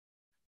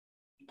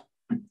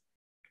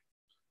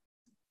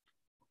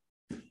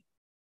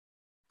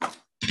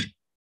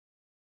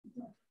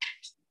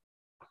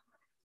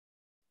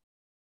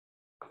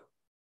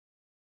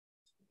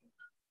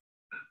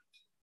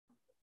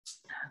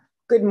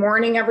Good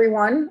morning,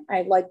 everyone.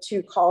 I'd like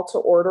to call to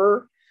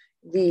order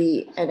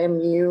the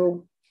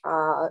NMU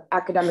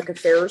Academic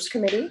Affairs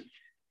Committee.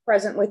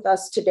 Present with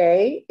us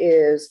today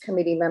is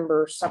Committee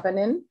Member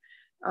Suppanen,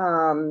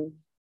 and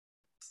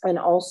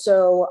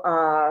also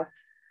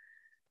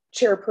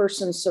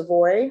Chairperson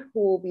Savoy, who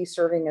will be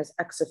serving as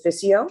ex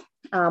officio.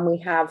 We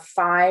have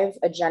 5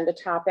 agenda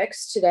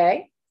topics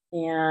today,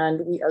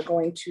 and we are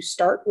going to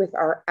start with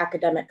our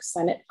Academic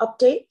Senate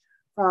update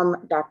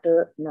from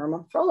Dr.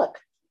 Norma Froelich.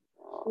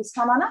 Please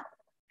come on up.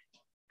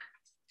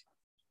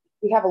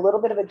 We have a little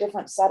bit of a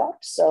different setup,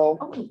 so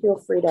feel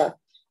free to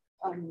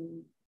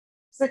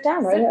sit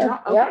down right here.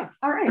 Okay. Yeah.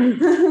 All right.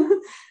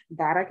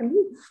 That I can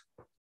do.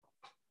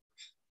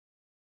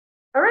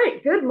 All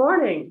right. Good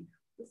morning.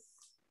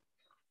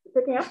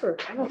 Picking up or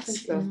I don't think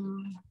so.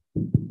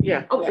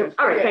 Yeah. Okay.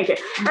 All right. Thank you.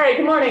 All right.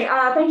 Good morning.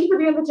 Thank you for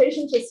the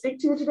invitation to speak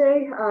to you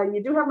today.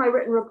 You do have my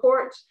written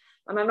report,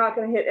 and I'm not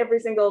going to hit every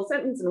single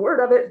sentence and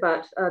word of it,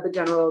 but the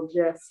general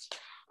gist.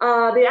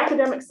 The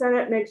Academic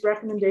Senate makes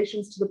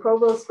recommendations to the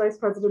Provost, Vice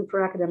President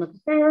for Academic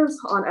Affairs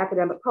on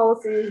academic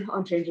policy,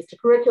 on changes to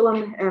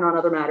curriculum, and on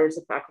other matters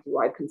of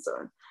faculty-wide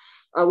concern.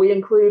 We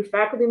include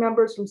faculty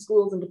members from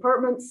schools and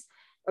departments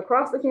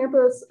across the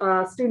campus,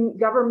 student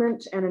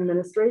government and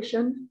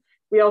administration.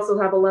 We also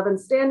have 11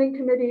 standing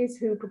committees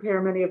who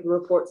prepare many of the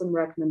reports and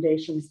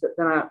recommendations that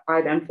then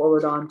I then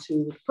forward on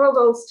to the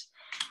Provost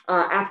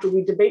after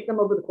we debate them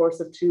over the course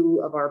of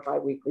 2 of our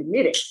bi-weekly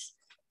meetings.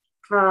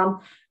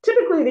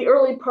 Typically, the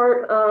early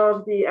part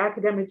of the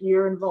academic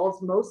year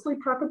involves mostly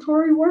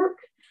preparatory work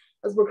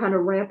as we're kind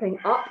of ramping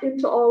up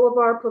into all of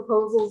our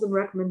proposals and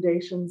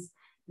recommendations.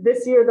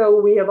 This year, though,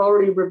 we have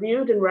already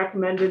reviewed and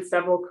recommended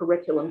several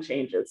curriculum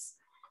changes.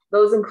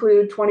 Those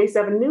include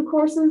 27 new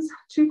courses,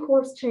 2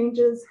 course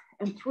changes,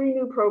 and 3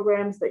 new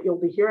programs that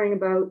you'll be hearing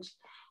about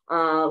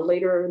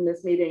later in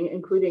this meeting,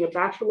 including a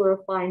Bachelor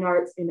of Fine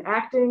Arts in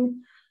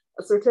Acting,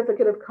 a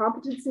Certificate of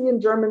Competency in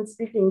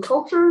German-Speaking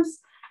Cultures,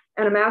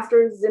 and a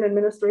Master's in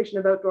Administration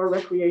of Outdoor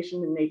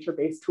Recreation and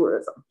Nature-Based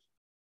Tourism.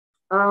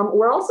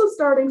 We're also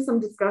starting some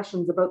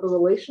discussions about the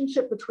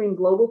relationship between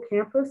Global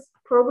Campus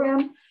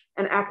Program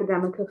and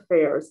academic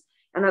affairs,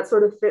 and that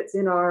sort of fits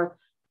in our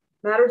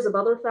matters of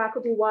other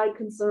faculty-wide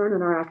concern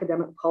and our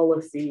academic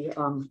policy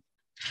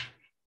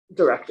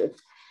directive.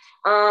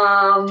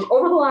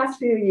 Over the last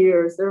few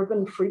years, there have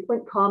been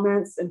frequent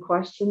comments and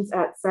questions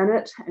at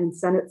Senate and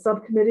Senate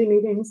subcommittee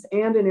meetings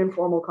and in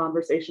informal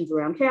conversations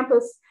around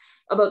campus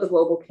about the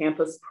Global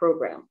Campus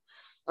Program.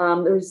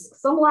 There's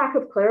some lack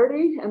of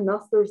clarity, and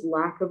thus there's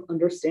lack of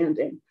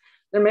understanding.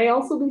 There may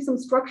also be some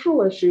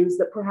structural issues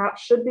that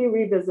perhaps should be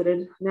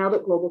revisited now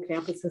that Global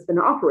Campus has been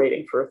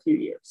operating for a few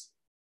years.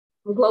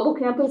 The Global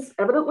Campus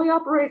evidently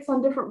operates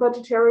on different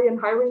budgetary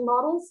and hiring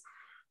models,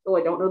 though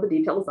I don't know the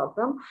details of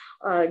them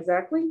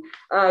exactly.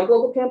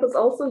 Global Campus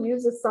also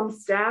uses some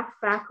staff,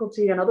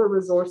 faculty, and other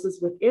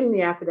resources within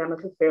the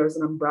academic affairs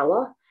and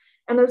umbrella.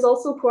 And there's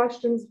also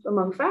questions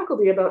among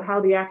faculty about how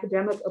the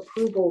academic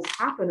approvals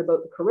happen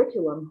about the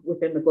curriculum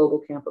within the Global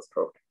Campus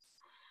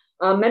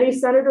program. Many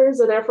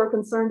senators are therefore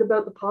concerned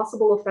about the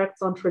possible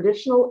effects on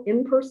traditional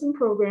in-person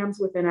programs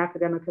within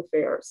academic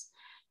affairs.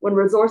 When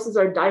resources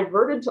are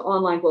diverted to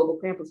online Global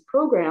Campus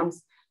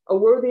programs, a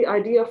worthy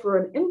idea for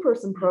an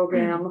in-person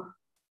program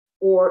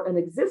or an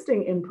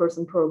existing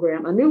in-person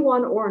program, a new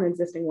one or an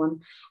existing one,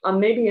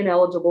 may be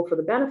ineligible for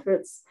the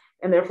benefits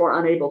and therefore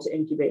unable to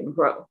incubate and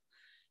grow.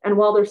 And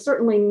while there's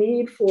certainly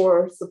need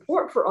for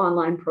support for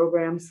online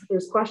programs,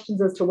 there's questions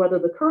as to whether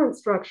the current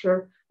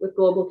structure with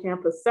Global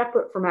Campus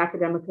separate from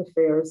academic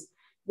affairs,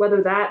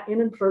 whether that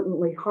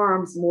inadvertently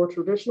harms more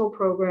traditional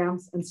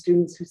programs and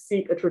students who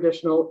seek a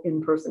traditional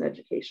in-person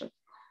education.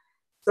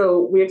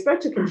 So we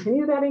expect to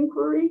continue that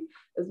inquiry.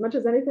 As much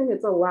as anything,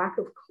 it's a lack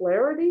of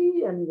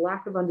clarity and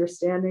lack of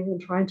understanding and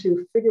trying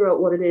to figure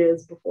out what it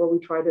is before we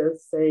try to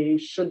say,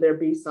 should there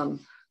be some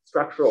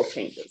structural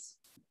changes?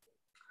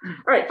 All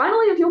right,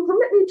 finally, if you'll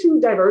permit me to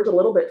diverge a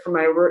little bit from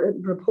my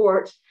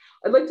report,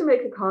 I'd like to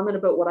make a comment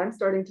about what I'm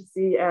starting to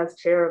see as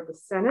chair of the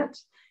Senate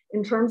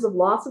in terms of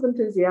loss of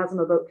enthusiasm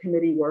about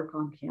committee work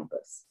on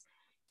campus.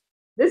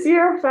 This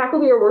year,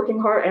 faculty are working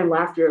hard, and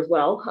last year as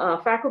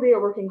well, faculty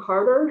are working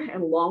harder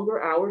and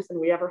longer hours than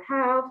we ever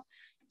have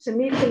to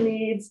meet the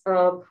needs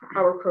of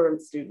our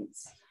current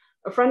students.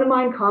 A friend of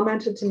mine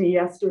commented to me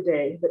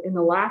yesterday that in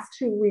the last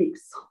 2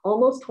 weeks,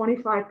 almost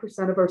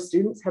 25% of our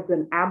students have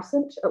been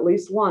absent at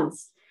least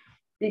once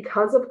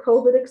because of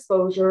COVID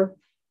exposure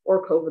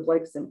or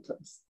COVID-like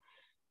symptoms.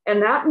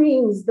 And that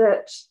means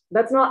that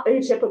that's not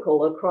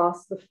atypical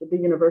across the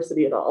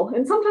university at all.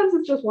 And sometimes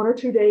it's just 1 or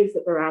 2 days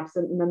that they're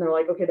absent, and then they're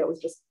like, okay, that was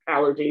just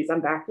allergies,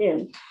 I'm back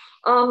in.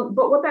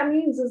 But what that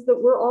means is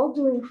that we're all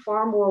doing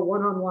far more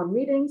one-on-one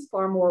meetings,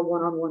 far more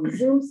one-on-one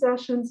Zoom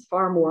sessions,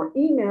 far more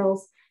emails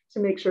to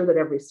make sure that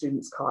every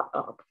student's caught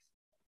up.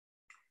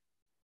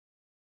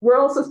 We're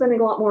also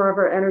spending a lot more of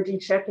our energy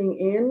checking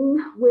in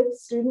with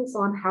students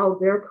on how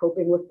they're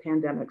coping with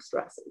pandemic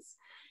stresses.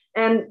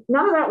 And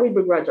none of that we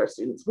begrudge our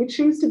students. We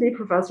choose to be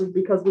professors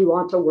because we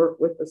want to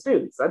work with the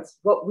students. That's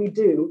what we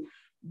do.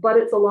 but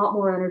it's a lot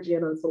more energy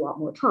and it's a lot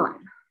more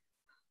time.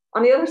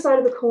 On the other side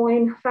of the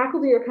coin,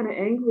 faculty are kind of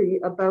angry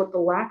about the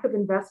lack of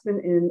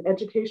investment in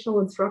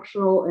educational,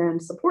 instructional,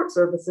 and support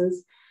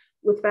services,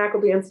 with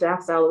faculty and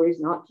staff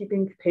salaries not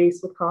keeping pace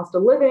with cost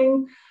of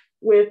living,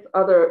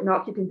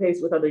 not keeping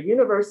pace with other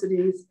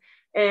universities,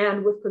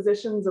 and with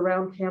positions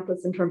around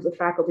campus in terms of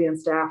faculty and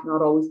staff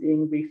not always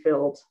being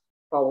refilled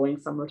following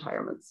some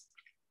retirements.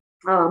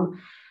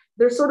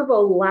 There's sort of a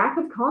lack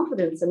of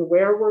confidence in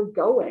where we're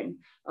going,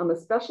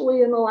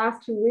 especially in the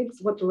last 2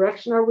 weeks. What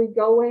direction are we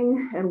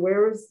going, and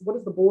what is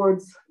the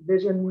board's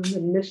vision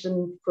and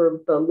mission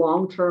for the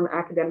long-term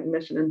academic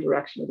mission and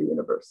direction of the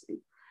university?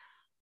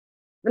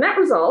 The net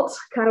result,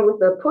 kind of with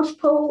the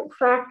push-pull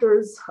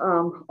factors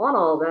on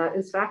all that,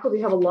 is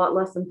faculty have a lot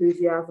less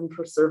enthusiasm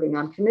for serving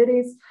on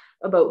committees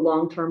about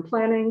long-term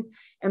planning,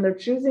 and they're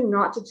choosing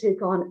not to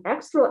take on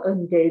extra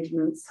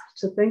engagements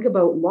to think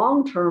about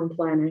long-term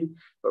planning,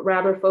 but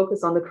rather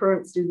focus on the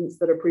current students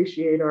that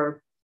appreciate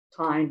our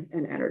time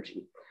and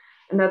energy.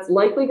 And that's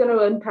likely going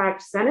to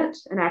impact Senate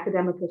and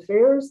academic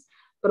affairs,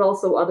 but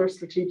also other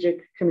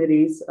strategic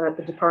committees at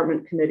the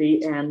department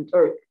committee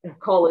or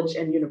college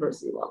and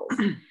university levels.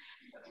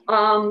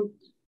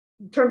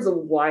 In terms of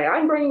why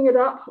I'm bringing it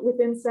up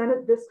within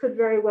Senate, this could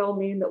very well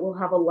mean that we'll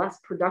have a less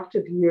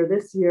productive year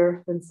this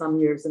year than some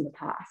years in the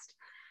past.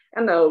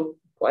 And though,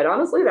 quite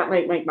honestly, that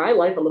might make my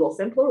life a little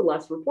simpler,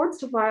 less reports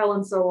to file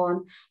and so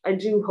on, I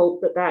do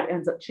hope that that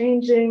ends up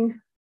changing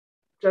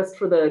just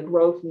for the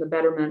growth and the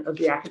betterment of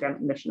the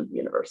academic mission of the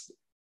university.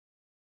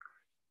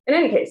 In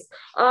any case,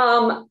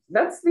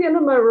 that's the end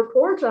of my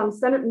report.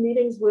 Senate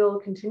meetings will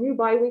continue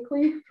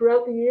bi-weekly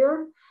throughout the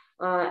year.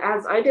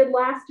 As I did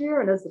last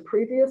year and as the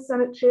previous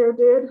Senate chair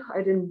did,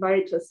 I'd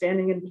invite a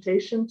standing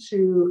invitation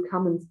to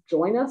come and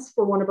join us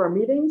for one of our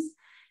meetings.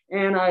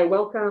 And I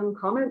welcome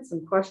comments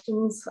and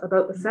questions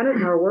about the Senate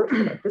and our work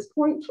at this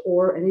point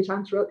or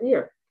anytime throughout the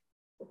year.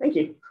 Thank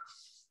you.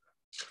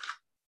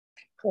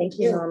 Thank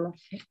you, Norma.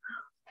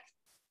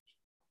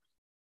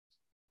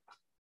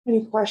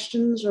 Any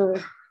questions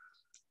or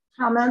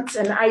comments?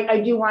 And I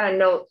do want to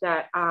note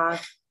that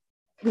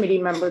committee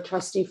member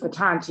trustee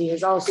Fatanti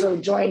has also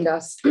joined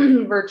us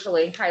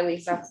virtually. Hi,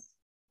 Lisa.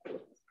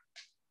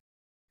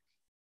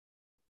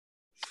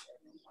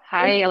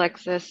 Hi,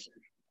 Alexis.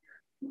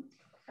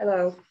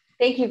 Hello.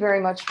 Thank you very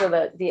much for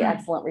the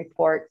excellent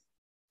report.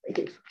 Thank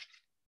you.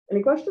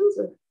 Any questions?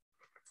 Or?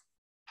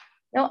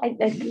 No, I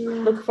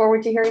look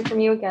forward to hearing from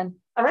you again.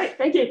 All right,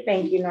 thank you.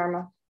 Thank you,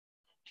 Norma.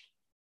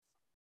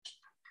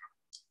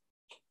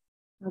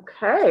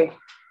 Okay.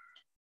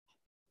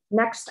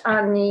 Next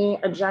on the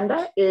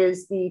agenda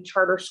is the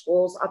charter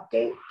schools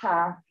update.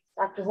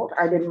 Dr. Holt,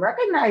 I didn't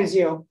recognize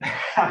you.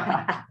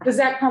 Does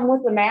that come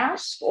with the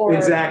mask? Or?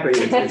 Exactly,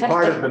 it's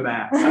part of the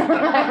mask.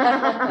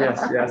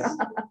 Yes.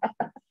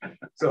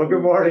 So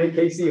good morning,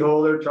 Casey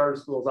Holder, Charter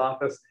Schools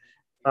Office.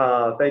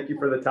 Thank you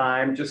for the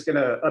time. Just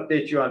gonna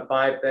update you on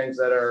 5 things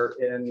that are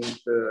in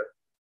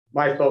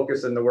my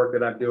focus and the work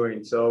that I'm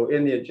doing. So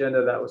in the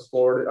agenda that was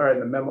forwarded, or in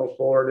the memo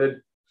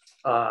forwarded,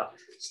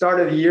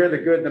 start of the year, the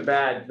good and the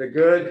bad. The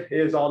good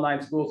is all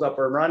 9 schools up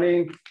and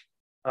running.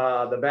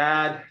 The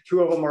bad,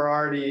 2 of them are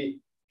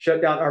already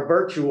shut down, are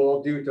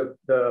virtual due to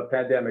the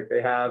pandemic.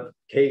 They have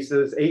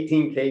cases,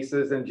 18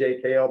 cases in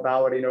JKL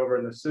balloting over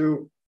in the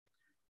Sioux.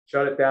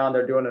 Shut it down,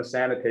 they're doing a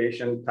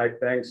sanitation type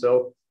thing.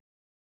 So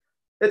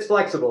it's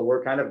flexible.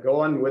 We're kind of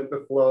going with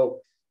the flow.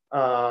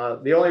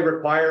 The only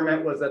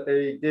requirement was that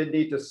they did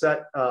need to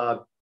set,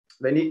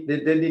 they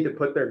did need to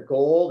put their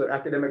goal, their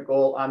academic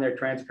goal on their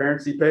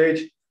transparency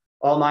page.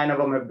 All 9 of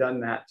them have done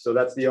that. So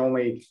that's the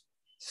only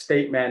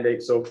state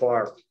mandate so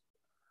far.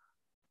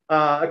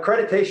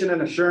 Accreditation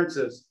and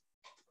assurances.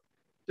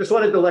 Just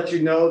wanted to let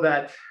you know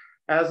that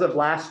as of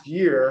last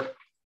year,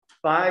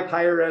 5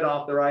 higher ed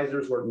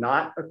authorizers were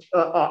not,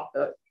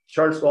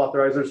 charter school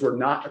authorizers were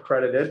not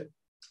accredited.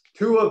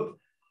 2 of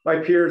my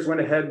peers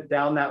went ahead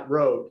down that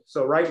road.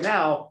 So right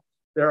now,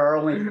 there are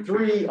only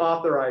 3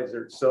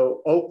 authorizers.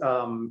 So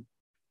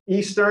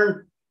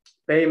Eastern,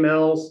 Bay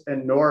Mills,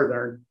 and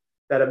Northern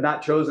that have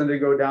not chosen to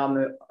go down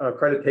the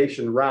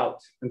accreditation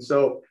route. And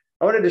so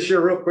I wanted to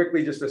share real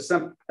quickly just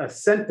a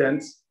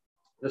sentence,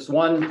 just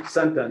one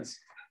sentence.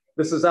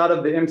 This is out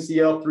of the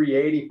MCL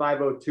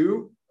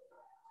 380-502.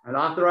 An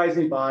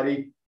authorizing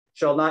body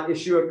shall not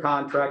issue a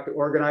contract to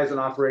organize and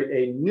operate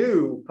a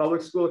new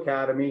public school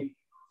academy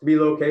to be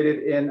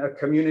located in a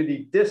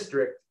community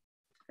district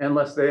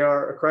unless they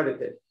are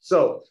accredited.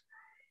 So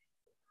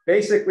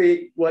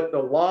basically what the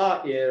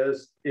law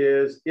is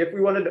if we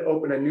wanted to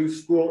open a new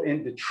school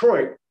in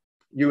Detroit,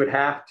 you would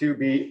have to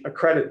be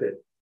accredited.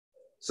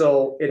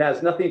 So it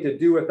has nothing to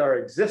do with our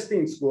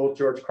existing school,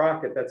 George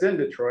Crockett, that's in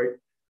Detroit,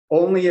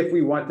 only if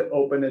we want to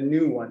open a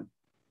new one.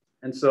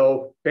 And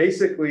so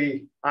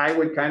basically, I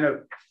would kind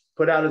of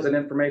put out as an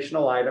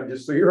informational item,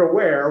 just so you're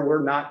aware,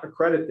 we're not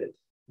accredited.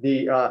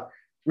 The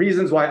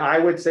reasons why I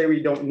would say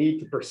we don't need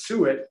to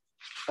pursue it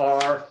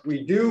are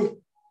we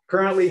do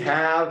currently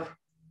have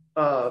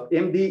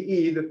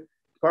MDE, the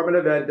Department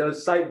of Ed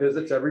does site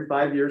visits every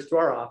 5 years to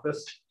our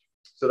office.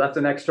 So that's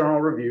an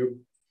external review.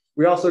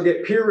 We also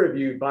get peer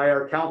reviewed by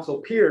our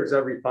council peers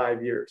every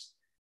 5 years.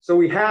 So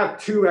we have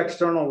 2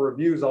 external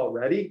reviews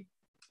already.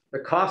 The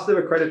cost of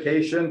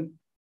accreditation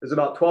is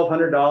about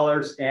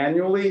 $1,200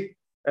 annually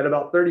at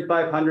about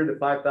 $3,500 to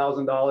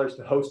 $5,000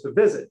 to host a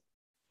visit.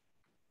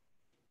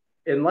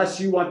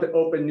 Unless you want to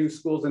open new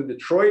schools in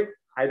Detroit,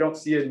 I don't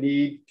see a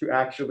need to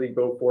actually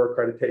go for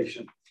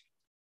accreditation.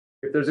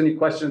 If there's any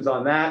questions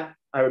on that,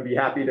 I would be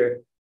happy to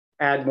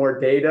add more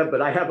data, but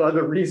I have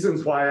other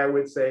reasons why I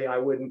would say I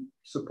wouldn't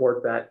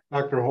support that.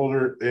 Dr.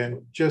 Holder,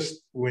 and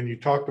just when you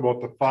talked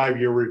about the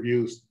 5-year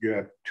reviews, you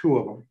have 2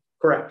 of them.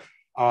 Correct.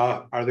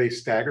 Are they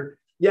staggered?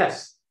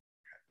 Yes.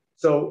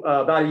 So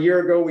about a year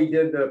ago, we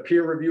did the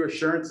peer review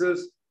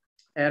assurances,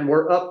 and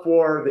we're up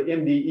for the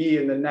MDE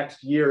in the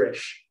next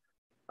year-ish.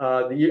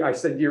 I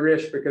said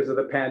year-ish because of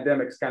the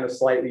pandemic's kind of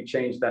slightly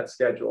changed that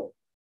schedule.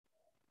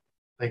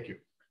 Thank you.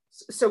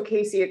 So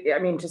Casey, I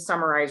mean, to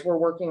summarize, we're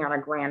working on a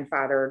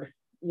grandfathered,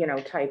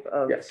 type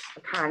of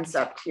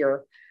concept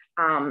here.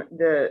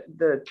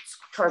 The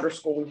charter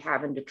school we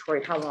have in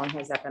Detroit, how long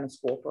has that been a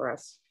school for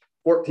us?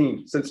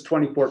 14, since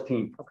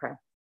 2014. Okay.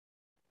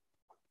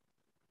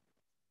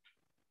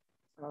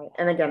 All right.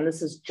 And again,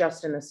 this is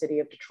just in the city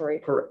of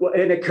Detroit. Correct. Well,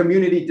 in a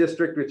community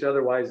district, which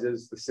otherwise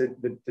is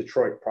the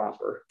Detroit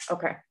proper.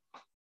 Okay.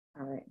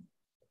 All right.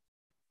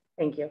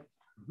 Thank you.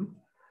 Mm-hmm.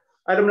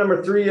 Item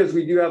number 3 is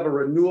we do have a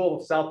renewal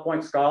of South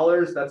Point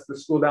Scholars. That's the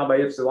school down by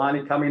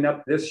Ypsilanti coming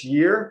up this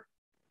year.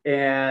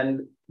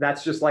 And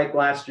that's just like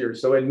last year.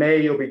 So in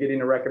May, you'll be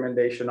getting a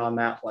recommendation on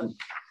that one.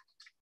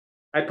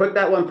 I put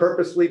that one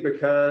purposely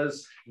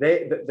because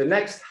the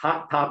next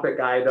hot topic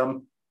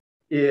item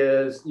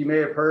is, you may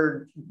have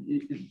heard,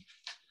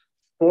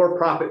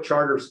 for-profit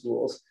charter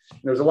schools.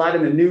 There's a lot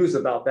in the news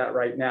about that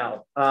right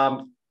now.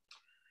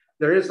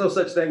 There is no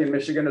such thing in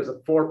Michigan as a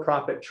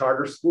for-profit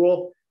charter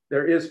school.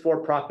 There is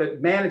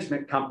for-profit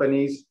management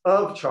companies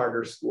of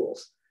charter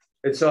schools.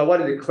 And so I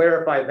wanted to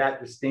clarify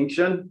that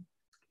distinction.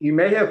 You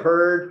may have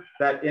heard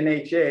that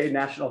NHA,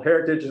 National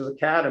Heritage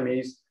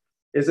Academies,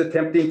 is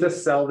attempting to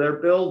sell their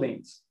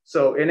buildings.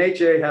 So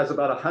NHA has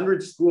about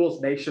 100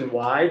 schools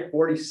nationwide,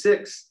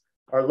 46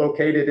 are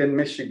located in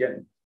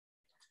Michigan.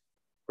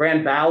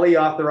 Grand Valley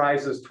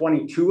authorizes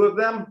 22 of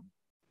them.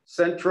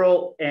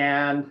 Central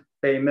and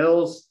Bay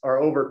Mills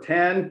are over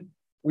 10.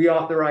 We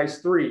authorize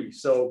 3.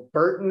 So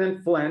Burton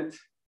and Flint,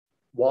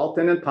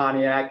 Walton and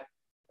Pontiac,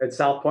 and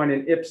South Point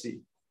and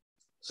Ypsi.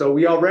 So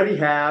we already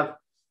have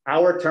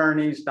our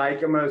attorneys,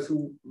 Dykema is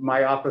who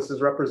my office is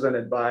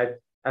represented by,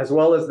 as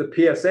well as the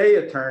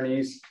PSA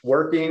attorneys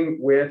working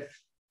with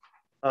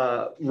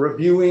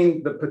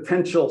reviewing the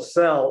potential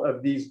sale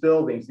of these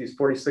buildings, these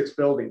 46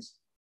 buildings.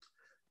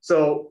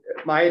 So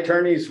my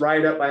attorneys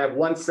write up, I have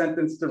one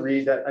sentence to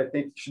read that I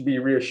think should be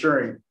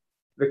reassuring.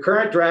 The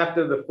current draft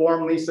of the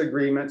form lease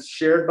agreements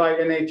shared by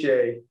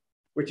NHA,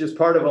 which is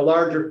part of a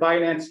larger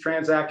finance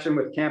transaction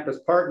with campus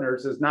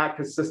partners, is not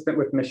consistent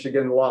with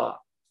Michigan law.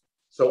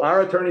 So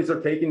our attorneys are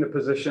taking the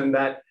position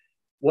that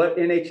what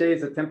NHA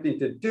is attempting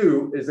to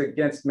do is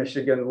against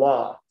Michigan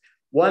law.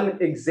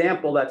 One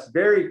example that's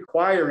very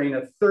requiring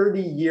a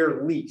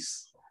 30-year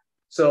lease.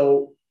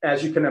 So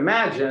as you can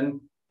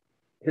imagine,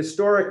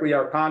 historically,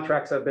 our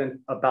contracts have been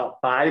about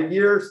 5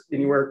 years,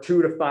 anywhere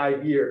 2 to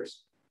 5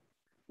 years.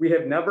 We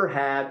have never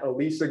had a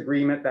lease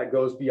agreement that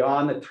goes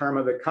beyond the term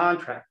of the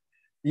contract.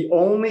 The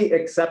only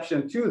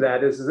exception to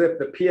that is if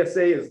the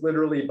PSA is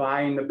literally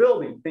buying the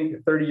building, think a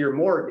 30-year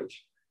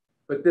mortgage.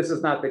 But this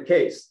is not the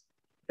case.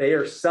 They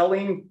are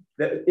selling,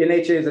 the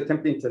NHA is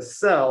attempting to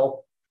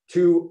sell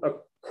to a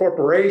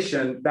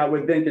corporation that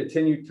would then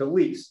continue to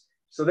lease.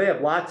 So they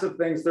have lots of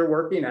things they're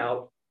working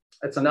out.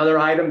 That's another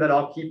item that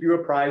I'll keep you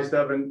apprised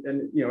of. And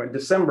in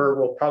December,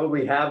 we'll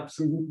probably have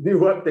some new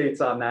updates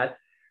on that.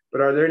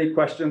 But are there any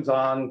questions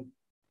on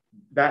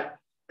that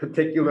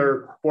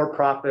particular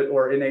for-profit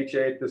or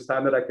NHA at this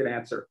time that I can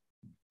answer?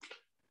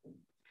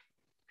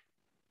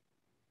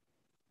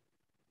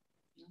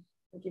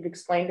 I think you've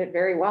explained it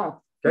very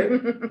well.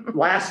 Okay.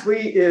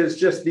 Lastly is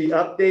just the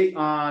update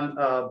on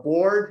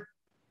board.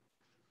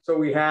 So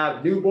we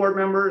have new board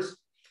members,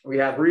 we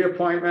have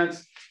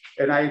reappointments,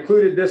 and I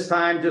included this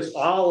time just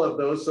all of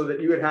those so that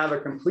you would have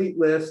a complete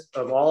list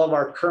of all of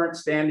our current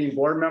standing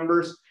board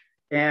members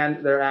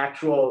and their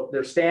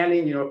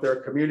standing, if they're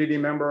a community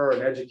member or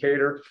an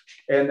educator,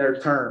 and their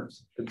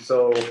terms. And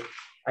so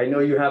I know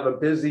you have a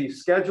busy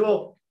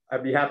schedule.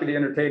 I'd be happy to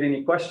entertain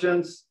any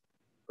questions,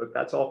 but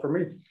that's all for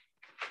me.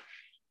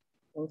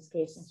 Thanks,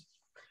 Casey.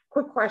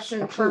 Quick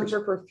question, terms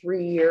are for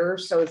 3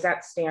 years. So is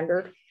that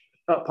standard?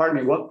 Pardon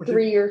me, what?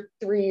 3 year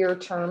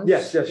terms?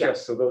 Yes.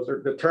 So those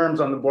are the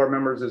terms on the board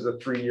members is a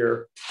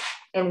 3-year.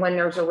 And when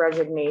there's a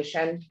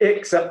resignation?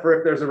 Except for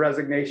if there's a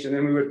resignation,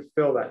 then we would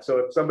fill that. So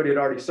if somebody had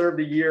already served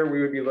a year,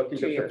 we would be looking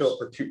to fulfill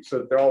for 2.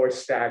 So they're always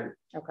staggered.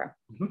 Okay.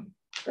 Mm-hmm.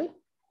 Great.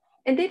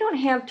 And they don't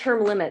have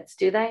term limits,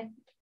 do they?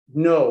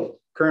 No,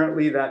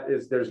 currently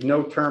there's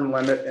no term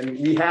limit. And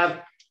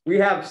we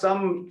have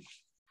some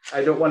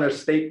I don't want to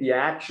state the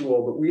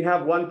actual, but we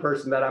have one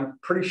person that I'm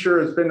pretty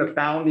sure has been a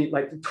founding,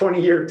 like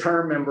 20-year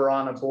term member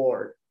on a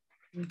board,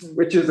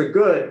 which is a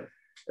good,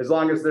 as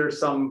long as there's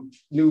some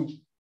new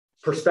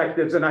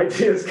perspectives and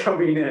ideas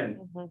coming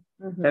in.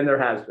 And there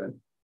has been.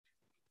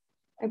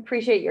 I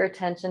appreciate your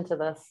attention to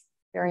this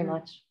very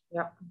much.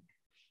 Yep.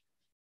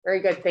 Very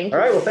good. Thank you.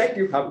 All right. Well, thank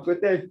you. Have a good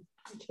day.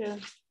 You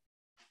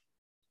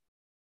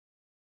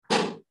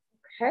too.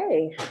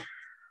 Okay.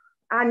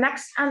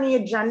 Next on the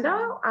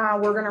agenda,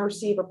 we're going to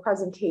receive a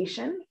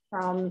presentation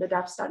from the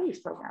Deaf Studies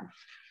program.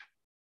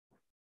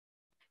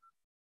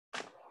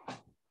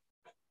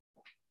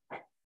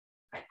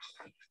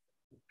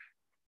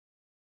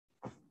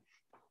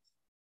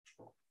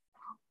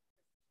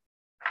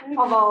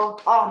 Hello,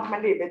 my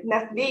name is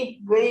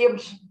Nestle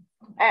Williams,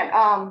 and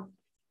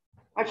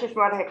I just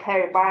want to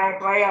clarify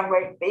why I'm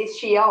with this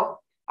shield.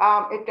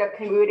 It's a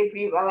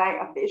community line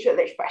of visual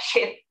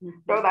expression,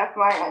 so that's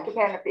why I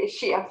depend on this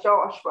shield.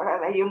 So I just want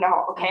to let you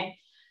know, okay?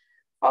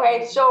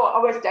 Okay, so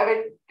our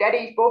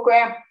studies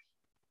program.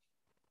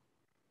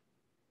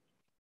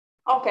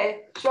 Okay,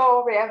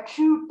 so we have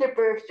two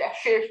different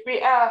sections. We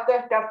have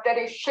the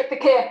studies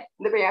certificate,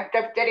 we have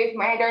the studies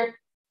minor.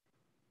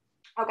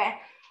 Okay.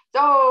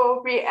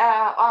 So we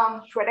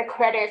have 20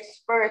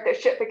 credits for the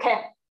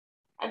certificate,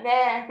 and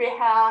then we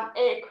have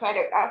 8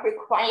 credit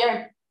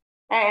required,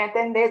 and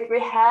then this we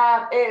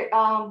have the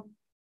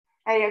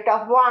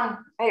 1,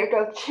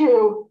 the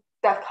 2,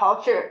 the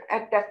culture,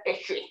 and the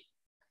history,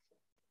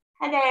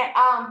 and then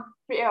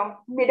we have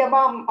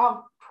minimum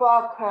of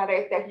 12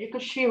 credits that you could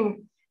choose.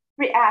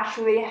 We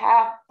actually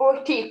have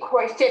 40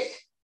 courses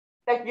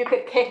that you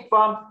could pick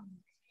from,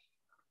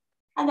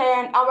 and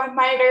then our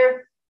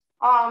minor.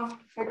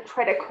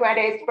 20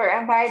 credits for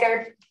a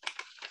minor,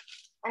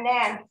 and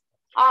then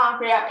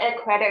we have 8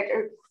 credits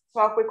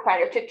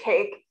required to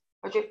take,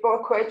 which is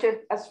 4 courses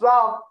as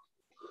well.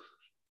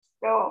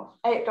 So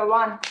 8 to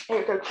 1,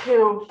 8 to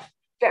 2,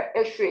 the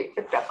history,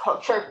 the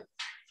culture,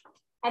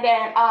 and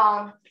then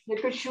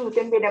you could choose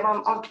the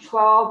minimum of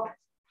 12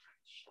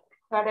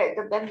 credits,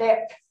 and then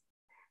there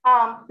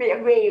we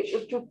arrange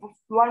to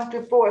 1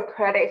 to 4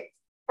 credits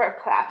per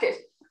classes.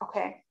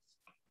 Okay.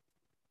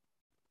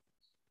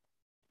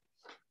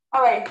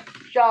 All right,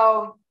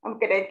 so I'm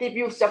gonna give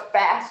you some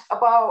facts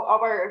about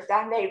our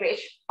sign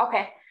language.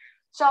 Okay,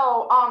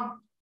 so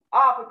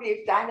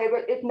obviously sign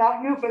language is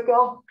not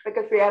universal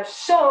because we have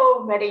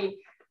so many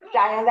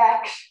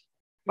dialects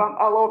from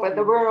all over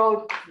the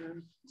world.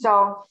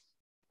 So,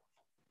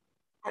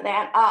 and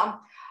then I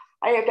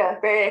have a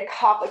very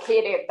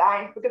complicated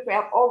sign because we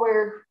have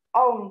our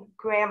own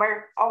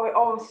grammar, our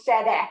own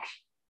syntax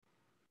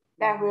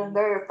that we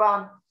learn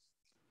from.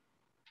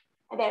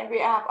 And then we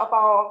have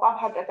about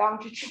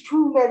 100,000 to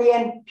 2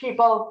 million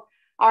people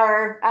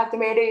are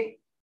estimated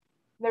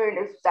learn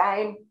the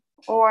sign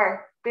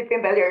or be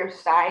familiar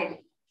sign.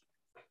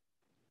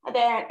 And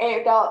then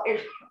ASL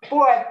is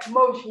 4th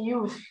most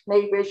used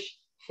language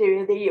here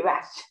in the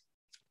US.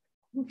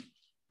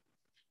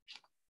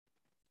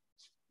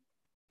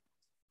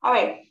 All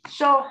right,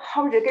 so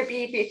how you can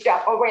be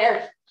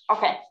self-aware?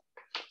 Okay,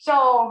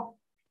 so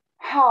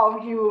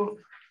how you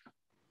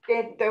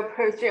get the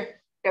person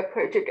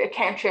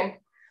attention.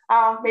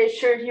 Make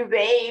sure you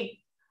wave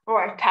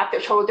or tap the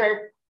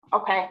shoulder.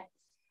 Okay.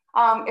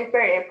 It's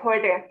very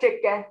important to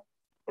get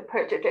the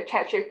person's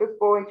attention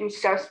before you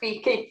start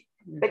speaking.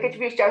 Because if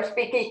you start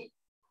speaking,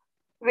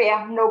 we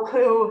have no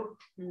clue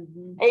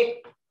if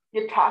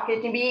you're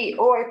talking to me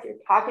or if you're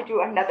talking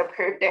to another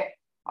person.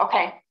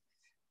 Okay.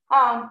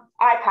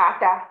 Eye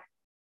contact.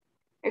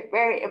 It's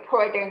very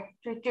important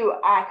to do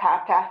eye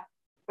contact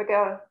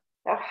because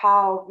of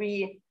how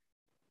we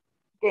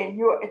get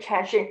your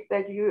attention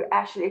that you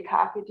actually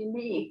talking to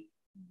me.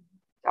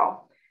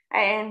 So,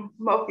 and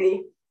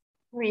mostly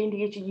we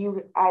need to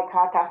use eye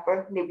contact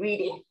for the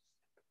reading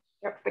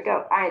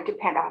because I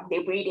depend on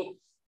the reading.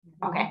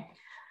 Okay.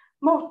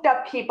 Most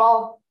of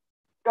people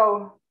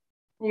don't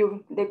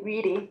use the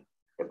reading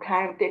the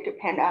time they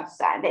depend on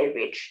sign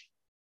language.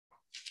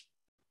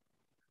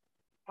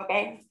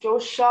 Okay, so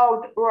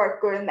show or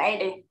good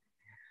lighting.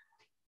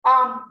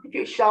 If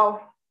you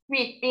show,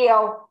 we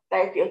feel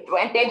that you're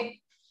threatened.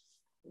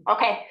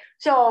 Okay,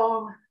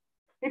 so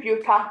if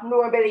you talk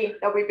normally,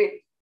 that would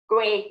be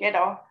great, you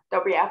know,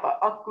 that we have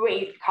a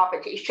great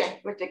competition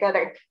with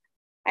together.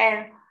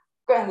 And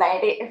good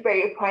lighting is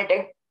very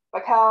important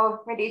because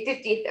when you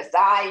see the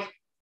size,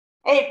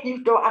 if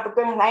you don't have a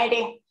good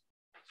lighting,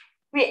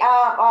 we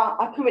have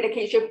a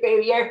communication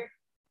barrier.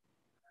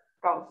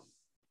 So,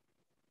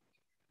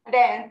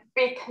 then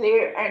be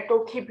clear and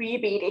don't keep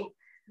repeating.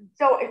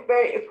 So it's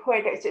very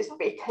important to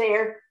be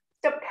clear.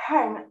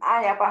 Sometimes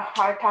I have a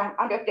hard time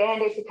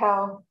understanding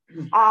because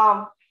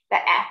the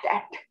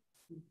accent.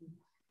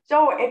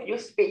 So if you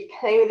speak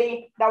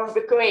clearly, that would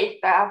be great.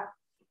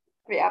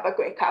 We have a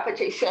great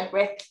competition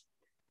with.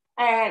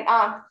 And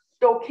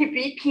don't keep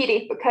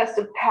repeating because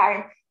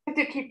sometimes if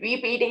you keep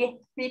repeating,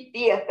 we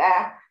feel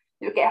that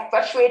you get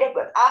frustrated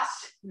with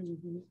us.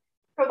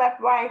 So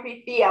that's why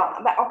we feel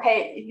that,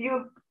 okay, if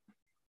you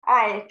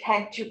I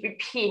tend to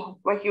repeat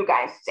what you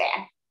guys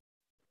said.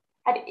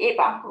 And if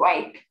I'm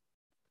right,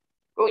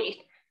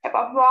 great. If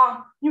I'm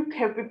wrong, you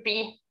can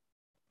repeat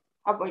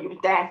what you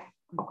said,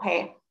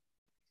 okay?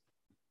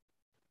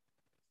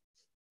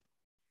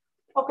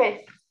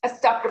 Okay,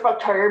 acceptable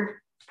term.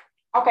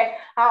 Okay,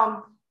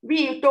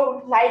 we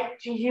don't like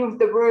to use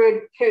the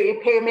word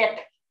pyramid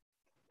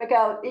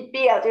because it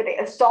feels an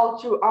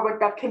assault to our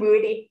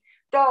community.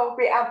 So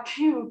we have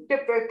two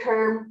different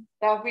terms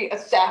that we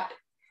accept,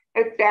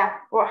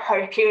 that or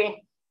hard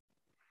hearing.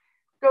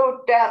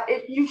 So that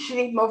is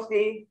usually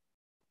mostly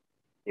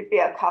to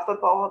be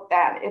comfortable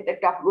that in the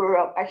deaf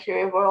world, a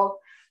hearing world,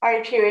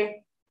 hard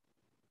hearing.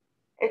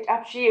 It's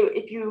up to you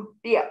if you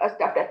be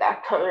accepted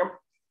that term.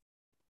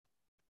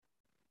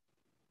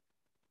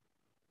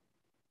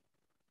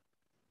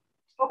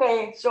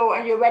 Okay, so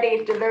are you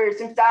ready to learn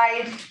some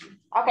science?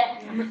 Okay,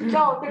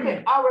 so look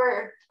at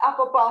our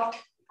alphabet.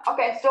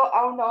 Okay, so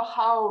I don't know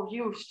how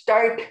you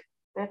start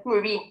that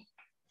movie.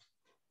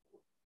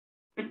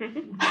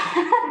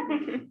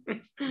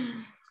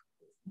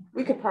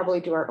 We could probably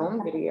do our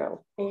own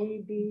video.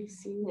 A, B,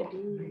 C, D,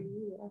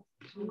 E, F,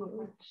 G,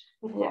 H.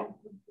 Yeah.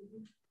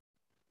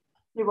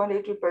 You want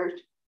to do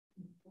first?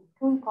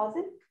 Can we pause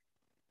it?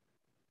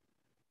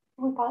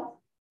 Can we pause?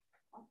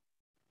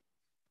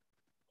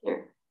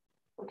 Here.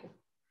 Okay.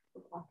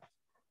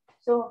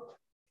 So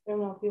I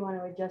don't know if you want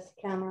to adjust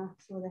the camera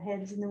so the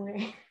head's in the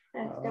way.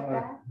 Step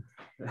back.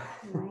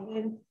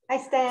 I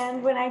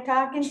stand when I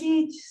talk and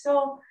teach.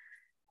 So,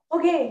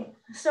 okay.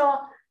 So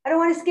I don't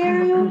want to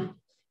scare you,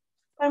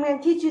 but I'm going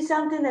to teach you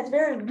something that's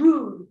very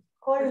rude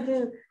according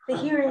to the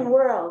hearing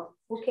world.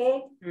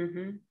 Okay?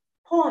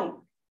 Point,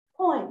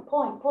 point,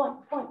 point,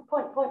 point, point,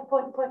 point, point,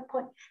 point, point,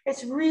 point.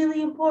 It's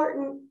really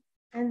important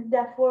in the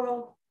deaf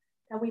world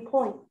that we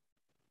point.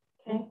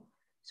 Okay?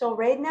 So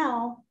right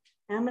now,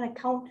 I'm going to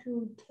count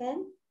to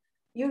 10.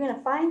 You're going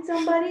to find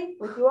somebody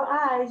with your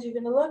eyes. You're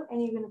going to look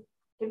and you're going to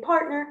get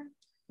partner.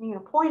 And you're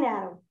going to point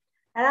at them.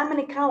 And I'm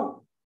going to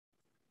count.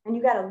 And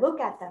you got to look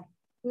at them.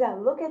 You got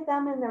to look at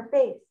them in their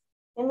face,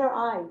 in their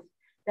eyes.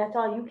 That's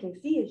all you can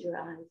see is your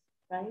eyes,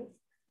 right?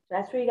 So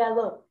that's where you got to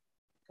look.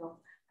 So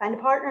find a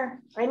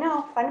partner right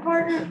now. Find a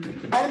partner.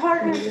 Find a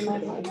partner.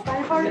 Find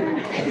a partner.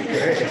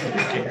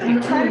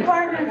 Find a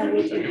partner.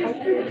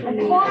 And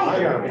point.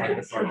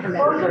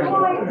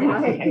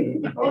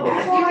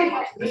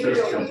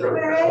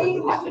 We're ready.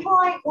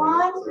 Point.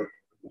 1,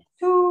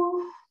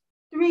 2,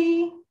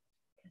 3,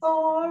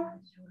 4,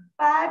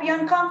 5. You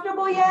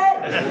uncomfortable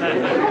yet?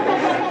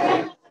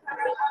 7.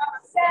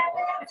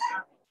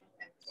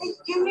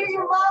 You hear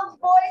your mom's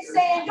voice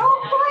saying,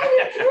 "Don't fight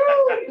it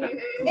through."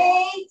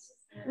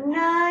 8,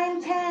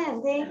 9,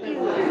 10. Thank you.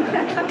 I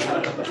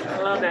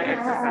love that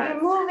exercise.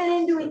 You're moving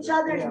into each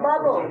other's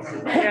bubbles.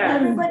 Yeah.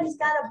 Everybody's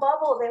got a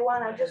bubble they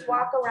want to just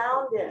walk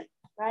around in,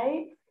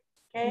 right?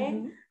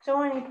 Okay. So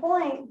when you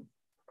point,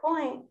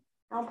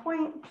 I'll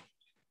point.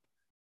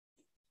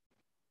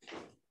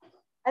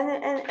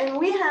 And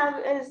we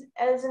have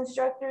as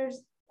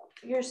instructors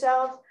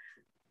yourself,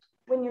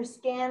 when you're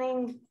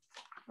scanning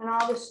and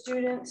all the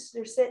students,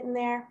 they're sitting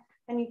there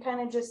and you kind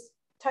of just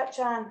touch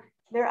on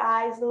their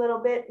eyes a little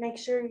bit, make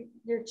sure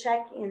you're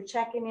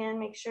checking in,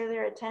 make sure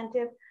they're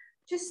attentive.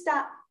 Just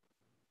stop,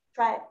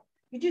 try it.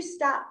 You just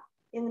stop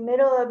in the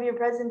middle of your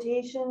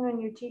presentation when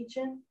you're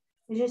teaching,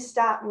 you just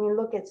stop and you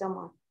look at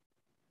someone.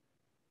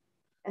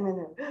 And then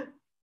they're,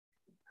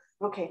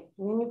 okay,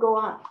 and then you go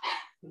on.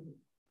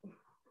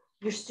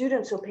 Your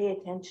students will pay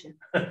attention.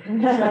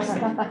 They'll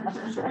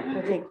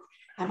think,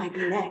 I might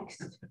be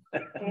next.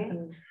 Okay,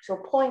 so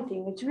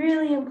pointing, it's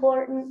really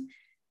important.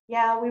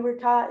 Yeah, we were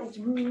taught it's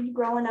rude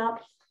growing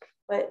up,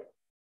 but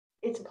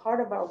it's part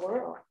of our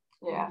world.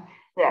 Yeah,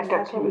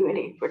 that's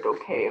community, but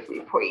okay if we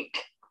point.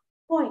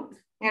 Point.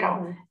 You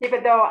know,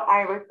 even though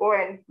I was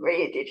born and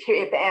raised in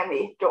a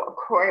family, so of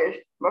course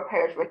my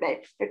parents would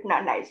say it's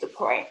not nice to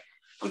point.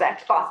 And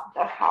that's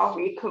how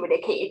we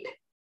communicate.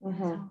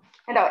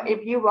 You know,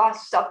 if you want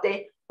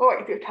something, or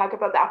if you talk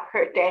about that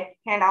person,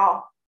 you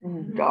know,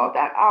 so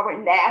that our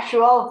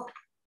natural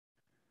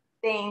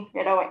thing,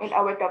 you know, in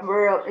our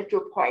world is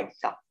to point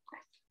something.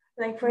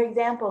 Like for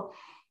example,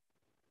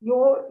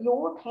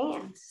 your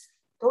pants,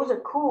 those are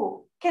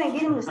cool. Can I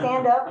get them to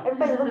stand up?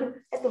 Everybody look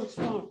at those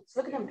pants.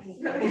 Look at them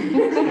pants.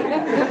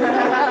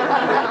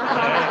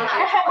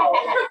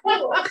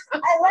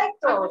 I like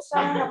those. So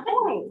I'm gonna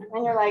point.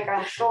 And you're like,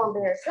 I'm so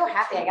embarrassed, so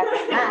happy I got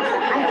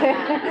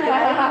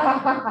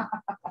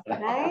this.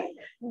 Right?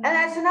 And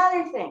that's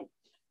another thing.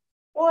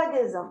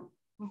 Autism.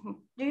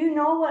 Do you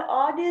know what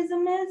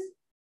autism is?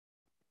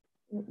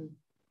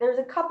 There's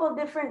a couple of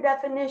different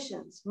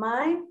definitions.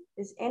 Mine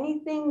is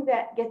anything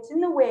that gets in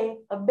the way,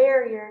 a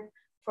barrier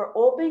for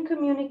open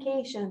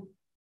communication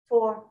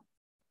for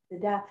the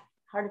deaf,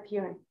 hard of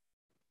hearing.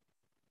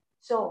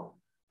 So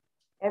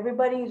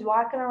everybody's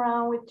walking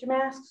around with your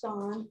masks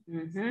on.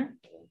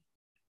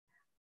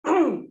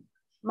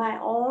 My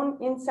own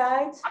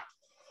insides,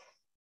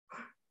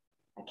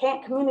 I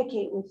can't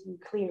communicate with you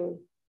clearly.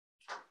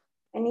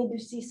 I need to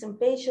see some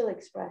facial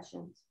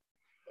expressions.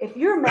 If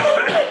you're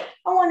mad,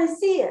 I want to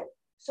see it.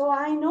 So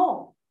I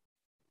know.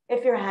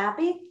 If you're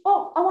happy,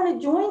 oh, I want to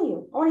join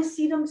you. I want to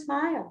see them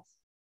smiles.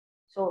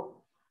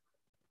 So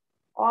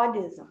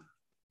autism,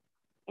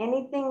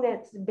 anything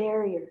that's a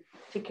barrier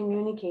to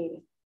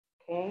communicating,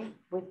 okay,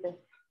 with the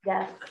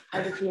deaf,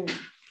 hard of hearing,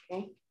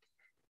 okay?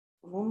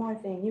 One more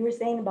thing, you were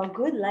saying about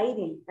good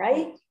lighting,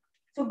 right?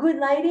 So good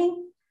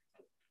lighting,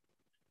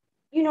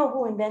 you know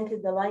who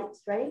invented the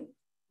lights, right?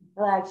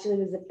 Well,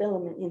 actually, it was a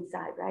filament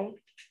inside, right?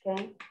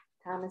 Okay,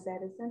 Thomas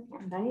Edison,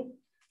 right?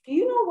 Do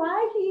you know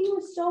why he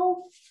was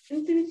so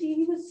enthusiastic?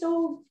 He was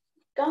so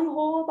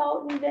gung-ho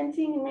about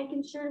inventing and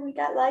making sure we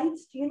got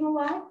lights. Do you know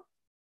why?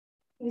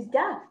 He was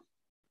deaf.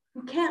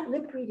 You can't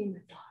lip read in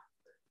the dark.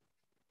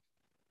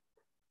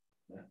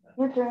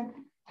 Your turn.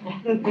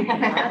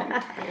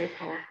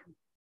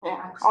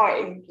 Yeah. All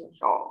right.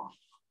 So,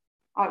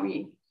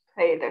 we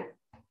say the.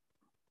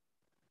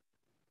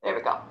 There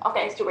we go.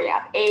 Okay, so we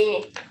have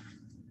A.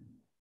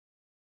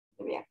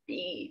 We have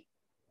B.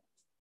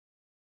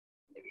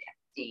 We have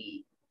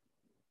D.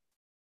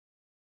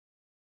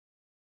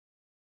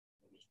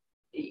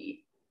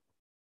 D.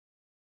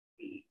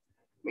 B.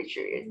 Make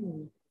sure it.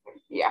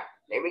 Yeah.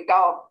 There we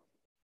go.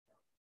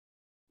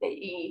 The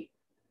E.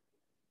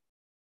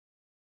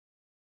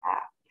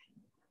 F.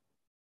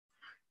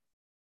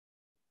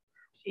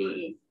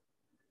 G.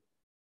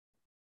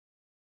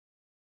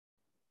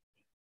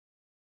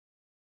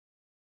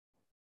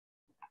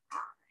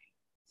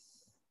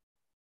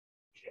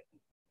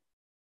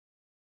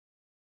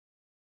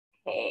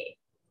 K.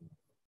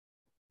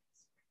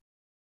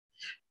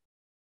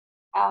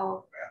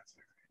 L.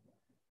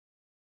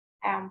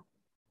 M.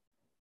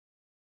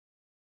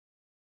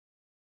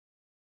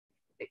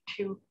 The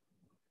 2.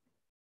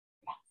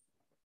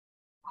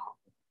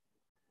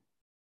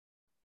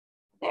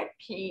 The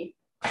P.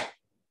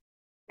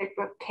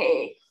 The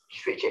K.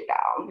 Switch it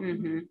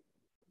down.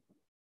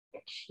 The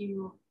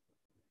Q.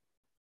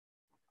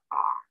 R.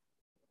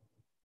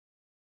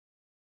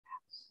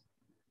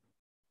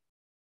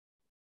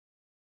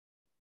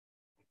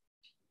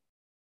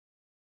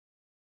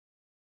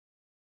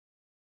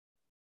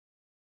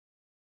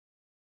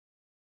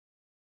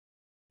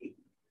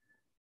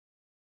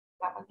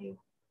 W.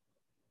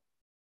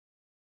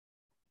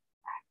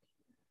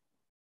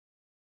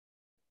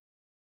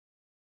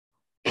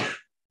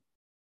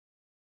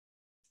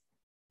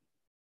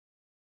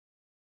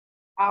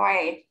 All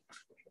right.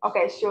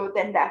 Okay, so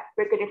then that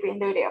we're going to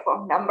be there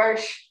for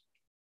numbers.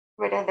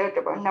 We're going to do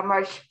about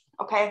numbers.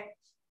 Okay.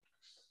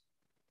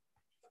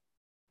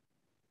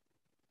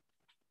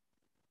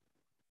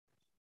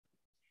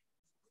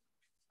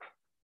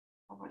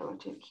 We're going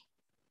to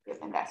give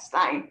them that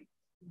sign.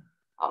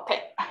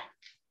 Okay.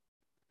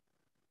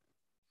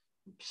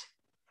 Oops.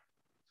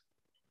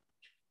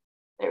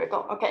 There we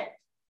go. Okay.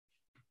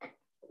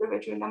 We will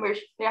do numbers.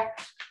 Yeah.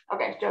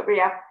 Okay. So we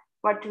have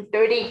 1 to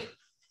 30.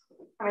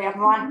 We have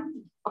 1.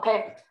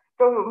 Okay.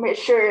 So make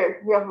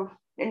sure you have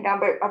the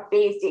number of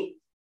basic.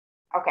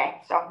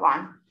 Okay. So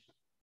 1.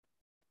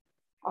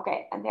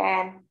 Okay. And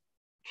then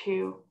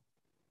 2.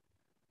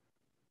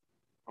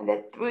 And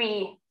then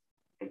 3.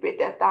 With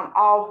the thumb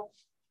off.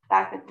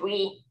 That's the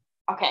 3.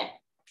 Okay.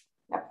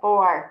 The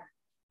 4.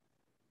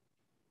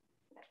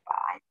 The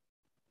 5.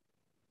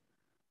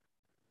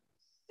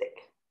 6.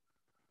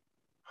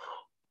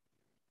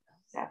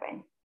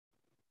 7.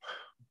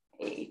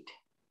 8.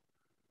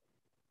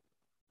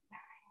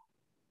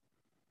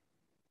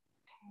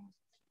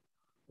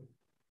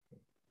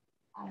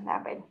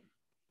 11,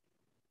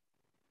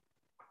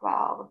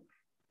 12,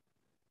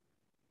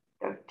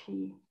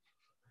 13,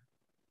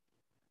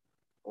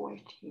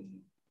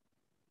 14,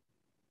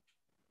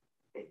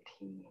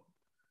 15.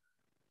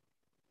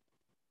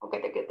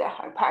 Okay, to get that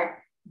hard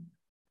part.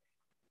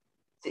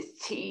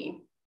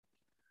 16,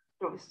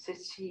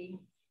 16.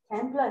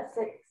 10 plus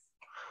 6.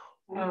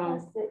 10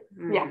 plus 6.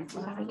 Yeah.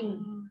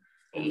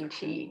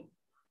 18,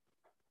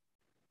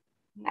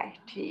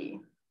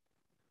 19,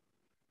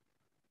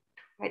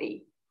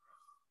 20,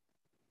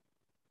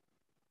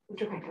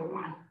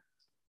 21,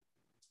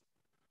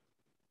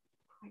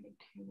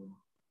 22,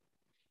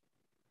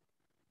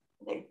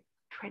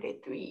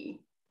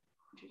 23,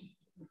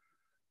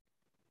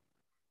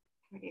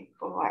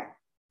 24,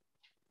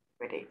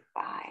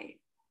 25,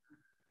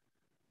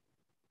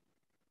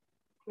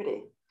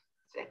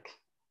 26,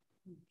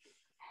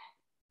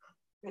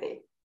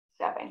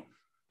 27,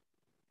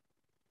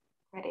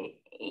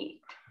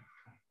 28,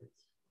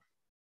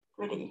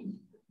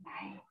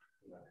 29,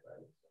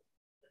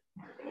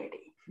 30.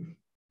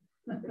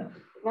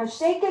 Now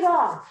shake it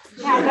off.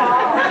 I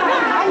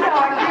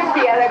know, just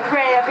the other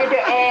grab at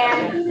the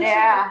end.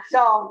 Yeah,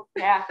 so,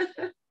 yeah.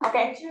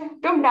 Okay,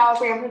 so now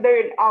we have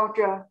learned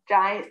ultra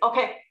giant.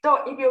 Okay,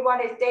 so if you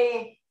want to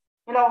say,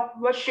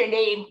 what's your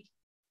name?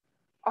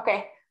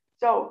 Okay,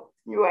 so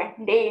your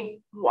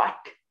name what?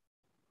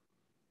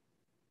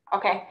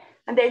 Okay,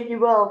 and then you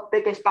will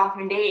think about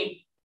your name.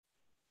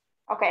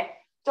 Okay,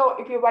 so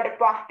if you want to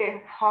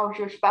practice how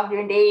to spell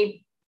your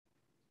name,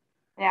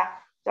 yeah,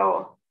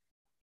 so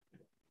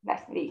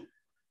that's me.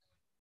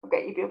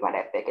 Okay, if you want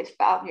to think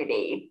spell your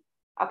name.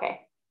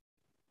 Okay.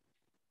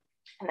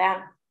 And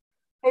then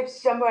if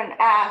someone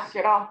asks,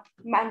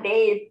 my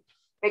name,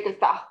 big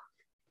spell.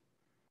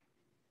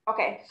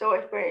 Okay, so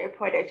it's very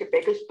important to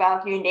big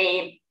spell your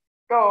name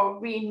so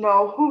we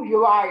know who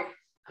you are.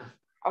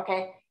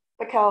 Okay,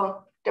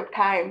 because the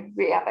time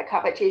we have a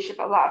competition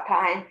a lot of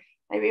time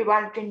and we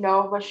want to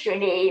know what's your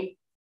name.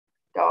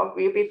 So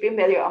we'll be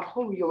familiar on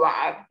who you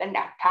are the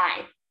next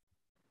time.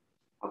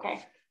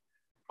 Okay.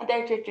 And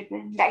then just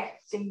nice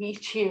to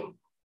meet you.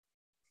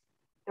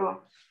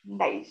 So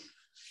nice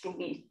to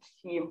meet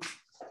you.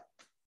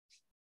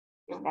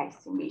 So nice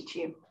to meet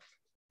you.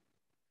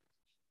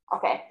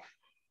 Okay.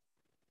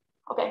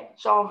 Okay,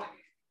 so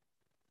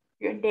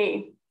your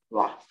name,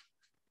 what?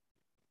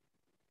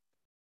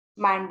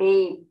 My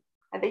name.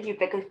 And then you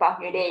think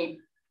about your name.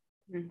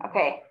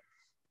 Okay.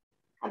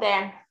 And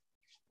then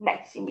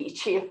nice to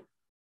meet you.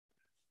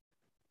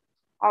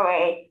 All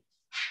right.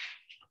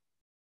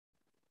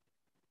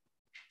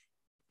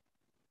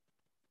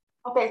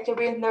 Okay, so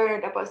we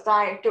learned about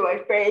science to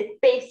a very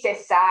basic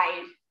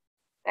side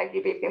that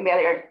you'll be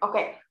familiar.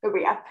 Okay, so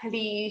we have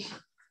please,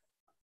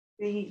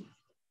 then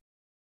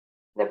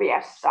we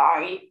have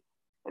sorry,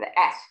 the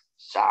S,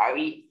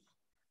 sorry,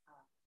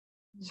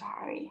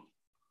 sorry.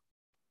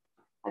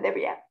 And then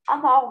we have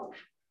hello,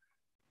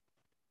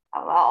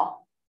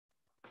 hello.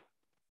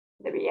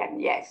 Then we have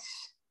yes.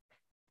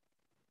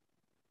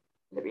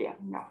 Then we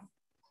have no.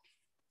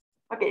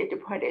 Okay, the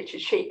point is to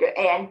shake your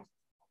hand.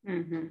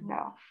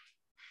 No.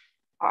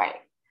 All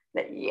right,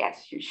 the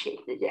yes, you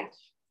shake the yes.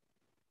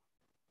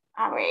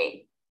 All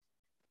right.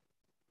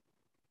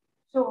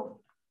 So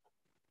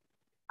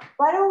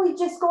why don't we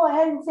just go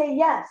ahead and say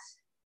yes?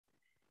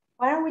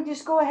 Why don't we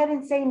just go ahead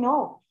and say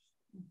no?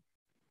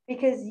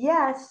 Because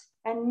yes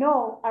and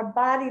no are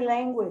body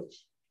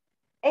language.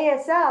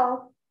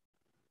 ASL,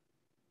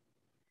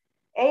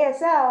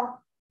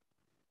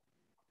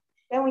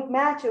 then we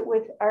match it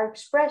with our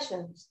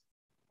expressions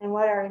and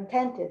what our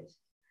intent is.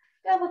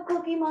 Have a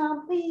cookie,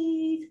 Mom,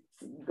 please.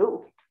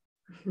 Go.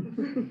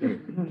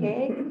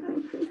 Okay.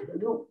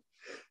 Go.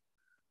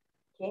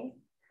 Okay.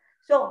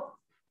 So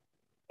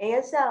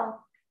ASL,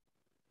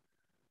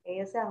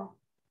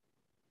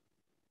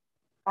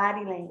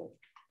 body language.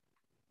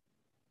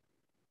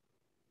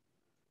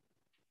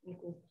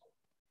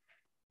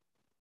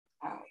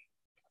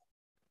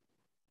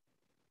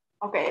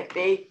 Okay,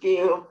 thank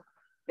you.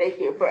 Thank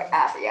you for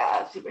asking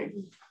us.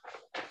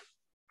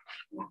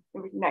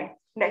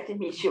 Nice to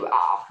meet you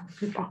all.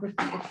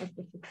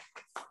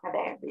 And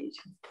then we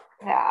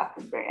have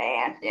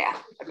and yeah,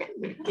 okay,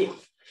 thank you.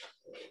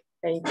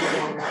 Thank you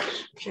very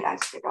much. Should I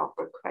sit off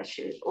for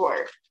questions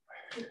or?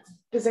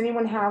 Does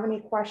anyone have any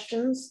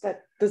questions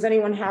that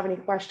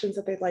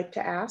they'd like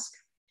to ask?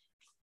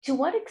 To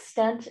what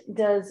extent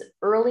does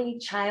early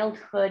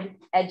childhood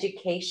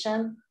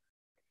education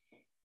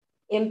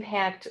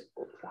impact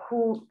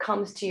who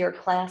comes to your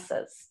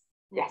classes?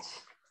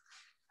 Yes.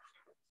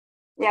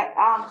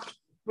 Yeah,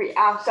 we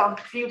have some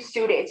few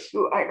students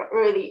who are in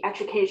early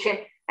education,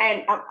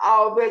 and I'm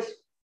always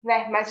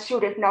let my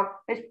students know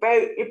it's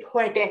very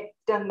important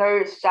to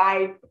learn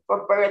science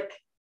for birth.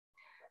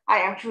 I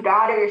have two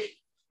daughters,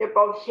 they're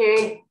both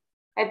here,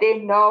 and they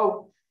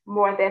know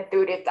more than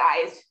 30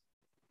 science.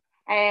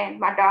 And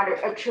my daughter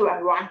is 2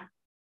 and 1.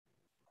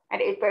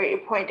 And it's very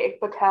important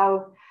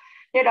because,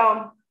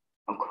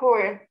 of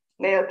course,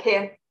 little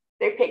kids,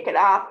 they pick it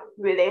up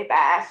really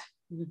fast.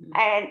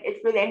 And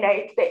it's really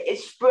nice to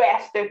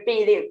express their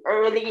feeling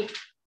early.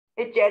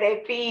 It's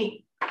just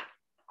be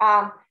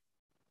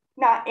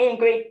not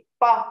angry,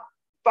 but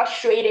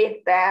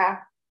frustrated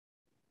that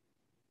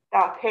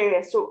the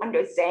parents will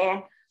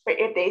understand. But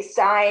if they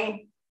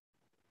sign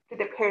to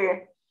the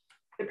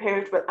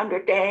parents will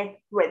understand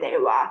where they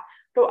are.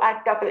 So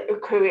I definitely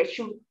encourage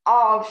you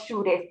all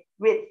students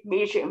with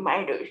major and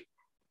minors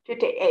to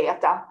take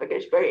ASL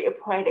because it's very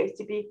important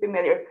to be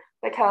familiar.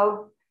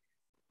 Because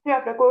you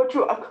have to go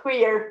through a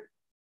career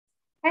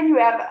and you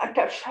have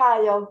a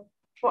child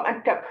or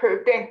a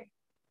person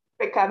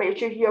become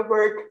into your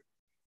work.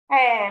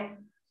 And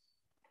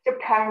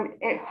sometimes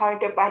it's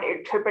hard to find an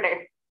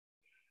interpreter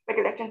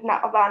because there's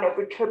not a lot of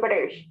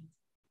interpreters.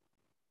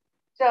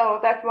 So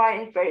that's why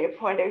it's very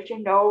important to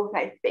know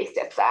like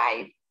basic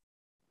science.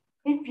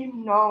 If you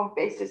know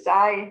basic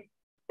science,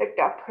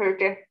 that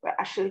person will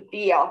actually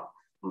feel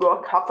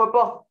more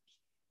comfortable.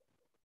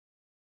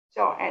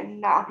 So,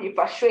 and not be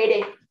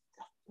frustrated.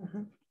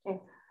 Okay.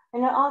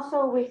 And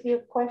also with your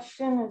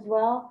question as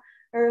well,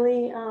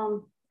 early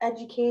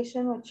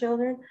education with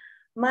children,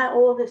 my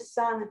oldest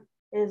son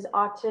is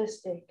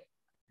autistic.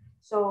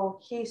 So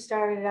he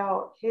started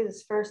out,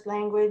 his first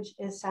language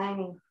is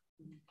signing,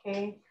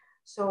 okay?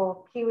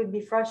 So he would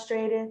be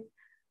frustrated.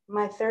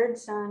 My third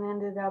son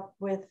ended up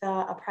with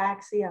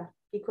apraxia.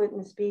 He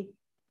couldn't speak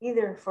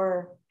either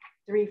for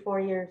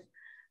 3-4 years.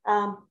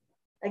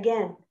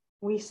 Again,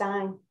 we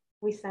sign.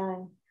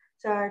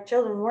 So our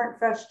children weren't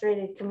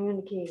frustrated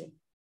communicating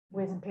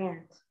with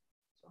parents.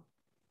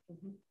 So,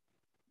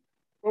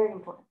 very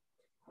important.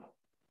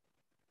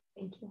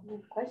 Thank you.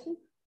 Any question?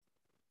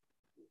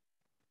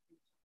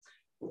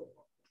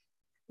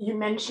 You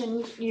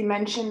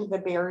mentioned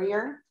the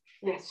barrier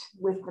Yes.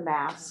 with the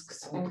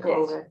masks and Yes.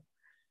 COVID.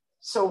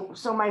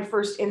 So my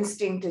first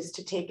instinct is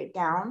to take it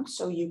down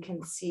so you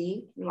can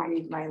see me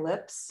read my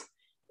lips.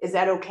 Is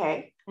that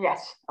okay?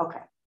 Yes.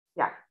 Okay.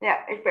 Yeah.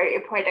 Yeah, it's very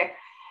important,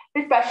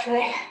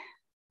 especially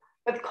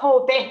with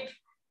COVID.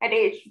 It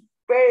is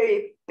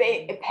very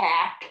big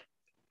impact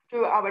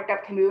to our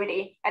deaf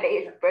community. And it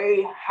is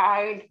very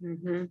hard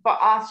for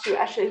us to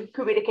actually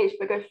communicate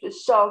because we're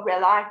so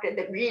reliant on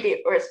the media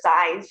or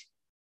signs.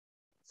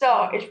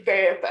 So it's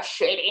very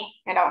frustrating,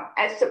 you know.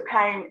 And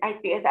sometimes I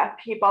feel that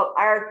people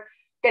are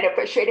getting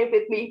frustrated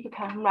with me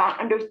because I'm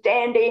not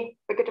understanding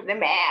because of the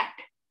math,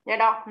 you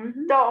know.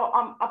 So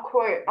I'm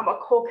a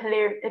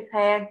cochlear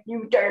implant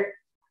user.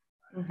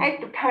 And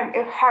sometimes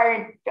it's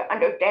hard to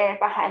understand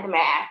behind the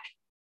mask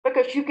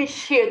because you can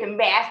hear the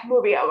mask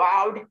moving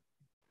around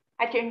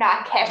and you're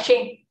not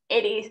catching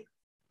any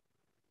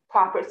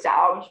proper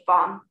sounds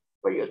from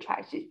where you're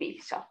trying to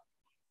speak. So,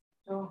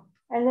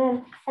 and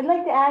then I'd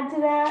like to add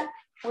to that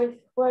with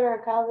what our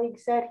colleague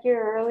said here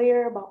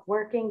earlier about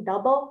working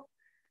double.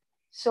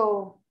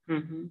 So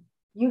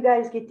you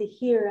guys get to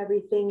hear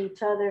everything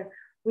each other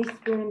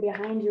whispering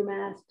behind your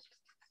mask.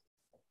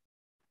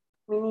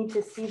 We need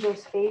to see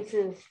those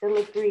faces, the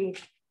lip read.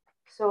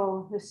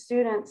 So the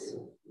students,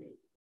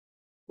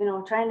 you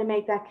know, trying to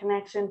make that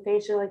connection,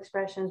 facial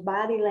expressions,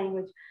 body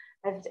language.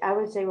 I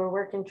would say we're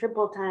working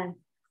triple time,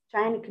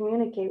 trying to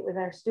communicate with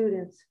our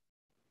students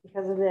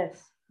because of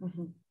this.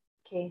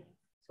 Okay,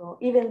 so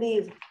even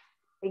these,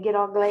 they get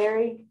all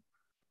glary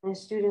and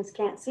students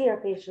can't see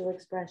our facial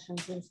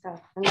expressions and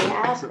stuff. And they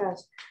ask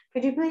us,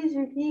 could you please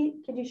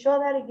repeat? Could you show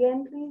that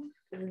again, please?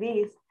 Because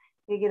these,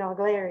 they get all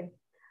glary.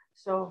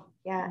 So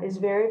yeah, it's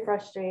very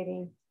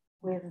frustrating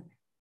with.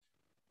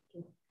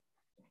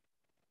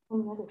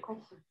 Any other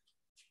questions?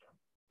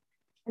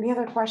 Any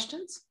other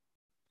questions?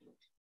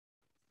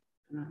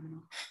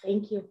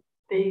 Thank you.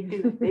 Thank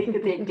you.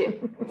 Thank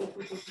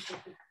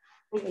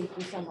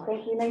you so much.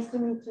 Thank you. Nice to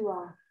meet you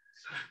all.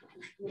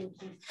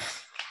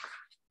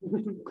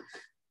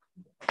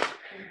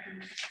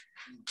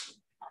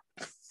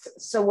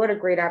 So what a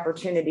great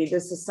opportunity.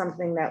 This is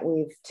something that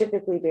we've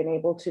typically been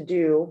able to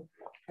do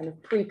kind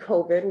of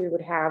pre-COVID. We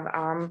would have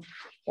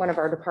one of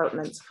our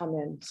departments come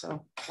in.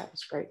 So that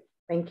was great.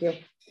 Thank you.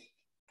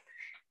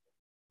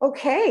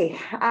 Okay,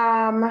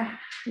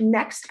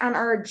 next on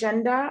our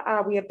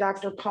agenda, we have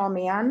Dr. Paul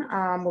Mann.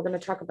 We're going to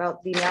talk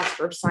about the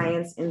Master of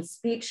Science in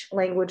Speech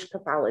Language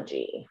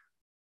Pathology.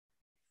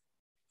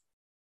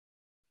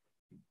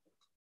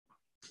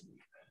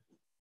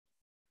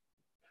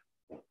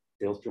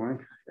 Dale's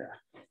joining?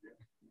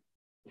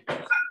 Yeah.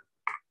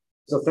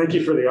 So thank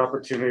you for the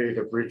opportunity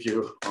to brief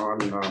you on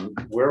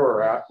where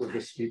we're at with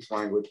the Speech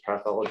Language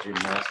Pathology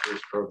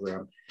Master's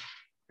Program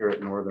here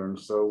at Northern.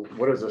 So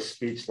what does a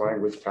speech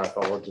language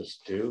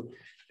pathologist do?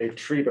 They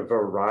treat a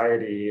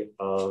variety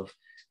of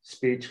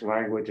speech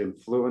language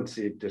and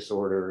fluency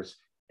disorders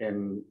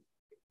in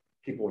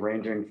people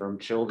ranging from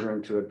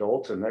children to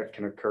adults, and that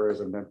can occur as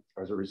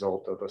a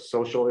result of a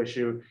social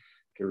issue,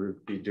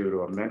 could be due to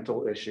a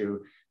mental issue,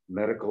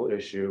 medical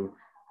issue,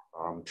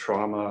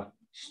 trauma,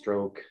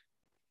 stroke,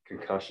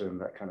 concussion,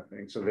 that kind of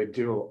thing. So they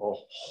do a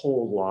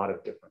whole lot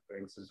of different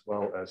things, as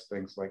well as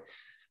things like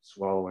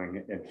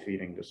swallowing and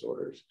feeding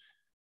disorders.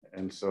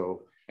 And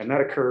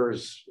that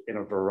occurs in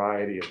a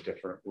variety of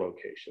different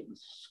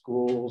locations: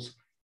 schools,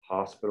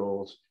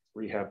 hospitals,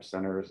 rehab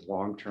centers,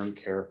 long-term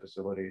care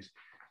facilities.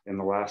 In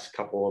the last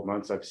couple of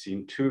months, I've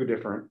seen 2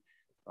 different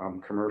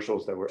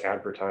commercials that were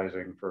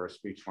advertising for a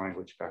speech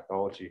language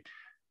pathology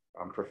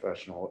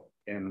professional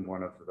in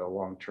one of the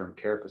long-term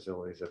care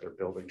facilities that they're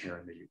building here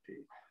in the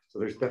UP. So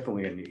there's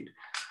definitely a need.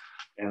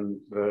 And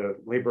the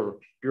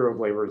Bureau of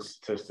Labor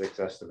Statistics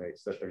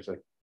estimates that there's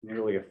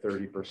nearly a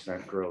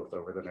 30% growth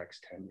over the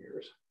next 10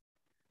 years.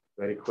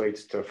 That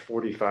equates to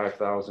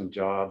 45,000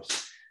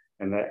 jobs,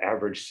 and the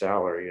average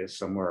salary is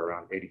somewhere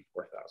around $84,000.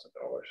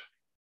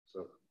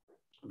 So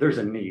there's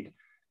a need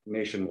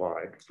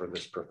nationwide for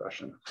this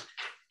profession.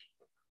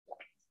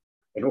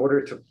 In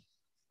order to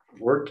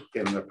work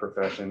in the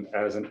profession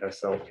as an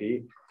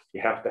SLP,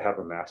 you have to have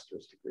a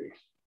master's degree,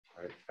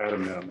 right, at a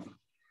minimum,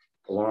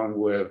 along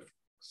with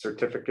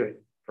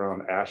certificate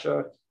from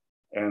ASHA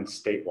and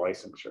state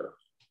licensure.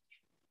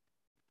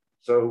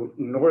 So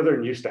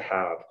Northern used to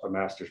have a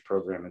master's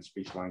program in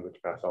speech language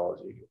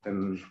pathology,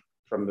 and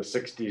from the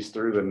 60s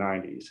through the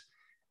 90s.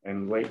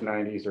 In late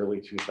 90s, early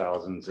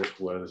 2000s, it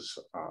was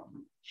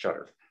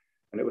shuttered.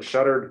 And it was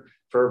shuttered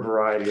for a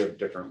variety of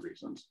different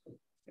reasons.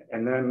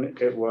 And then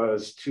it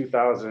was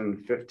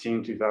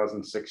 2015,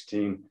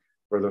 2016,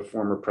 where the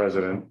former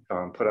president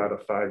put out a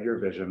 5-year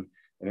vision.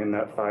 And in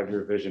that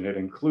 5-year vision, it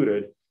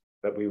included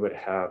that we would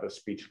have a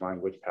speech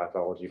language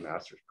pathology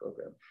master's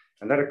program.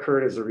 And that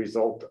occurred as a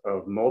result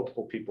of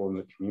multiple people in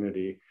the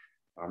community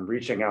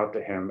reaching out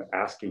to him,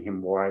 asking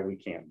him why we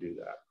can't do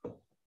that.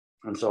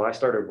 And so I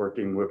started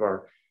working with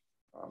our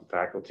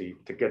faculty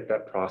to get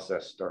that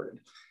process started.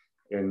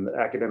 In the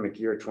academic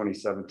year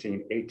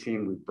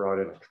 2017-18, we brought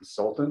in a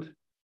consultant,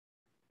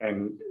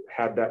 and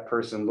had that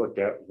person look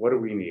at what do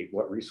we need?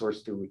 What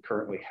resource do we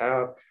currently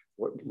have?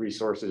 What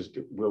resources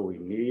will we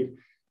need?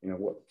 You know,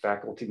 what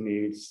faculty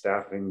needs,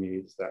 staffing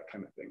needs, that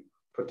kind of thing.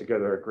 Put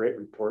together a great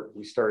report.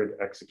 We started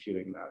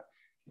executing that.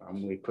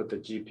 We put the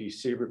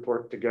GPC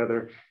report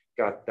together,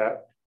 got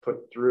that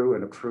put through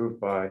and approved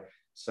by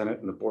Senate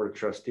and the Board of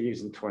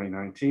Trustees in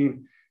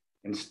 2019,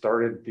 and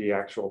started the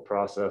actual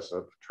process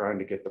of trying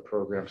to get the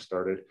program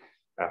started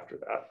after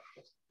that.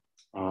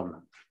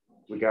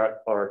 We got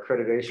our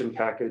accreditation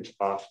package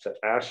off to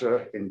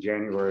ASHA in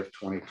January of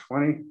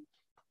 2020.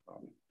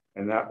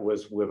 And that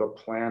was with a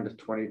planned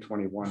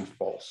 2021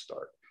 fall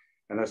start.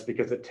 And that's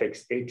because it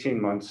takes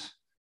 18 months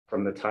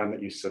from the time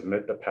that you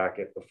submit the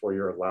packet before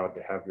you're allowed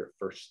to have your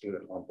first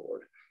student on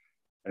board.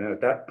 And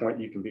at that point,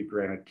 you can be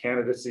granted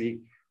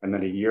candidacy. And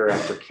then a year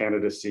after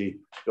candidacy,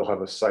 you'll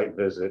have a site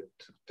visit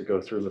to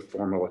go through the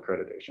formal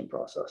accreditation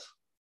process.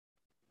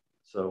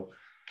 So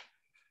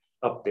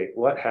update,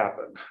 what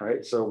happened,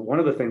 right? So one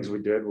of the things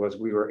we did was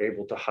we were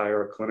able to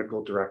hire a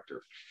clinical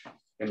director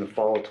in the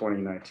fall of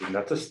 2019.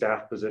 That's a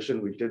staff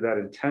position. We did that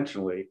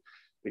intentionally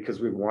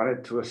because we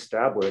wanted to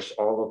establish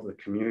all of the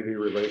community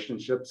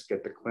relationships,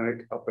 get the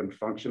clinic up and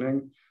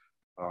functioning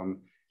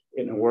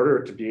in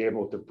order to be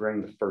able to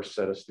bring the first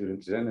set of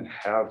students in and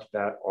have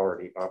that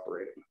already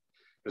operating.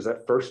 Because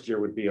that first year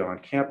would be on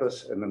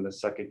campus, and then the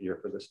second year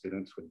for the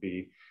students would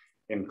be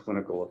in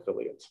clinical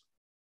affiliates.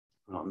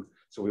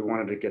 So we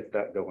wanted to get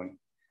that going.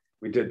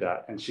 We did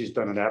that, and she's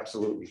done an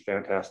absolutely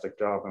fantastic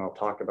job. And I'll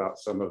talk about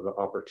some of the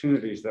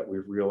opportunities that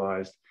we've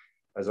realized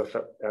as a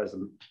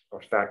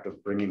fact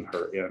of bringing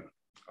her in.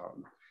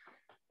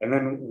 And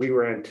then we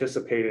were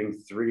anticipating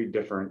 3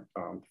 different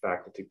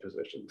faculty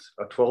positions,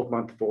 a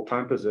 12-month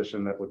full-time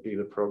position that would be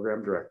the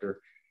program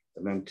director,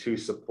 and then 2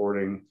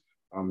 supporting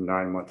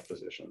 9-month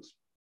positions.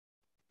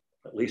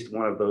 At least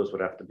one of those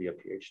would have to be a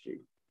PhD.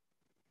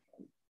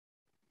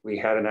 We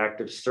had an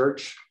active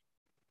search,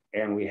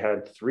 and we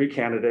had 3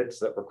 candidates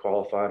that were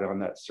qualified on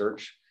that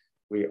search.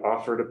 We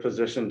offered a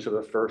position to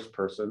the first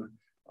person,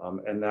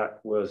 and that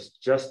was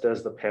just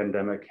as the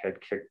pandemic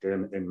had kicked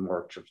in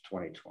March of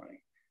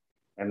 2020.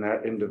 And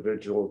that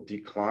individual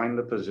declined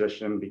the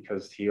position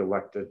because he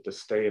elected to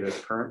stay at his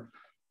current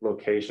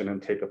location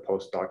and take a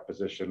postdoc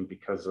position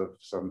because of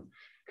some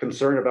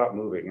concern about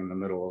moving in the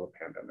middle of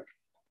a pandemic.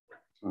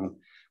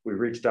 We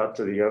reached out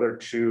to the other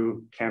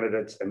 2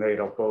 candidates, and they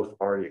had both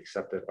already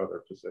accepted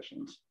other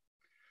positions.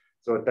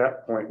 So at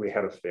that point, we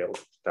had a failed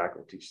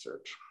faculty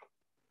search.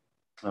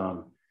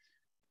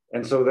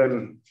 And so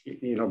then,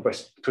 you know,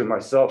 between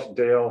myself,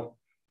 Dale,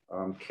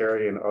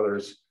 Carrie, and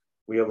others,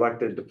 we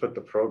elected to put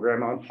the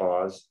program on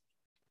pause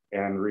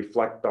and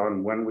reflect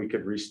on when we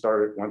could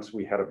restart it once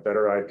we had a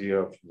better idea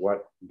of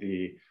what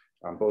the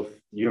both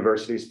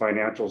university's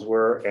financials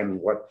were and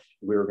what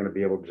we were going to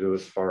be able to do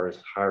as far as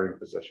hiring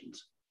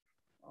positions.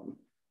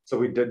 So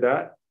we did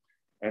that.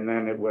 And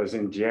then it was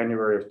in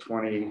January of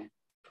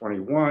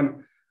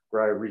 2021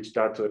 where I reached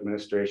out to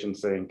administration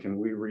saying, can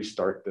we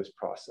restart this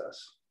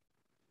process?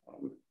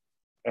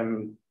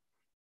 And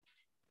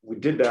we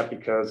did that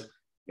because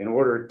in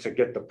order to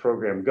get the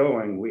program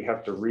going, we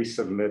have to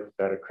resubmit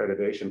that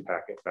accreditation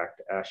packet back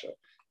to ASHA.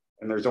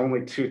 And there's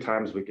only 2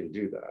 times we can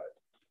do that,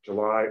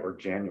 July or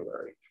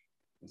January.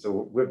 And so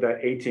with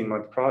that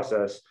 18-month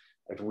process,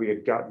 if we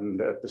had gotten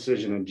that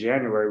decision in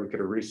January, we could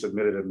have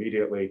resubmitted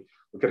immediately.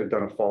 We could have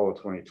done a fall of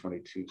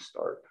 2022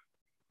 start.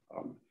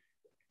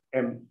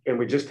 And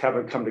we just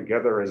haven't come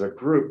together as a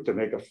group to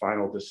make a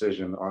final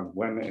decision on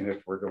when and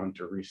if we're going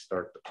to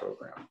restart the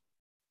program.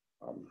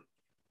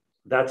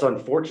 That's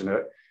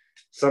unfortunate.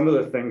 Some of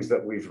the things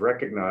that we've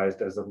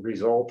recognized as a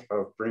result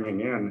of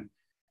bringing in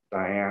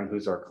Diane,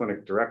 who's our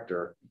clinic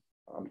director,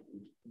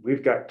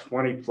 we've got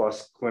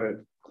 20+ clinic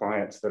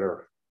clients that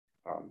are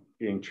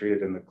being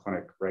treated in the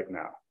clinic right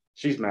now.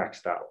 She's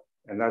maxed out,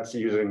 and that's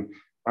using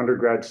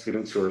undergrad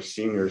students who are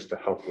seniors to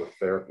help with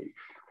therapy.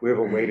 We have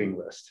a waiting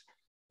list.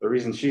 The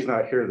reason she's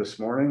not here this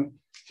morning,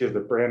 she has a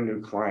brand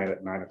new client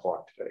at 9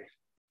 o'clock today.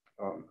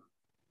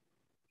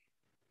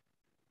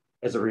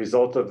 As a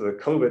result of the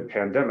COVID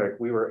pandemic,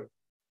 we were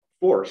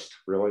forced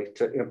really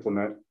to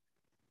implement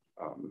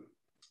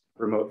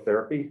remote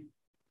therapy.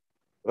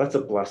 Well, that's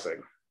a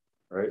blessing,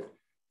 right?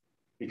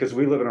 Because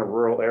we live in a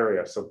rural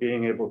area. So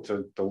being able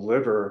to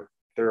deliver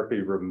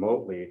therapy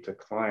remotely to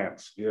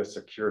clients via a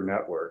secure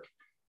network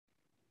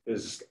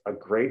is a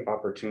great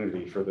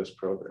opportunity for this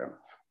program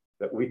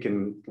that we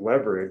can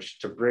leverage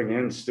to bring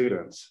in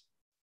students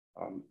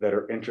that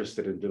are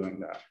interested in doing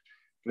that.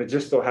 And it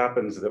just so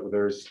happens that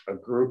there's a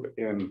group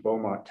in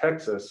Beaumont,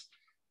 Texas,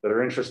 that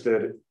are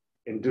interested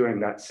in doing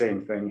that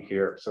same thing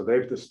here. So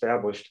they've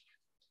established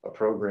a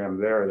program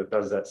there that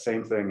does that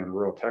same thing in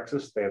rural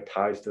Texas. They have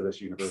ties to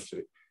this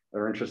university.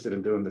 They're interested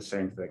in doing the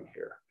same thing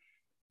here.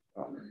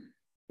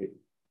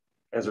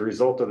 As a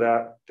result of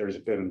that, there's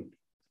been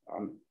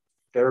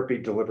therapy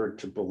delivered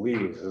to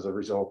Belize as a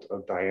result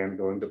of Diane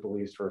going to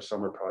Belize for a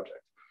summer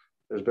project.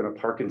 There's been a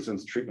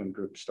Parkinson's treatment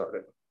group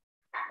started.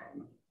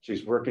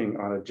 She's working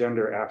on a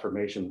gender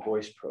affirmation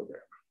voice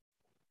program.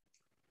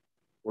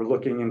 we're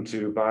looking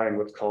into buying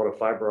what's called a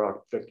fiber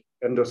optic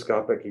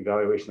endoscopic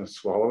evaluation of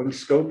swallowing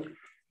scope,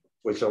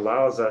 which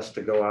allows us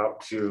to go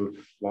out to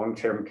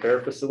long-term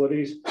care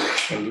facilities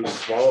and do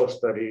swallow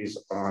studies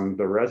on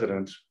the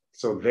residents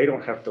so they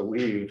don't have to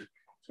leave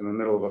in the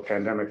middle of a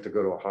pandemic to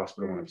go to a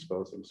hospital and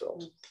expose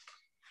themselves.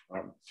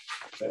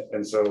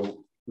 And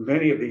so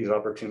many of these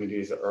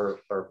opportunities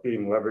are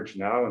being leveraged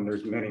now, and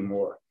there's many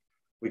more.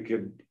 We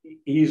could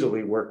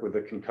easily work with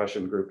the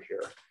concussion group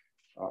here.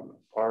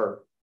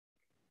 Our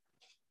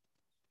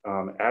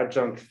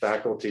adjunct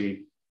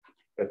faculty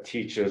that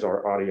teaches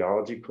our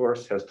audiology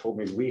course has told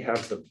me we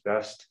have the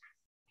best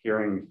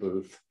hearing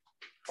booth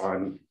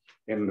in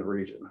the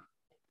region.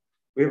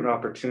 We have an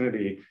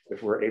opportunity,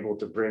 if we're able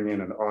to bring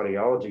in an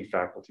audiology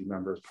faculty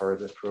member as part of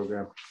this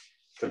program,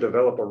 to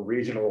develop a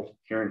regional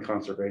hearing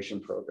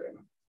conservation program.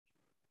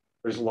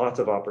 There's lots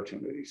of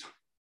opportunities.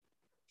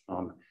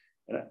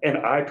 And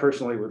I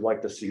personally would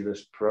like to see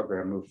this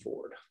program move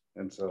forward.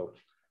 And so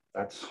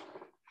that's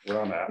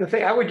where I'm at. The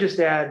thing I would just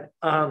add,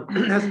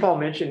 as Paul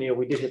mentioned,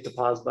 we did hit the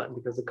pause button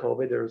because of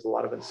COVID. There was a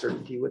lot of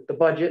uncertainty with the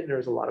budget, and there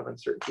was a lot of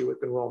uncertainty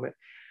with enrollment.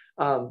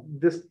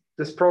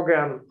 This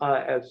program,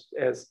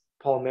 as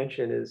Paul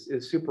mentioned,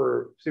 is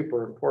super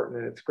important,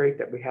 and it's great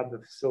that we have the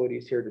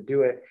facilities here to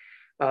do it.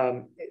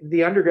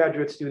 The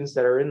undergraduate students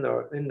that are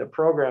in the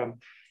program,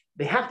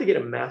 they have to get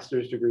a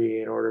master's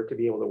degree in order to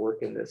be able to work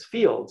in this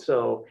field.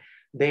 So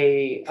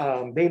they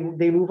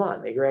move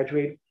on. They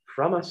graduate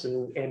from us,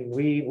 and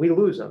we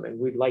lose them, and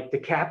we'd like to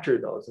capture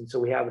those. And so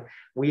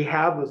we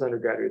have those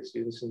undergraduate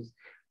students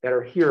that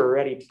are here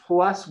already.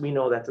 Plus, we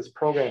know that this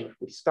program, if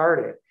we start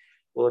it,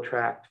 will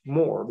attract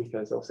more,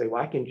 because they'll say,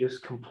 well, I can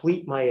just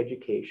complete my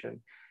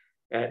education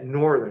at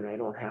Northern. I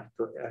don't have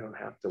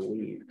to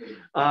leave.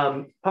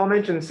 Paul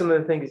mentioned some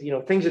of the things,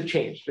 things have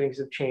changed. Things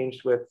have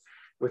changed with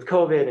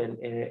COVID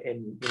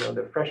and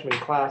the freshman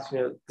class,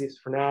 at least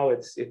for now,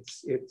 it's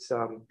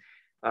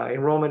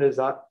enrollment is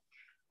up.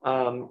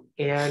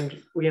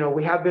 And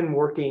we have been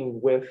working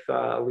with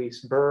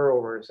Elise Burr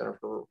over at Center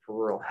for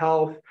Rural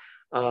Health.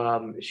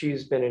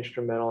 She's been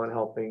instrumental in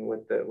helping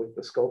with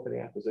the scope and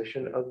the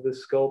acquisition of the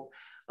scope.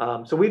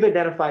 So we've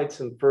identified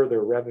some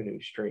further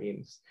revenue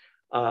streams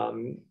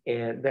and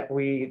that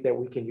we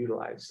can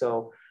utilize.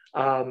 So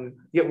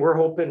yeah, we're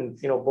hoping,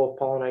 both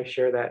Paul and I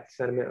share that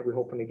sentiment. We're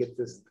hoping to get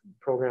this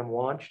program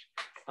launched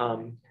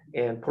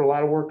and put a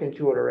lot of work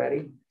into it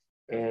already.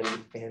 And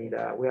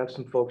we have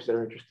some folks that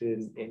are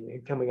interested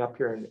in coming up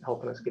here and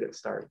helping us get it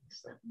started.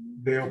 So.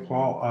 Dale,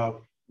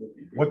 Paul,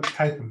 what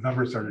type of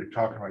numbers are you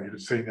talking about? You're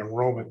saying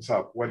enrollment's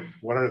up. What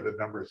are the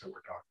numbers that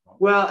we're talking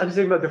about? Well, I'm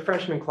thinking about the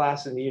freshman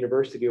class in the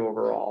university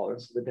overall, and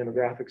so the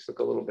demographics look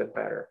a little bit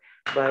better.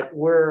 But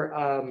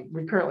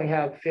we currently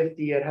have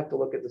 50. I'd have to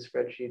look at the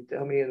spreadsheet.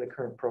 How many in the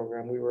current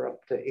program? We were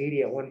up to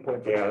 80 at one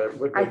point. Yeah,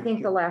 I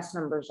think the last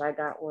numbers I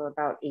got were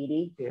about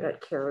 80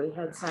 that Carrie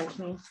had sent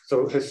me.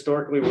 So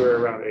historically, we're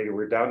around 80.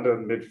 We're down to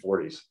mid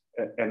 40s,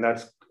 and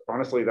that's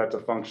honestly that's a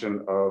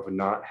function of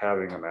not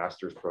having a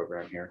master's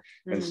program here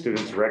and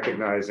students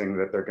recognizing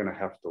that they're going to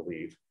have to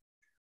leave.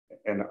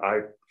 And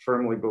I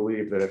firmly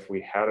believe that if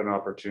we had an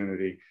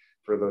opportunity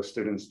for those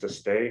students to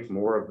stay,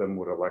 more of them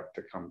would elect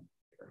to come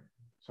here.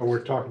 So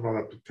we're talking about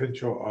a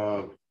potential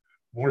of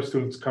more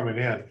students coming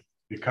in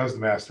because the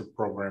master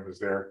program is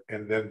there,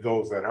 and then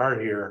those that are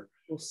here,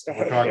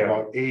 we're talking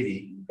about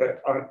 80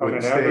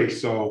 would stay.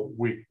 So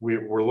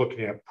we're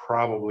looking at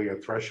probably a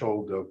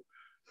threshold of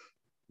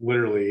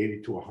literally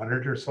 80 to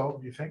 100 or so,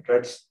 do you think?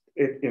 That's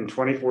it. In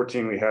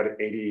 2014, we had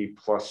 80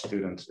 plus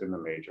students in the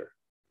major.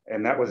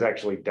 And that was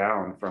actually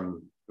down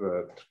from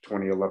the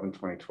 2011,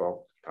 2012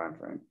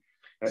 timeframe.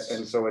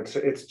 And so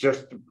it's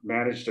just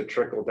managed to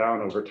trickle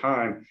down over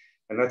time.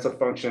 And that's a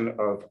function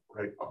of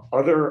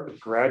other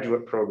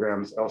graduate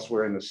programs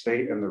elsewhere in the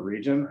state and the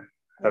region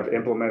have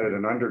implemented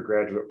an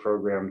undergraduate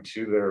program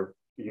to their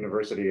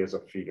university as a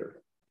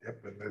feeder.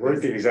 Yep, we're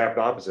the exact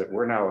opposite.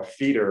 We're now a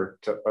feeder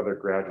to other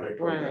graduate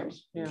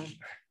programs.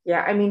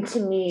 Yeah. I mean, to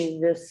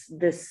me,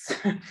 this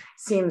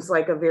seems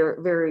like a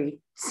very, very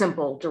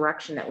simple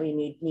direction that we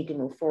need to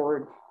move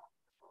forward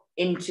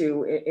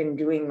into in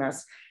doing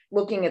this.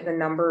 Looking at the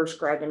numbers,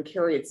 Greg and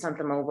Carrie had sent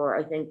them over.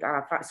 I think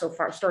so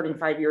far, starting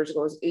 5 years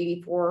ago, is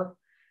 84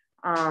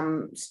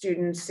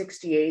 students,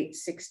 68,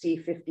 60,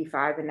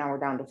 55, and now we're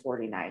down to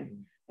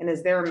 49. And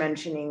as they're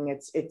mentioning,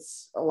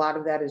 it's a lot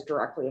of that is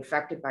directly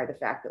affected by the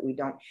fact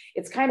that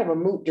it's kind of a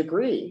moot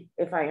degree,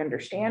 if I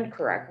understand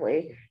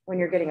correctly, when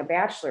you're getting a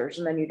bachelor's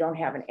and then you don't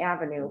have an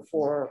avenue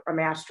for a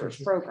master's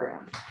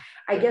program.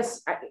 I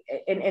guess,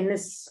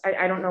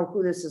 I don't know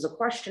who this is a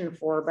question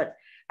for, but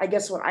I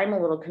guess what I'm a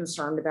little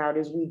concerned about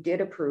is we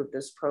did approve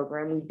this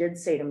program. We did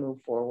say to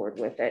move forward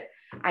with it.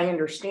 I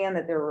understand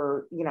that there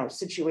were,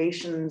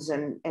 situations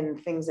and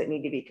things that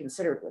need to be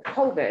considered with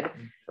COVID,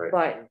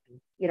 but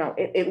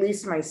at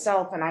least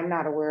myself, and I'm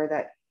not aware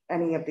that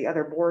any of the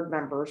other board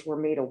members were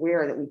made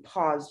aware that we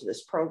paused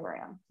this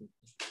program.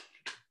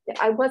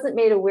 I wasn't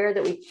made aware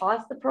that we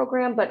paused the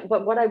program, but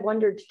what I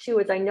wondered too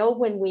is I know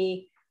when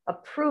we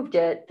approved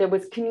it, there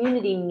was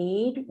community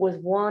need was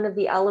one of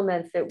the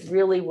elements that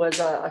really was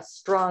a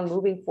strong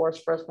moving force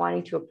for us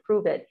wanting to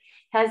approve it.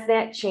 Has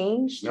that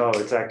changed? No,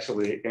 it's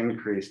actually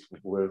increased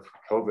with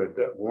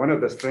COVID. One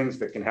of the things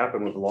that can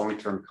happen with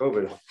long-term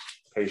COVID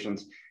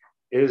patients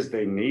is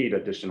they need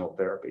additional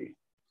therapy.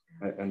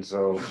 And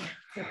so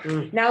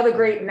now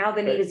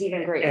the need is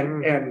even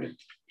greater.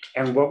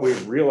 And what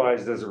we've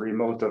realized as a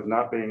remote of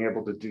not being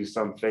able to do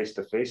some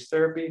face-to-face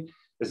therapy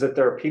is that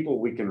there are people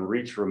we can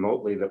reach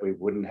remotely that we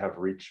wouldn't have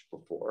reached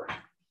before.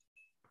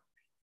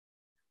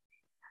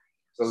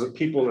 So the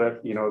people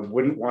that, you know,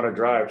 wouldn't want to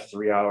drive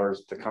 3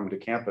 hours to come to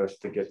campus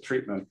to get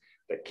treatment,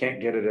 that can't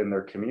get it in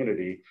their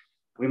community,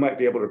 we might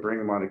be able to bring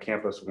them onto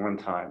campus one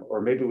time,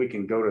 or maybe we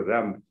can go to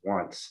them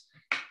once,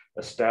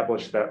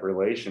 establish that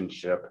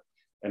relationship,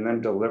 and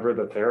then deliver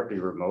the therapy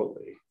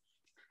remotely.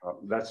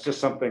 That's just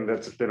something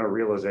that's been a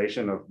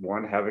realization of,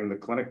 one, having the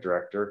clinic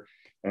director,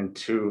 and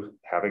two,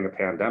 having a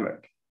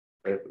pandemic.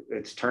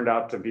 It's turned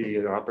out to be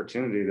an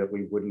opportunity that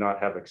we would not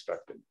have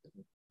expected.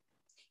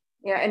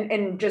 Yeah,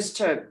 and just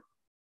to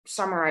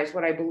summarize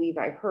what I believe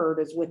I heard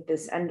is with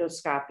this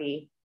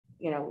endoscopy,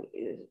 you know,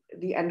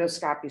 the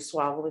endoscopy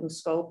swallowing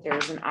scope,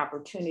 there's an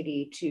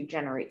opportunity to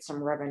generate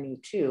some revenue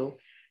too,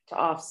 to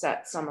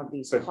offset some of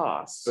these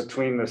costs.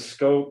 Between the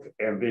scope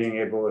and being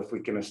able, if we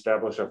can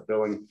establish a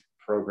billing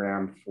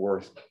program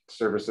for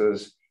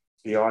services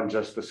beyond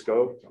just the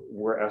scope,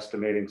 we're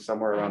estimating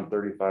somewhere around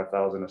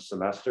 $35,000 a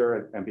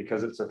semester. And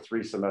because it's a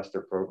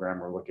 3-semester program,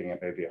 we're looking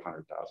at maybe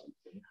 $100,000.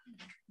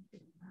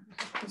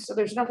 So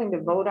there's nothing to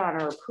vote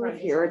on or approve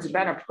here. It's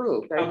been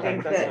approved.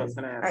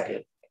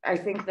 I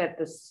think that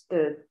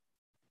the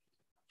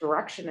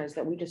direction is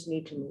that we just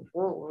need to move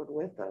forward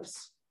with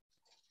this.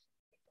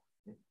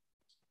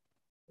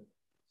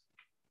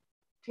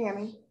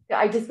 Tammy?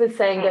 I just was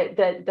saying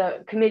that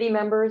the committee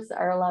members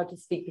are allowed to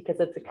speak because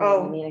it's a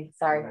committee meeting.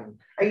 Sorry.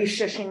 Are you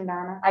shushing,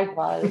 Donna? I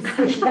was.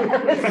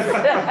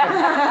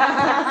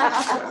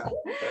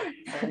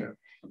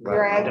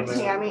 Your end,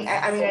 Tammy.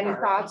 I mean, any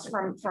thoughts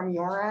from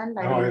your end?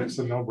 No, it's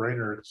a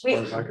no-brainer as far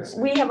as I can see.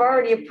 We have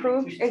already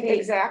approved.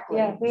 Exactly.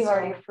 Yeah, we've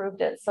already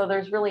approved it. So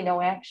there's really no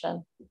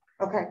action.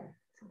 Okay.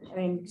 I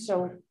mean,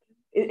 so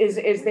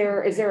is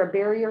there a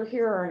barrier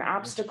here or an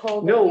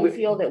obstacle that you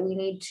feel that we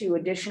need to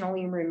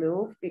additionally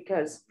remove?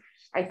 Because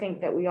I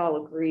think that we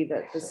all agree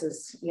that this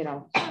is, you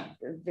know,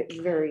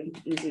 very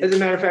easy. As a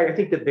matter of fact, I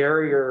think the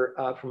barrier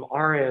from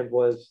our end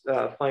was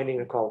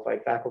finding a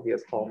qualified faculty,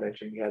 as Paul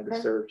mentioned. We had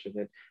the search, and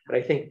then, but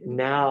I think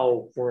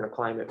now we're in a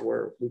climate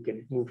where we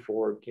can move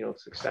forward, you know,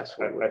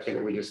 successfully. I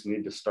think we just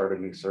need to start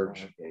a new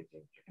search.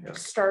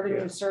 Start a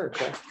new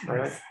search. Okay. All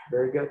right.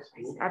 Very good.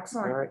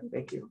 Excellent. All right.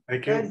 Thank you.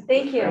 Thank you. Good.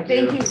 Thank you.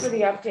 Thank you for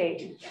the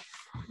update.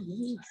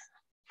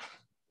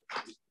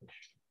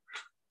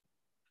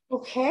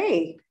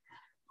 Okay.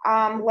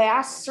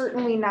 Last,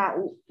 certainly not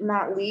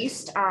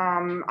least,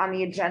 on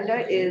the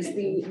agenda is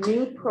the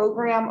new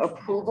program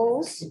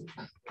approvals.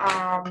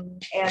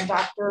 And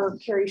Dr.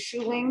 Carrie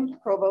Schuling,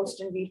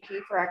 Provost and VP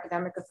for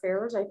Academic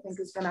Affairs, I think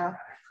is gonna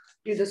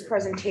do this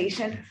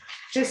presentation.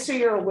 Just so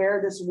you're aware,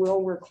 this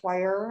will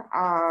require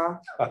a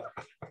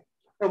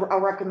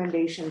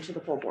recommendation to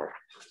the full board.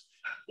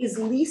 Is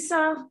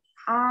Lisa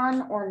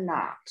on or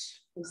not?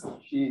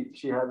 She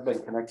has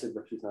been connected,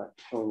 but she's not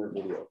showing her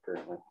video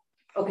currently.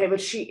 Okay,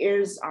 but she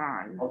is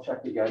on. I'll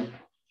check again.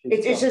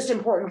 It's just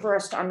important for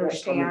us to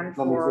understand.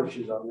 Let me see if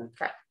she's on there.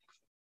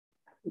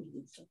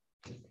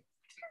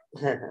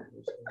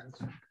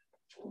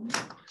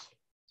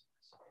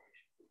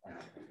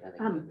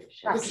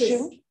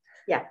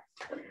 Yeah,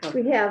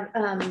 we have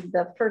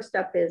the first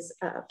up is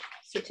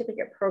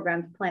certificate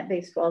program,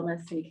 plant-based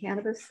wellness and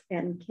cannabis,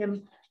 and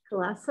Kim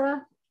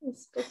Kalasa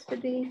is supposed to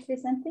be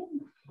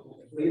presenting.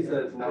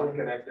 Lisa is not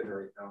connected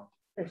right now.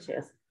 There she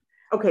is.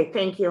 Okay,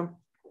 thank you.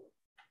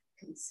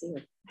 See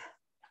it.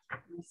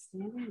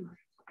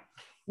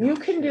 You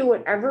can do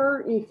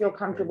whatever you feel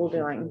comfortable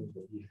doing.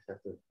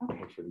 Okay. Yep.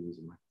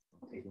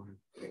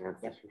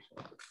 Thank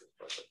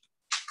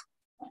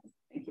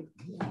you.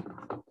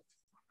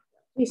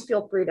 Please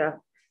feel free to.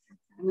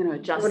 I'm going to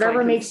adjust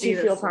whatever makes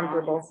you feel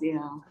comfortable.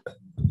 Yeah.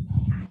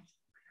 There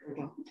we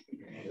go.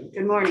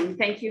 Good morning.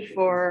 Thank you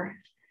for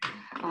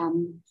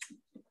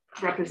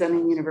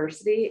representing the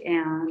university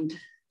and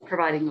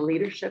providing the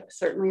leadership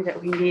certainly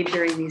that we need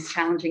during these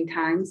challenging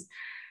times.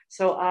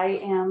 So I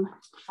am,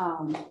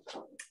 I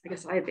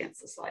guess I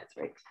advanced the slides,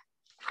 right?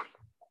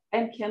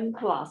 I'm Kim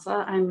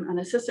Kalasa. I'm an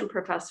assistant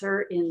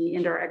professor in the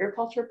indoor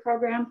agriculture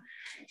program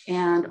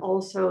and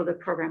also the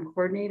program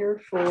coordinator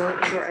for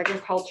indoor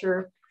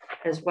agriculture,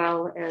 as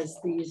well as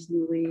these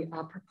newly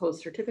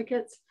proposed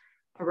certificates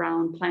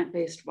around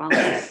plant-based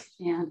wellness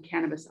and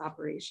cannabis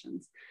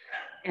operations.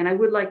 And I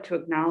would like to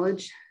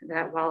acknowledge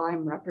that while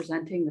I'm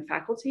representing the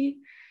faculty,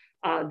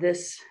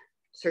 this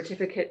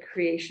certificate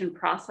creation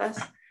process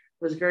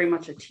was very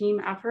much a team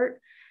effort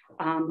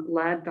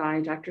led by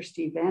Dr.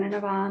 Steve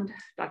Vandenavond,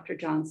 Dr.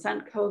 John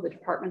Sentko, the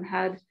department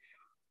head,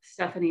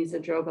 Stephanie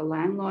Zadroga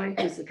Langloy,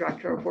 who's the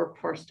director of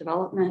workforce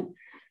development,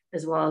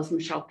 as well as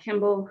Michelle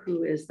Kimball,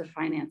 who is the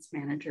finance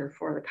manager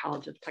for the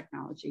College of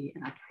Technology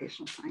and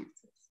Occupational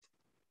Sciences.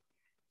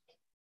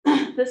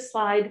 This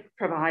slide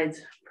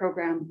provides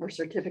program or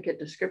certificate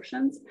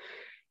descriptions.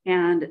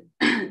 And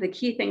the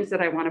key things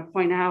that I want to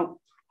point out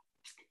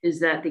is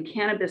that the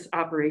Cannabis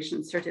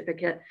Operations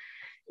Certificate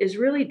is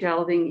really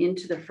delving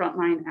into the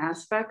frontline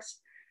aspects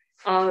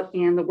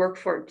and the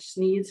workforce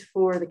needs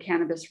for the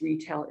cannabis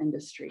retail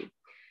industry.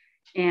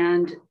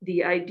 And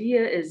the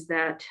idea is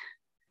that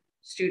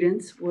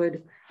students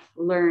would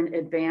learn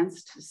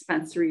advanced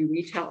dispensary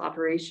retail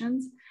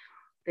operations.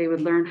 They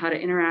would learn how to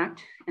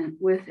interact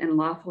with and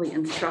lawfully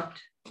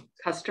instruct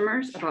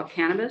customers about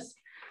cannabis.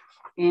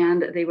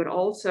 And they would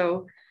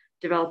also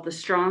develop the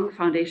strong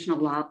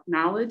foundational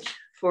knowledge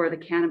for the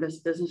cannabis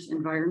business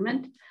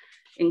environment,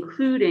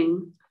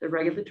 including the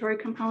regulatory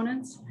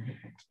components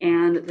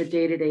and the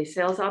day-to-day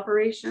sales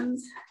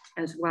operations,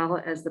 as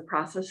well as the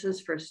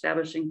processes for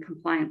establishing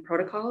compliant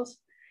protocols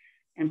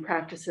and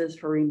practices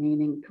for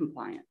remaining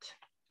compliant.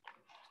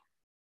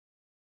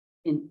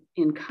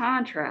 In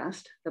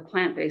contrast, the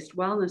plant-based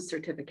wellness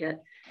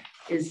certificate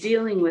is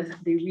dealing with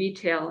the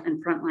retail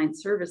and frontline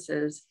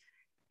services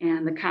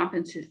and the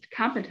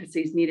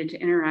competencies needed to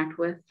interact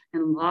with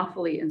and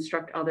lawfully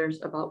instruct others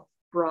about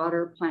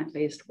broader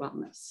plant-based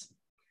wellness.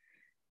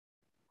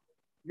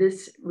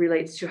 This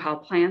relates to how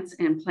plants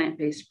and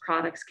plant-based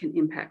products can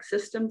impact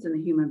systems in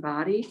the human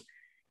body.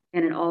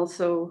 And it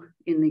also,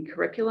 in the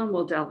curriculum,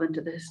 will delve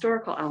into the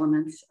historical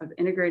elements of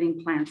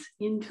integrating plants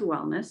into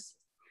wellness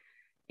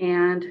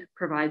and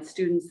provide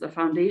students the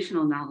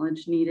foundational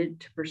knowledge needed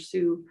to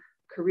pursue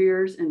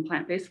careers in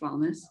plant-based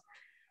wellness,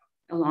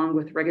 along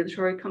with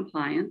regulatory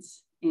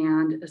compliance,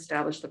 and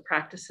establish the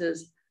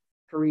practices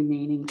for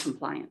remaining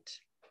compliant.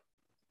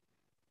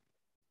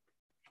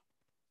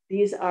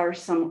 These are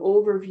some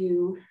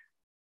overview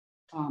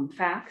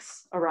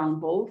facts around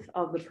both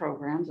of the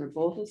programs or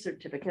both of the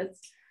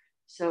certificates.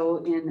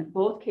 So in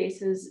both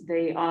cases,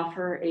 they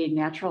offer a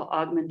natural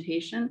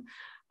augmentation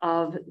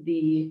of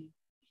the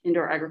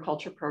indoor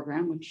agriculture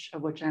program,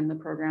 of which I'm the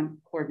program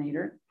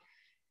coordinator.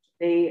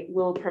 They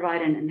will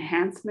provide an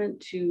enhancement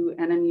to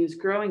NMU's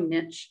growing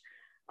niche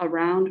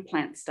around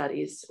plant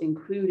studies,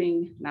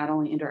 including not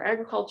only indoor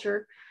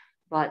agriculture,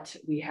 but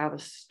we have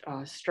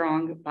a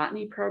strong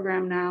botany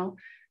program now.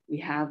 We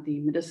have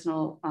the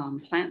medicinal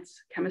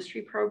plants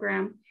chemistry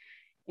program,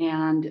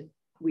 and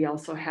we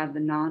also have the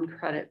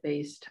non-credit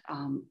based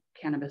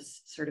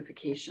cannabis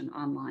certification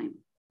online.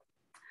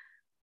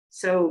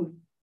 So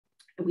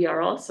we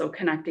are also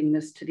connecting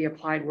this to the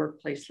Applied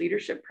Workplace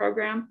Leadership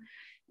Program,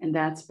 and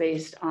that's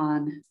based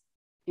on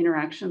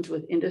interactions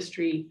with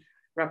industry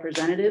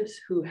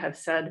representatives who have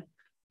said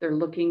they're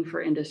looking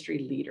for industry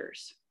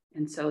leaders.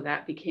 And so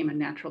that became a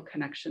natural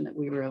connection that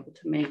we were able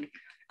to make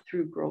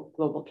through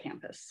Global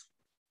Campus.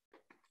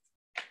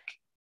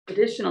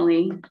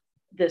 Additionally,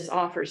 this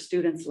offers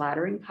students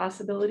laddering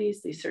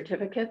possibilities, these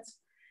certificates,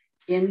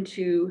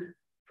 into,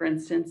 for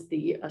instance,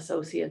 the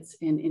associates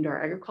in indoor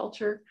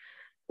agriculture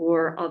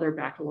or other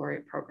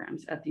baccalaureate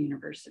programs at the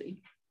university.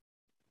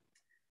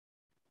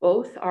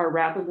 Both are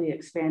rapidly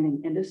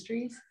expanding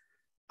industries.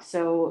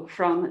 So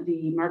from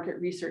the market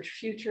research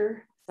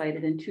future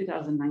cited in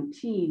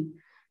 2019,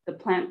 the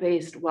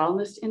plant-based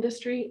wellness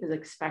industry is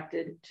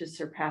expected to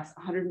surpass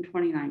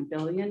 129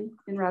 billion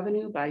in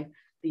revenue by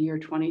the year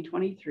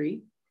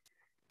 2023.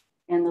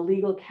 And the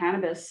legal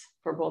cannabis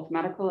for both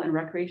medical and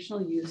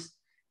recreational use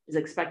is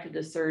expected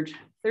to surge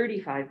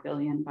 35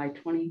 billion by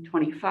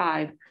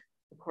 2025,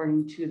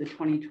 according to the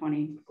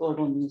 2020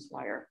 Global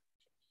Newswire.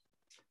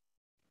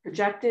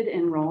 Projected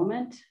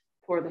enrollment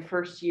for the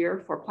first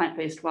year for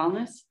plant-based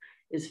wellness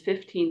is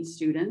 15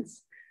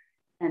 students,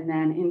 and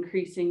then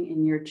increasing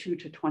in year 2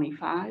 to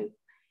 25,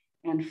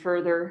 and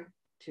further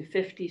to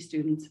 50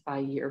 students by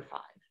year 5.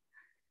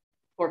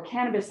 For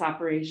cannabis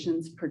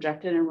operations,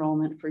 projected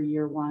enrollment for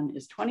year 1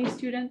 is 20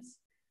 students,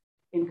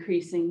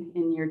 increasing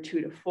in year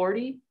 2 to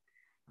 40,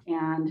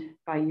 and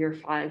by year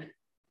 5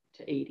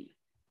 to 80.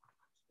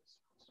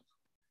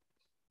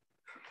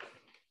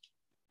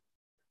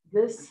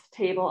 This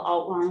table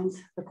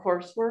outlines the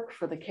coursework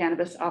for the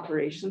Cannabis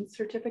Operations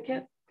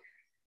Certificate.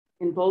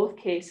 In both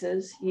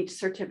cases, each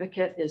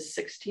certificate is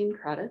 16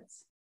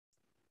 credits.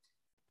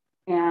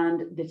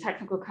 And the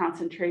technical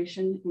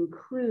concentration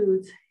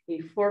includes a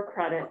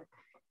 4-credit,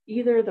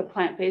 either the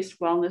Plant-Based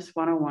Wellness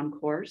 101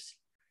 course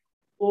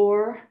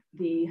or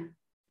the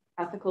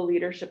Ethical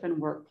Leadership and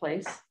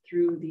Workplace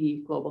through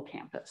the Global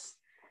Campus.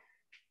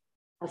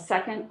 A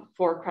second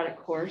 4-credit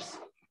course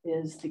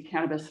is the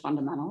Cannabis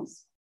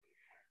Fundamentals.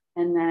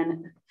 And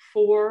then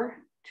 4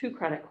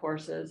 2-credit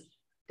courses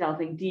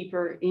delving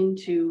deeper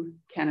into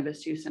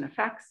cannabis use and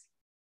effects,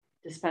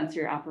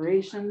 dispensary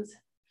operations,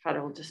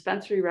 federal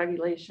dispensary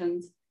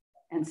regulations,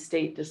 and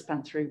state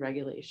dispensary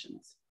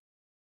regulations.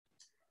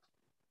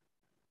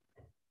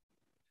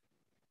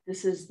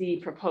 This is the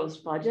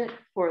proposed budget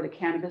for the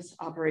Cannabis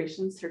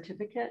Operations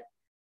Certificate,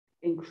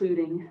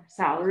 including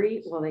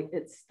salary. Well,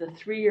 it's the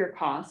 3-year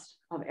cost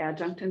of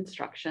adjunct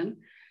instruction.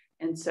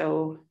 And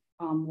so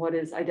what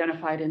is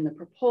identified in the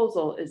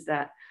proposal is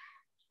that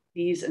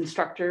these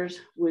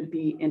instructors would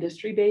be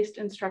industry-based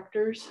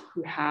instructors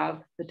who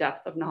have the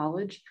depth of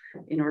knowledge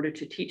in order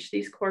to teach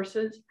these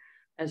courses,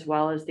 as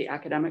well as the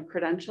academic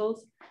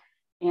credentials.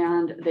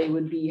 And they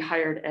would be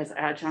hired as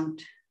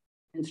adjunct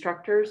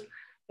instructors,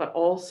 but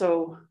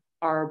also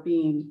are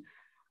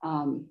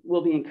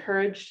will be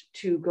encouraged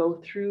to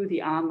go through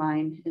the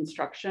online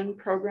instruction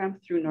program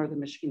through Northern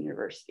Michigan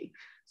University,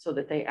 so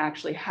that they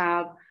actually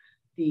have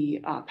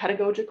the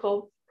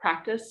pedagogical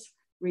practice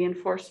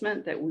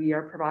reinforcement that we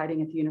are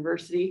providing at the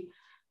university,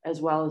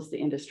 as well as the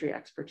industry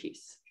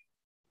expertise.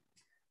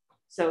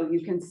 So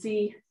you can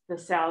see the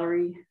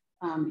salary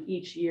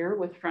each year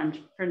with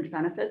fringe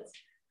benefits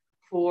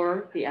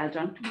for the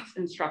adjunct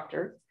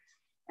instructor,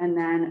 and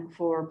then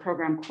for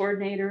program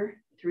coordinator,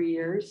 3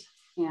 years,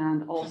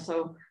 and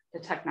also the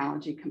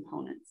technology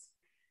components.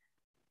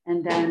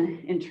 And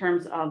then in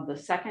terms of the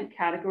second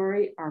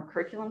category, our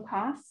curriculum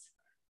costs,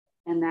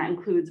 and that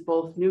includes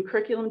both new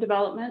curriculum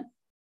development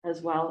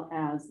as well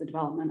as the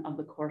development of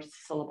the course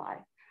syllabi.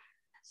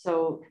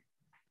 So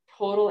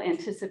total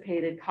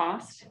anticipated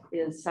cost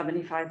is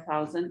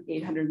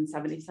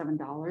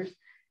 $75,877.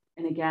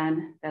 And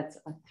again, that's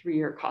a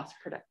 3-year cost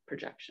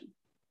projection.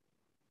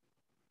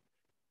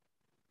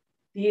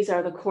 These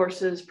are the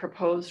courses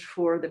proposed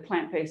for the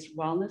plant-based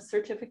wellness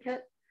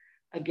certificate.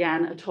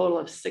 Again, a total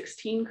of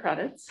 16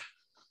 credits.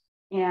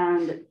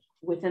 And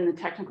within the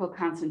technical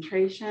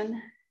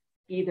concentration,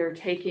 either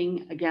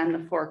taking, again, the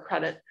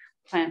 4-credit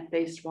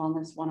plant-based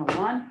wellness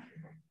 101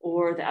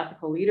 or the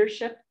ethical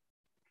leadership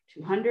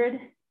 200.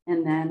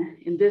 And then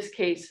in this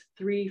case,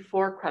 3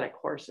 4-credit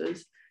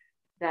courses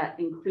that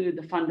include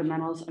the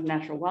fundamentals of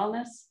natural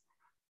wellness,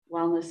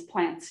 wellness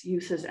plants,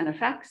 uses and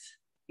effects,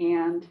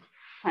 and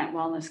plant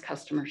wellness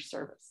customer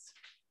service.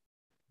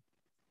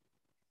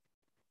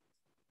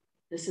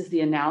 This is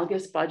the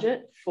analogous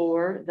budget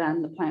for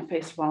then the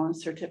plant-based wellness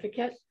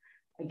certificate.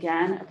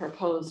 Again, a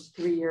proposed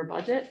 3-year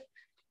budget,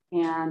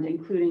 and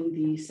including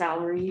the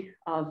salary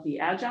of the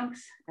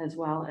adjuncts, as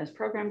well as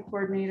program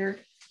coordinator,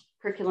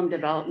 curriculum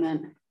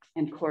development,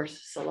 and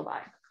course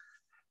syllabi,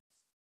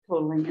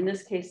 totaling in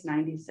this case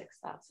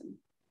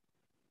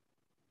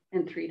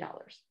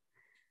 $96,003.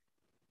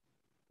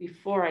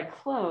 Before I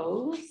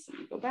close, let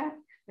me go back.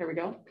 There we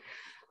go.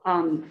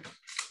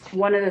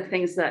 One of the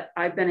things that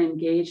I've been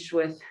engaged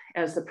with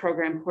as the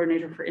program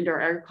coordinator for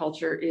indoor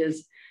agriculture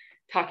is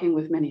talking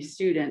with many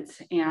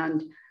students,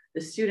 and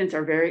the students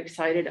are very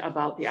excited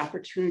about the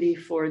opportunity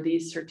for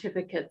these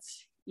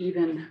certificates,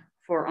 even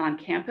for on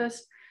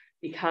campus,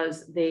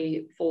 because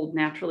they fold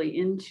naturally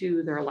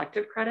into their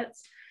elective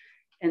credits.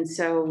 And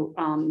so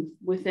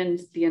within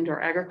the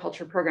indoor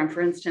agriculture program,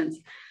 for instance,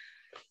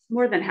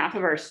 more than half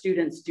of our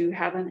students do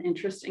have an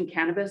interest in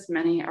cannabis.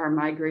 Many are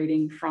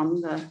migrating from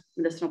the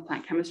medicinal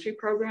plant chemistry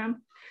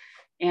program,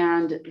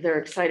 and they're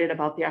excited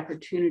about the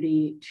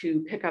opportunity to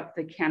pick up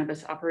the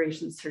cannabis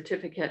operations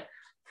certificate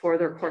for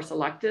their course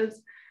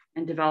electives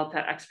and develop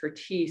that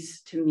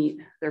expertise to meet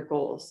their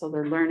goals. So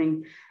they're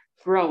learning,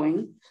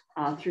 growing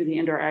through the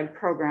indoor ag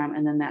program,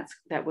 and then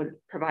that would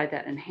provide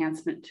that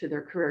enhancement to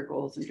their career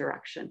goals and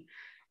direction.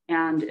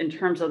 And in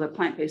terms of the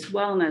plant-based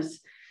wellness,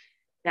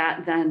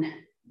 that then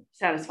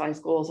satisfies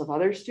goals of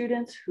other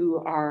students who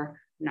are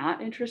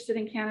not interested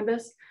in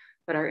cannabis,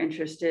 but are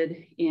interested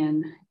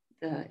in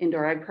the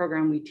indoor ag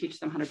program. We teach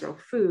them how to grow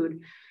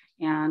food.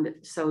 And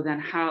so then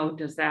how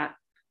does that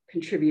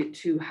contribute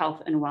to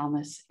health and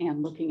wellness,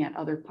 and looking at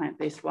other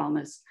plant-based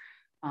wellness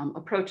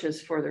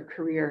approaches for their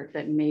career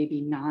that may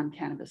be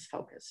non-cannabis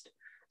focused.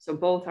 So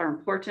both are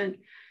important.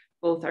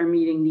 Both are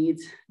meeting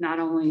needs, not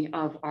only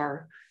of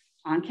our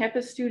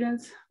on-campus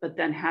students, but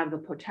then have the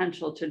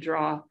potential to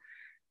draw,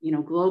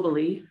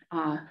 globally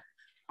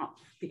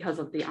because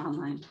of the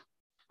online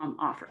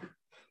offer.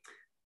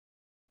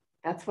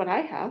 That's what I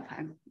have.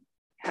 I'm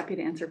happy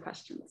to answer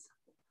questions.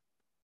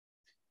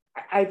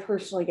 I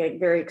personally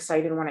get very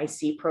excited when I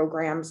see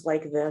programs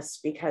like this,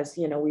 because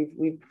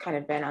we've kind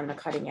of been on the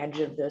cutting edge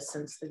of this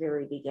since the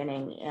very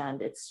beginning,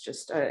 and it's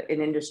just an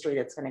industry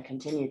that's going to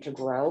continue to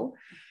grow.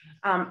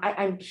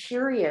 I'm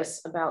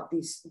curious about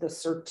the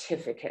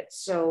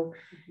certificates. So,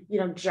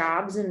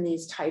 jobs in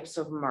these types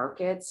of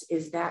markets,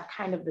 is that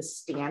kind of the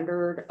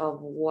standard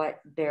of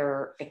what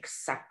they're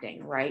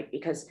accepting, right?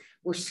 Because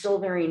we're still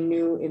very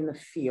new in the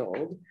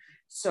field.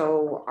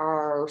 So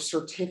are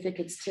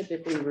certificates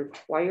typically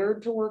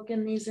required to work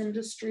in these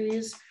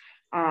industries?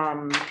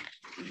 Can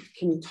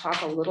you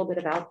talk a little bit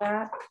about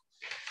that?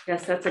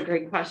 Yes, that's a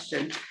great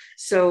question.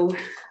 So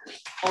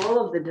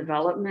all of the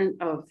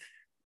development of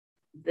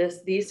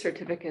these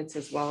certificates,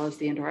 as well as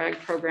the indoor ag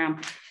program,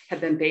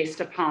 have been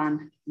based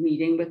upon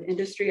meeting with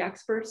industry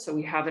experts. So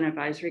we have an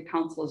advisory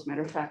council. As a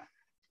matter of fact,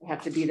 we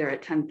have to be there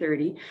at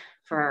 10:30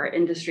 for our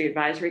industry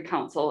advisory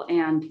council.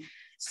 And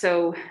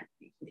so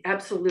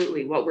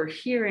absolutely, what we're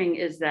hearing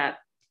is that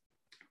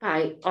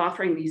by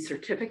offering these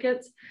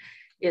certificates,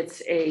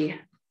 it's a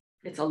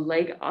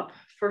leg up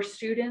for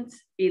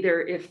students,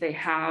 either if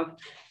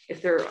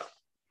they're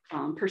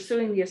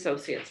pursuing the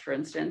associates, for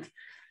instance,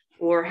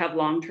 or have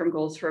long-term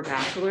goals for a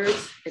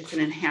bachelor's, it's an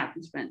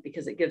enhancement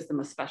because it gives them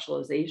a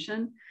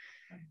specialization.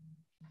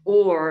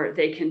 Or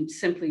they can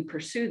simply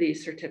pursue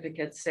these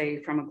certificates,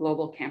 say from a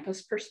global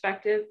campus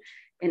perspective,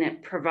 and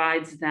it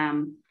provides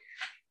them,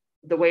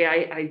 the way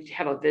I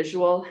have a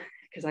visual,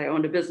 because I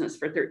owned a business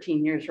for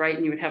 13 years, right?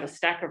 And you would have a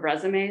stack of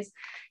resumes.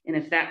 And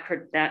if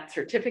that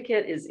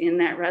certificate is in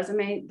that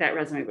resume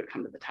would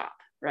come to the top,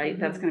 right?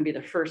 That's going to be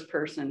the first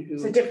person who—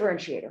 It's a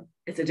differentiator.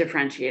 It's a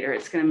differentiator.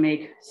 It's going to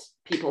make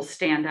people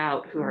stand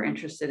out who are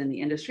interested in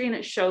the industry. And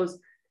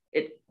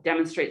it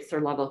demonstrates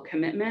their level of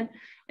commitment,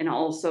 and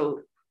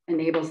also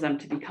enables them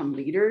to become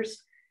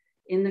leaders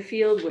in the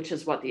field, which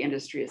is what the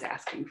industry is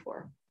asking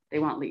for. They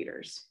want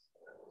leaders.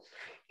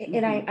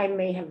 And I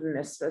may have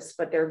missed this,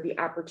 but there'd be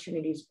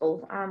opportunities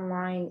both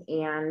online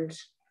and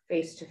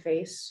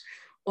face-to-face.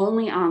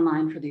 Only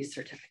online for these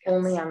certificates.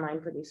 Only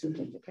online for these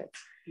certificates.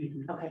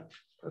 Okay,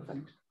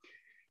 perfect.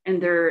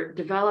 And they're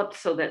developed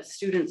so that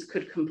students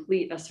could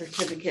complete a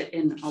certificate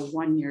in a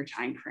 1-year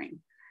time frame,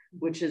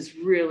 which is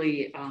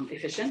really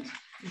efficient.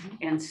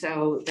 And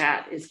so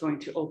that is going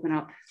to open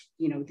up,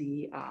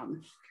 the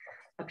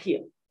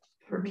appeal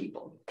for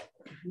people.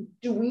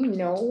 Do we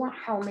know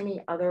how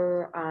many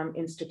other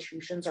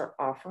institutions are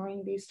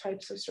offering these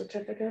types of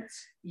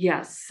certificates?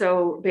 Yes,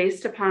 so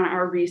based upon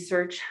our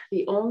research,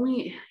 the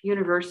only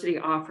university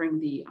offering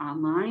the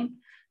online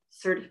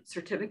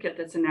certificate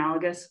that's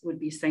analogous would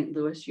be St.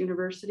 Louis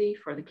University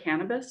for the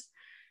cannabis.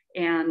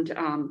 And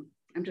I'm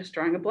just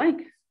drawing a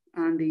blank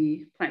on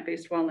the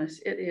plant-based wellness.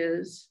 It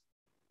is,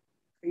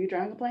 are you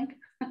drawing a blank?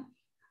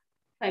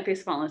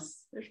 Plant-based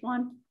wellness, there's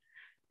one,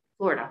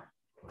 Florida.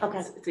 Okay.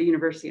 It's a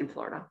university in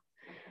Florida.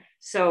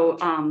 So,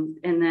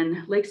 and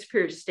then Lake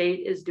Superior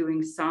State is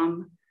doing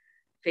some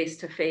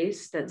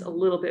face-to-face that's a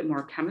little bit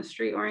more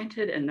chemistry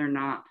oriented, and they're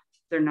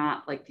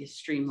not like these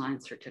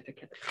streamlined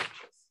certificate approaches.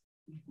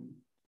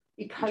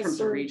 Because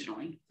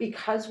regionally.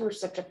 Because we're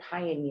such a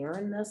pioneer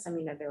in this, I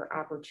mean, are there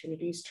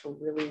opportunities to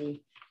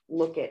really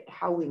look at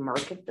how we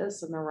market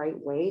this in the right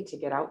way to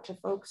get out to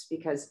folks?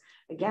 Because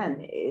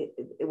again,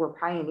 we're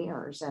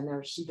pioneers, and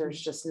there's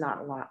just not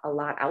a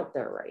lot out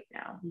there right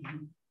now.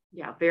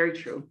 Yeah, very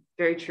true.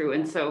 Very true.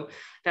 And so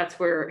that's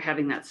where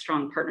having that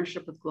strong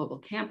partnership with Global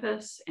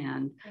Campus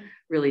and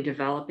really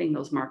developing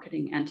those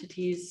marketing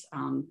entities,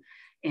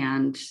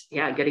 and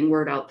getting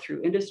word out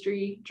through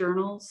industry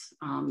journals.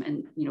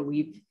 And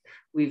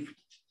we've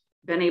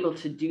been able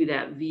to do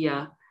that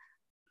via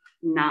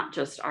not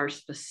just our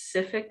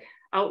specific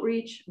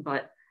outreach,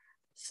 but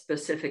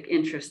specific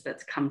interest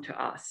that's come to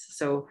us.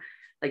 So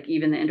like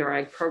even the Indoor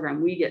Ag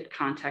program, we get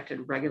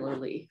contacted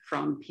regularly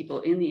from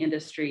people in the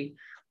industry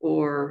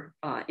or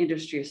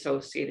industry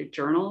associated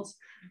journals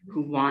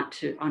who want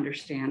to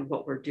understand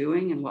what we're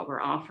doing and what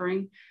we're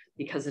offering,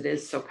 because it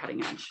is so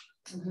cutting edge.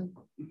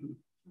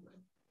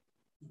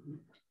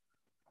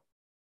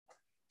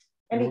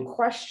 Any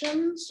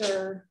questions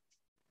or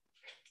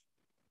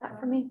that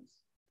for me?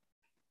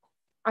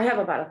 I have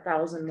about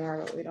 1,000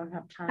 more, but we don't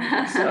have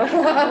time, so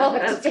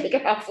let's take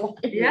it offline.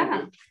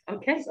 Yeah.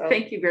 Okay. So,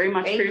 thank you very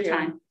much for your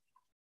time.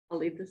 I'll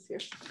leave this here.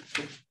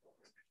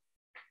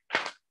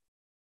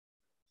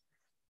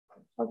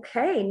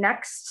 Okay,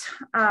 next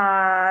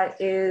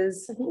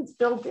is, I think it's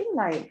Bill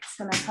Bignight. He's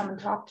going to come and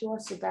talk to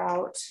us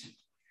about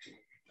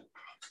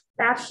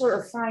Bachelor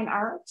of Fine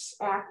Arts,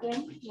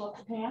 acting. Love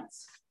the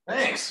pants.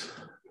 Thanks.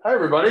 Hi,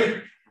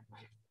 everybody.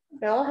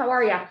 Bill, how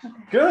are you?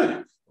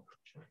 Good.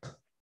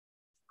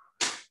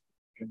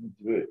 Gonna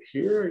do it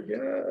here, I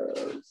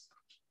guess.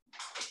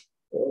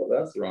 Oh,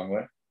 that's the wrong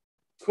way.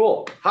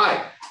 Cool.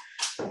 Hi.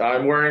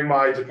 I'm wearing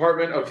my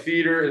Department of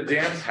Theater and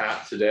Dance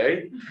hat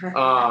today.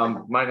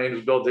 My name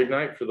is Bill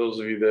Bignight. For those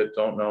of you that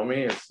don't know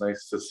me, it's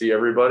nice to see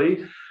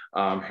everybody.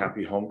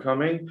 Happy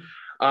homecoming.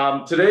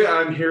 Today,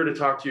 I'm here to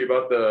talk to you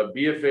about the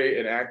BFA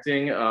in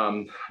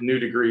Acting new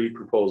degree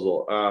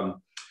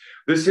proposal.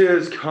 This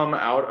has come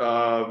out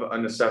of a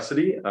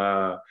necessity.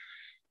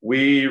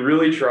 We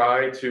really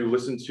try to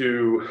listen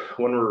to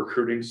when we're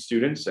recruiting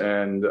students,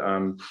 and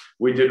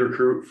we did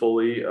recruit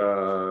fully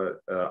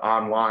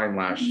online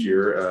last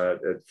year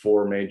at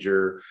 4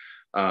 major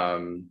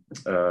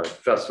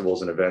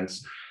festivals and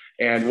events.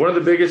 And one of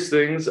the biggest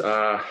things,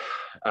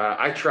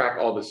 I track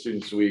all the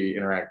students we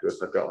interact with.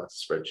 I've got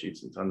lots of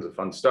spreadsheets and tons of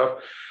fun stuff.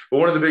 But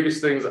one of the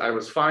biggest things I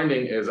was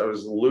finding is I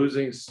was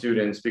losing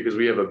students because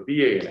we have a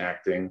BA in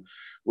acting,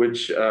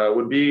 which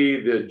would be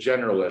the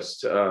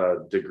generalist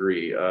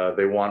degree.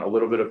 They want a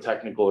little bit of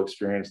technical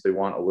experience. They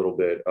want a little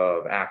bit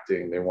of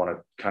acting. They want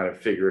to kind of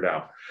figure it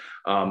out.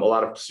 A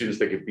lot of students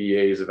that get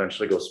BAs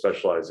eventually go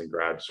specialize in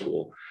grad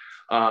school.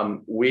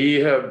 We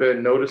have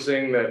been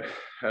noticing that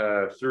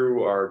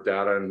through our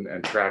data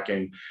and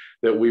tracking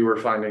that we were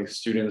finding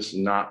students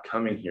not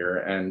coming here,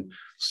 and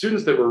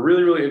students that were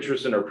really, really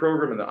interested in our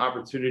program and the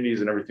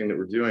opportunities and everything that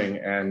we're doing.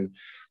 And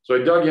so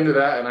I dug into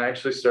that, and I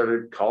actually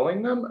started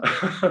calling them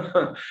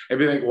and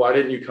be like, why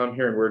didn't you come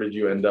here and where did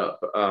you end up?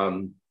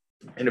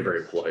 in a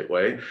very polite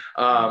way.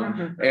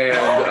 And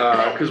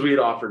because we had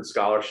offered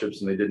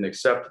scholarships and they didn't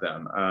accept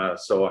them.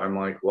 So I'm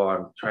like, well,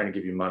 I'm trying to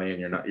give you money and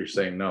you're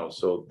saying no.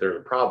 So there's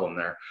a problem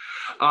there.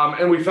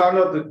 And we found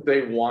out that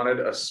they wanted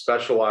a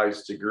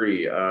specialized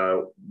degree.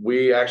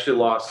 We actually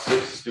lost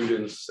 6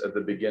 students at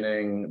the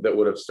beginning that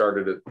would have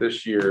started it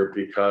this year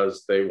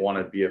because they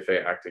wanted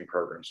BFA acting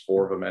programs.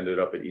 4 of them ended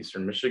up at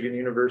Eastern Michigan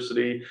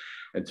University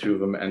and 2 of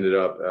them ended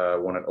up,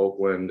 one at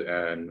Oakland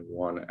and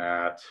 1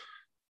 at,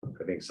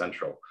 I think,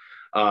 Central.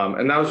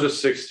 And that was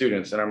just 6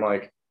 students. And I'm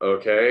like,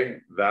 okay,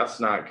 that's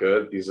not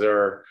good. These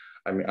are,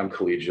 I mean, I'm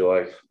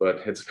collegial,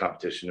 but it's a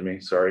competition to me,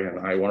 sorry. And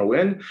I want to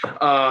win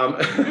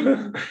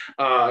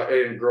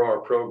and grow our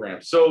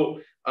program. So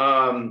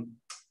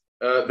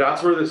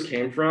that's where this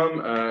came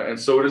from. And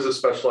so it is a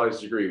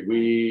specialized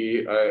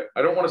degree.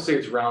 I don't want to say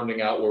it's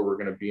rounding out where we're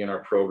going to be in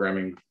our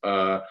programming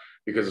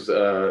because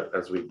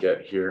as we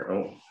get here,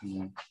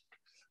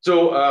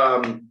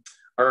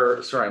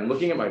 sorry, I'm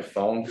looking at my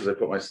phone because I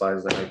put my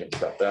slides there. I can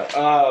stop that.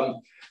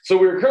 So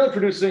we're currently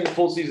producing a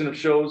full season of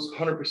shows.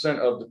 100%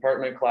 of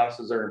department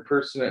classes are in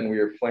person, and we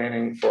are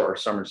planning for our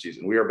summer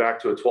season. We are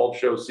back to a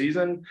 12-show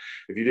season.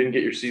 If you didn't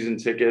get your season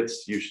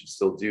tickets, you should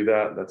still do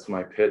that. That's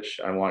my pitch.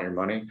 I want your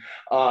money.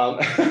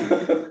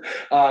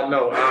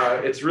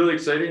 It's really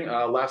exciting.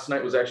 Last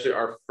night was actually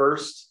our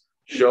first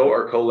show,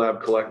 our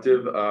collab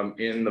collective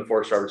in the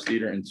Forest Roberts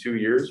Theater in 2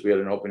 years. We had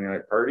an opening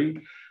night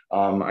party.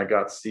 I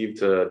got Steve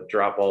to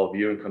drop all of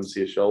you and come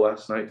see a show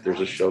last night.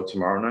 There's a show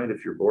tomorrow night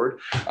if you're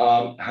bored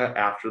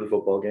after the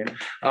football game.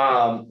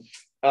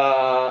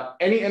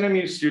 Any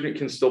NMU student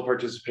can still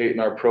participate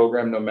in our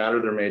program, no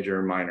matter their major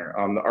or minor.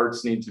 The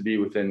arts need to be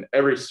within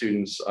every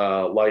student's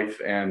life,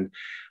 and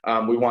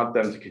we want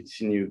them to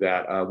continue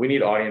that. We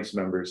need audience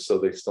members, so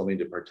they still need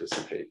to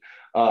participate.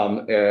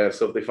 So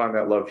if they find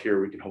that love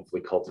here, we can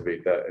hopefully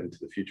cultivate that into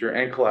the future,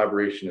 and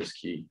collaboration is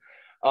key.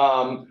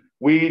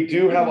 We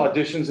do have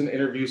auditions and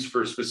interviews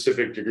for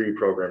specific degree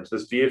programs.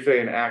 This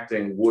BFA in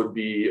acting would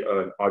be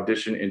an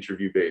audition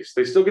interview based.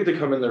 They still get to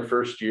come in their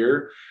first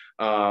year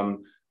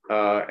and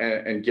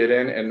get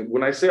in. And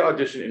when I say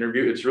audition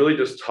interview, it's really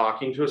just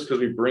talking to us because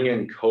we bring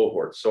in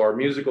cohorts. So our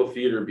musical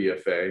theater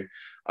BFA,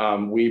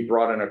 we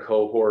brought in a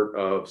cohort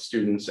of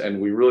students,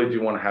 and we really do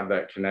want to have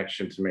that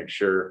connection to make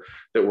sure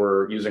that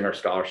we're using our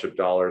scholarship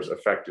dollars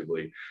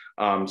effectively.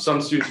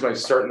 Some students might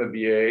start in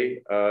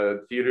the BA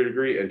theater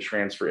degree and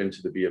transfer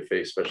into the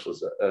BFA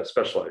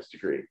specialized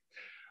degree.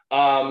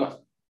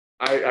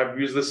 I've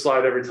used this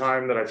slide every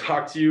time that I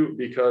talk to you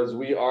because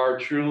we are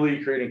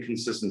truly creating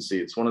consistency.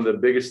 It's one of the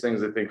biggest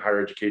things I think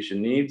higher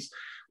education needs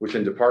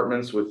within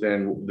departments,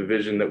 within the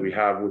vision that we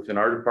have within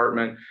our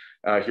department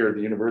here at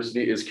the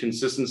university, is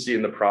consistency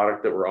in the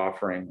product that we're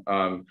offering.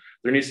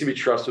 There needs to be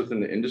trust within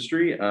the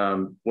industry.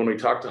 When we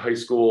talk to high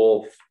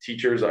school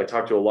teachers, I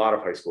talk to a lot of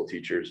high school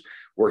teachers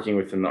working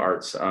within the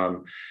arts.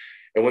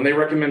 And when they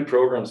recommend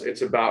programs,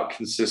 it's about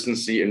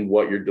consistency in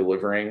what you're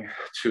delivering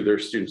to their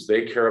students.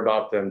 They care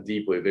about them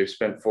deeply. They've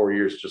spent 4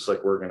 years just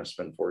like we're going to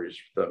spend 4 years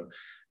with them.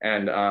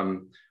 And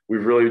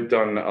we've really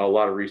done a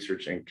lot of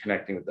research and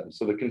connecting with them.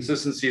 So the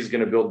consistency is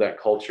going to build that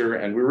culture.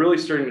 And we're really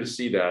starting to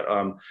see that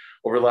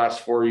over the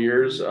last 4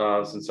 years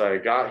since I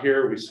got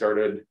here.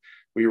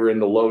 We were in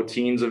the low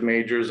teens of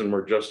majors, and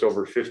we're just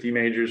over 50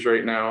 majors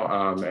right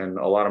now, and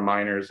a lot of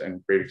minors,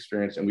 and great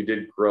experience. And we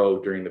did grow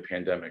during the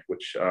pandemic,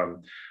 which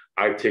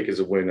I take as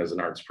a win as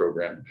an arts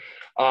program.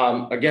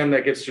 Again,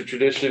 that gets to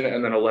tradition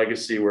and then a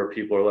legacy where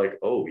people are like,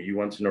 oh, you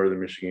went to Northern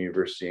Michigan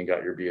University and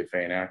got your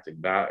BFA in acting.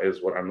 That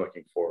is what I'm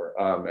looking for.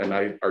 And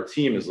our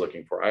team is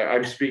looking for.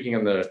 I'm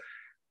speaking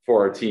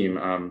for our team.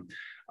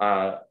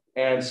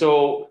 And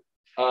so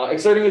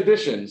exciting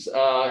additions.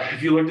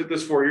 If you looked at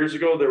this 4 years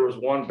ago, there was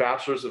one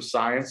Bachelor's of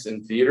Science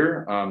in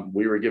Theater.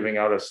 We were giving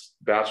out a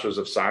Bachelor's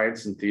of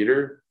Science in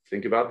Theater.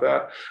 Think about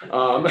that.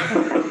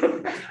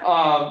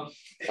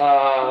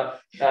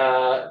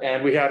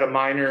 And we had a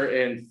minor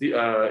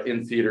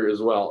in theater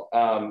as well.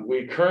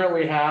 We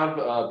currently have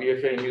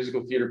BFA in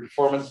Musical Theater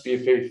Performance,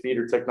 BFA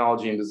Theater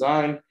Technology and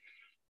Design,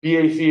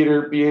 BA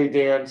Theater, BA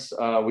Dance.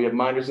 We have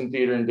minors in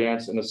Theater and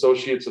Dance, and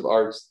Associates of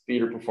Arts,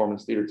 Theater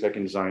Performance, Theater Tech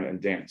and Design,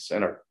 and Dance.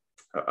 And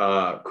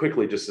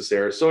quickly, just to say,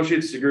 our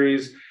associate's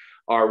degrees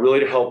are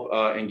really to help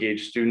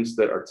engage students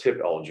that are TIP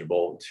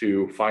eligible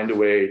to find a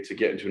way to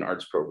get into an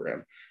arts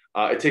program.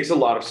 It takes a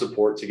lot of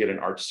support to get an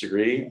arts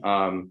degree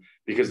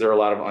because there are a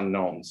lot of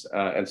unknowns.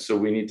 And so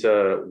we need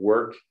to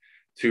work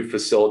to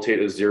facilitate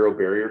a zero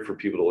barrier for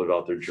people to live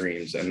out their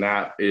dreams. And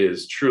that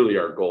is truly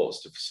our goal, is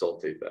to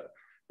facilitate that.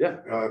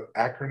 Yeah.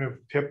 Acronym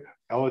TIP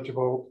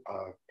eligible.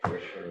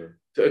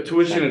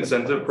 Tuition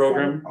incentive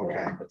program.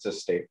 Okay. It's a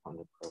state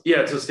funded program. Yeah,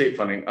 it's a state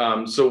funding.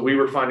 So we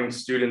were finding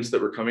students that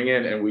were coming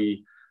in, and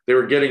they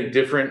were getting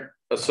different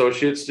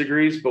associate's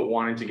degrees, but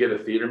wanting to get a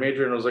theater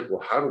major. And I was like,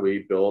 well, how do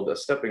we build a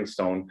stepping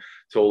stone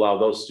to allow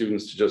those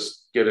students to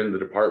just get into the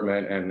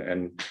department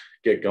and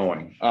get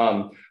going?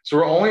 So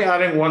we're only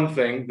adding one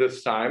thing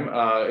this time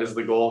is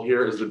the goal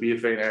here is the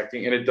BFA in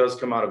acting. And it does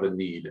come out of a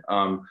need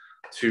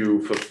to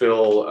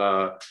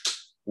fulfill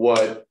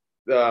what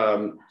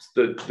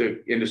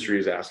the industry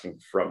is asking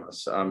from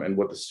us and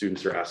what the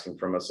students are asking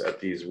from us at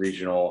these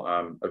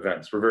regional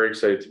events. We're very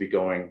excited to be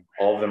going.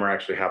 All of them are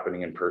actually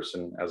happening in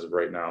person as of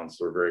right now. And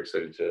so we're very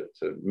excited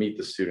to meet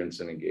the students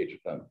and engage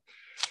with them.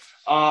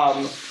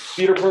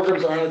 Theater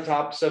programs are on the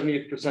top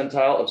 70th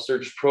percentile of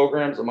search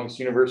programs amongst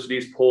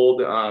universities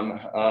polled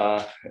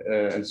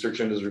and search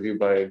engines reviewed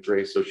by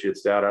Gray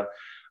Associates data.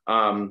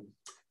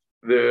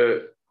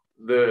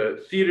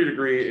 The theater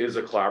degree is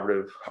a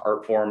collaborative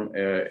art form.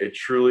 It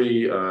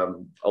truly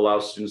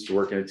allows students to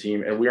work in a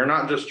team. And we are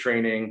not just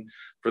training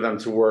for them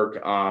to work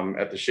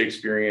at the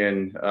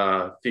Shakespearean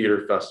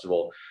Theater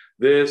Festival.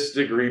 This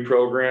degree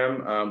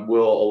program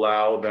will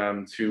allow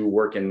them to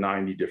work in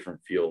 90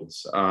 different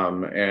fields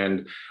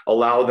and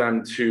allow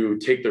them to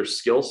take their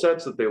skill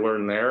sets that they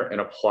learn there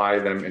and apply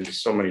them into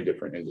so many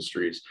different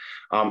industries.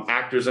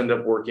 Actors end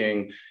up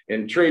working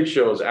in trade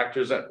shows.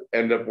 Actors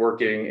end up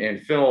working in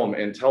film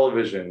and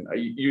television.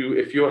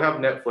 If you have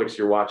Netflix,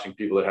 you're watching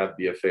people that have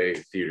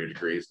BFA theater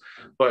degrees,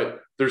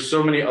 but there's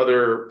so many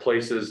other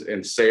places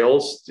in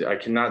sales. I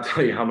cannot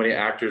tell you how many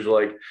actors are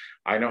like,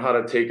 I know how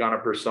to take on a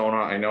persona.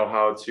 I know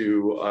how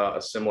to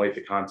assimilate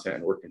the content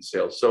and work in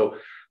sales. So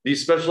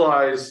these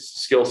specialized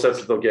skill sets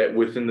that they'll get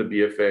within the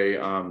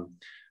BFA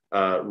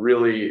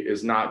really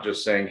is not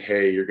just saying,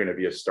 hey, you're going to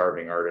be a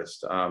starving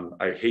artist.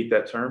 I hate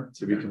that term,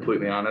 to be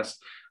completely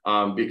honest,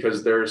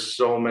 because there's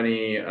so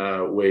many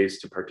ways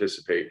to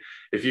participate.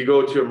 If you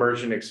go to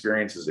immersion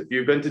experiences, if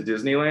you've been to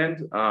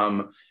Disneyland,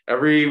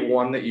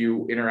 everyone that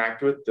you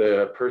interact with,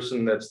 the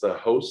person that's the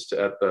host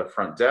at the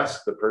front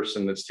desk, the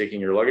person that's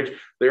taking your luggage,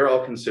 they're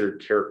all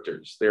considered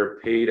characters. They're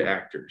paid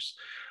actors.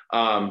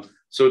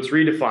 So it's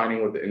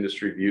redefining what the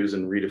industry views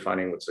and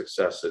redefining what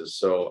success is.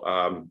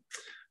 So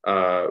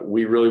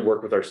we really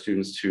work with our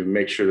students to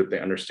make sure that they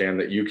understand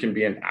that you can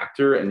be an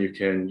actor and you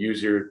can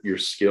use your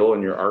skill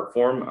and your art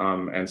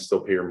form and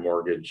still pay your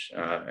mortgage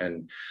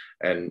and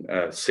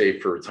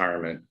save for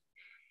retirement.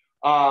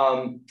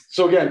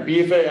 So again,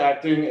 BFA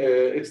acting,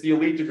 it's the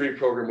elite degree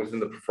program within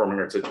the performing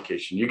arts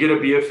education. You get a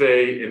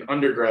BFA in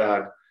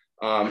undergrad.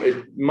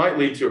 It might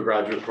lead to a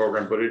graduate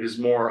program, but it is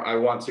more, I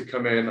want to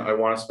come in, I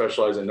want to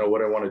specialize, I know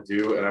what I want to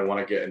do, and I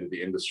want to get into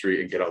the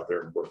industry and get out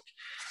there and work.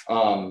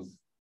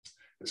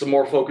 It's a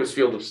more focused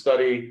field of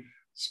study,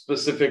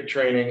 specific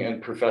training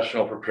and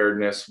professional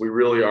preparedness. We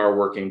really are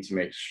working to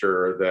make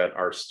sure that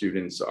our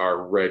students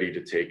are ready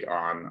to take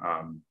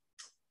on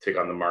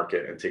the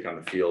market and take on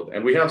the field.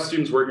 And we have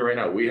students working right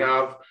now. We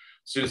have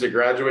students that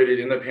graduated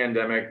in the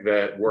pandemic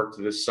that worked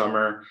this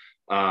summer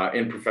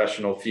in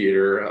professional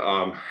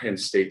theater in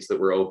states that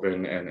were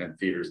open and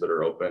theaters that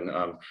are open,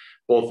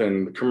 both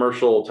in the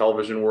commercial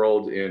television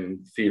world,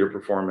 in theater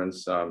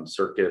performance,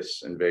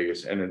 circus in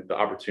Vegas, and the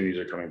opportunities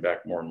are coming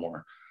back more and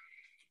more.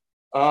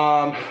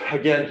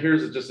 Again,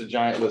 here's just a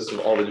giant list of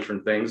all the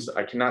different things.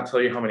 I cannot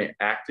tell you how many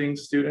acting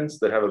students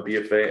that have a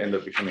BFA end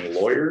up becoming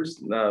lawyers.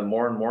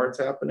 More and more it's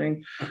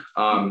happening.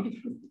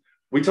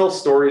 We tell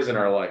stories in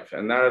our life,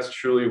 and that is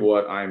truly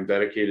what I'm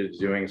dedicated to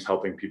doing, is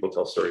helping people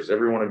tell stories.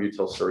 Every one of you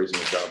tells stories in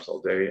your jobs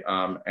all day.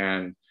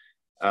 And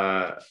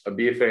a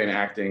BFA in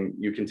acting,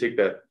 you can take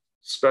that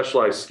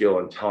specialized skill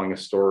in telling a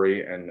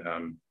story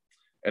and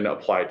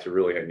apply it to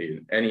really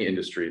any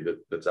industry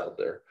that's out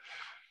there.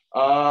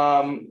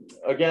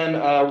 Again,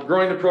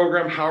 growing the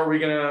program, how are we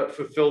going to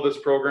fulfill this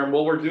program?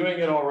 Well, we're doing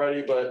it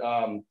already, but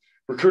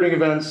recruiting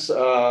events,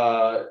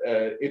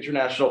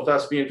 International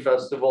Thespian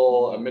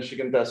Festival,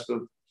 Michigan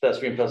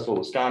Thespian Festival,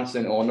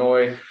 Wisconsin,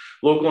 Illinois,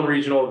 local and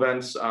regional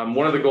events.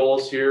 One of the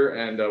goals here,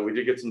 and we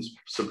did get some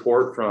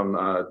support from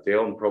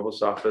Dale and the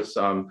Provost's office,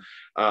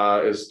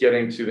 is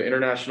getting to the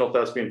International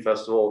Thespian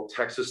Festival,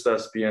 Texas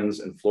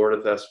Thespians and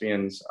Florida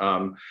Thespians.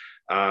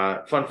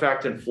 Fun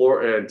fact,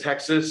 in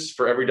Texas,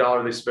 for every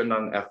dollar they spend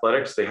on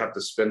athletics, they have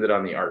to spend it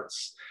on the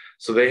arts.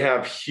 So they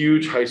have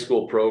huge high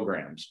school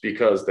programs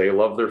because they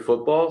love their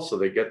football, so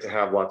they get to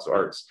have lots of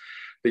arts.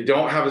 They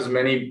don't have as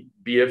many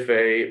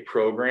BFA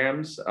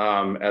programs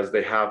as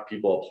they have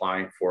people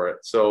applying for it.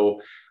 So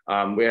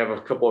we have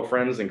a couple of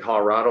friends in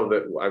Colorado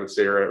that I would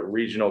say are at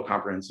regional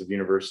comprehensive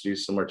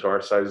universities similar to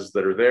our sizes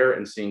that are there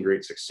and seeing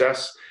great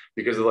success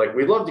because they're like,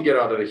 we'd love to get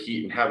out of the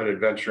heat and have an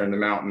adventure in the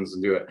mountains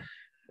and do it.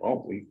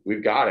 Well,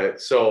 we've got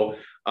it. So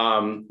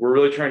we're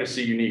really trying to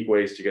see unique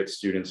ways to get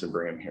students and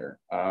bring them here.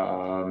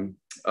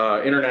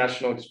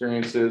 International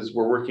experiences,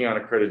 we're working on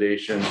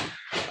accreditation.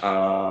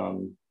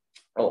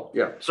 Oh,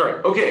 yeah,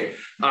 sorry. Okay,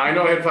 I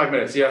know I had 5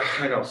 minutes. Yeah,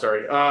 I know,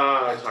 sorry.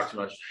 I talked too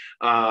much.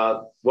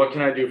 What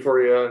can I do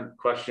for you?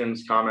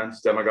 Questions,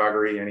 comments,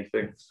 demagoguery,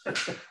 anything?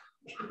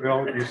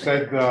 Well, you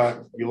said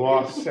you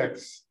lost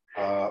 6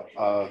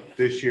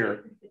 this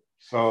year.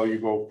 So you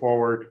go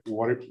forward,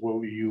 what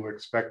will you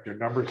expect your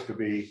numbers to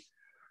be?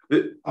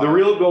 The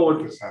real goal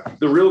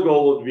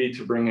would be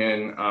to bring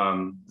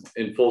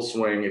in full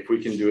swing, if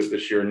we can do it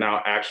this year,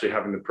 now actually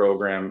having the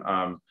program,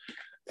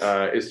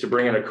 is to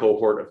bring in a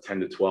cohort of 10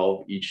 to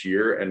 12 each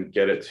year and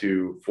get it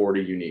to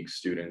 40 unique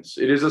students.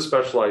 It is a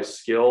specialized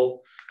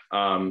skill.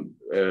 Through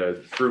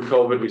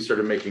COVID, we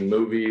started making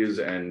movies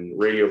and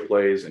radio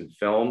plays and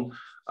film.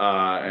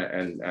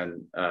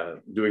 and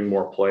doing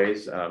more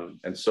plays.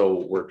 And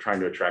so we're trying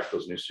to attract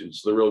those new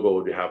students. So the real goal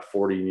would be to have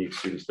 40 unique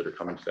students that are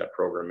coming to that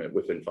program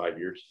within 5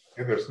 years.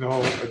 And there's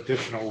no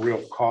additional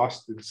real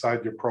cost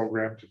inside your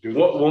program to do that?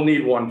 We'll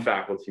need one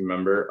faculty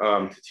member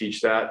to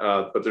teach that,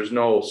 but there's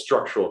no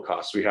structural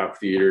costs. We have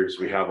theaters,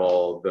 we have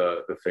all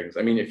the things.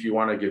 I mean, if you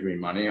want to give me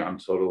money, I'm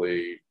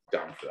totally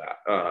down for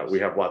that. We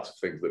have lots of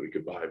things that we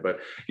could buy, but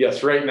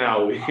yes, right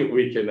now we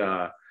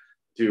can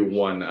do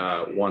one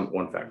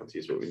faculty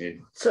is what we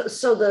need.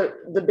 So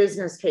the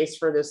business case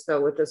for this, though,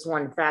 with this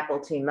one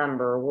faculty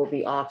member will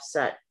be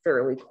offset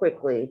fairly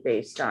quickly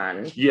based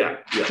on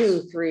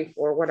 2, 3,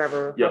 4,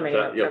 whatever.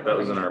 Yep, that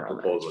was in our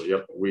proposal.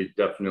 Yep, we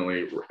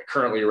definitely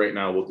currently right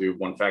now we'll do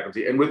one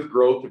faculty, and with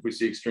growth, if we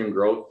see extreme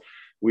growth,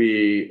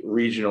 we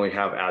regionally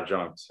have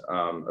adjunct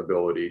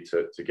ability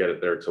to get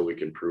it there till we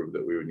can prove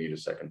that we would need a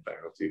second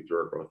faculty through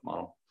our growth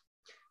model.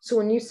 So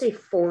when you say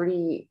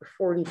 40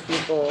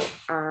 people,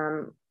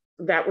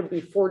 that would be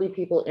 40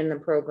 people in the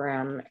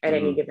program at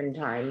any given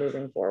time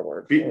moving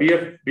forward.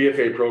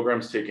 BFA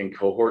programs taking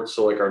cohorts.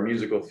 So like our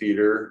musical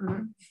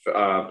theater,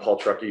 Paul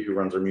Truckee, who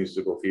runs our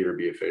musical theater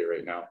BFA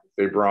right now,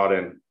 they brought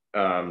in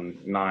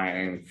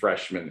 9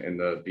 freshmen in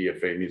the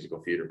BFA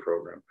musical theater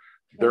program.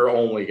 They're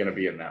only going to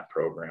be in that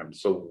program.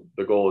 So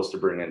the goal is to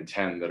bring in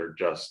 10 that are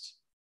just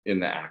in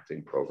the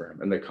acting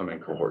program, and they come in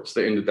cohorts.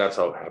 That's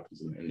how it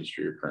happens in the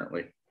industry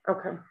currently.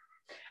 Okay.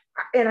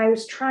 And I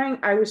was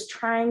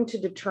trying to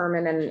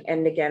determine,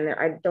 and again,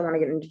 I don't want to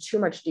get into too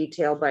much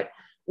detail, but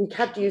we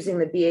kept using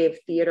the BA of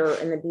theater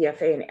and the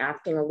BFA and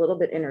acting a little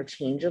bit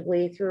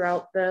interchangeably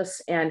throughout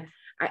this. And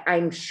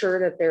I'm sure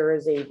that there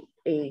is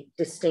a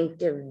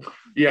distinctive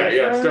difference.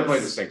 It's definitely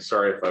distinct.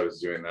 Sorry if I was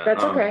doing that.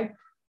 That's okay.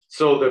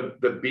 So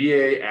the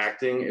BA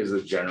acting is a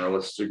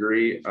generalist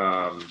degree.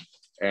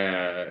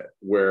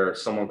 Where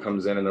someone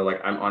comes in and they're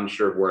like, I'm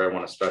unsure of where I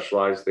want to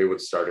specialize, they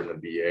would start in the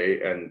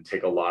BA and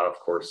take a lot of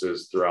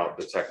courses throughout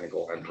the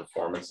technical and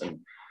performance and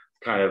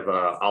kind of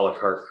a la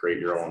carte create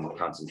your own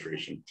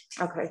concentration.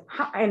 Okay.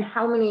 And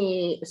how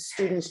many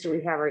students do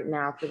we have right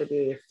now for the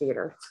BA of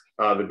theater?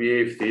 The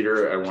BA of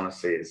theater, I want to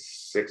say is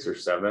 6 or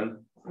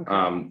 7. Okay.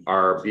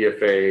 Our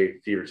BFA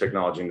theater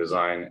technology and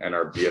design and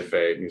our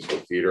BFA musical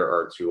theater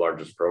are our 2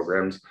 largest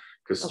programs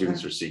because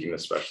students are seeking a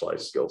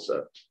specialized skill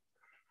set.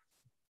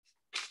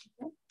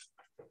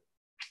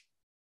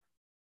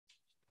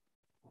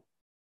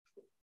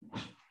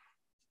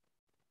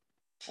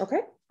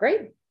 Okay,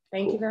 great.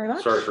 Thank you very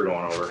much. Sorry for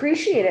going over.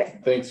 Appreciate it.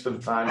 Thanks for the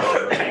time.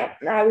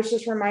 I was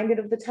just reminded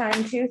of the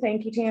time too.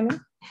 Thank you, Tammy.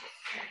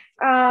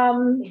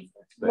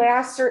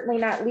 Last, certainly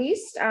not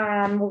least,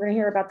 we're going to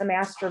hear about the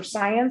Master of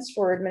Science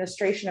for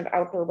Administration of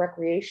Outdoor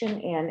Recreation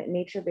and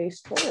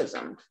Nature-Based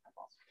Tourism.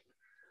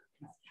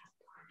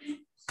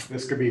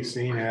 This could be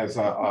seen as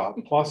a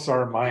plus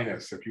or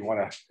minus if you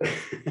want to.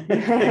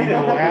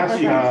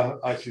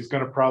 She's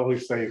going to probably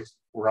say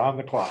we're on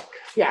the clock.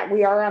 Yeah,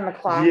 we are on the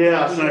clock.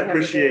 Yes, and I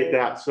appreciate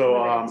that. So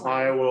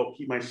I will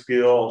keep my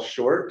spiel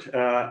short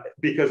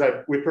because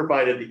we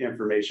provided the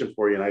information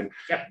for you, and I'm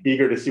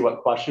eager to see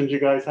what questions you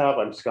guys have.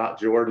 I'm Scott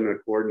Jordan, the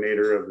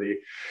coordinator of the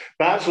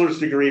bachelor's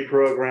degree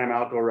program,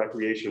 Outdoor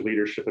Recreation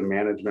Leadership and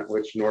Management,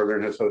 which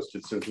Northern has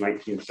hosted since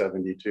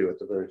 1972.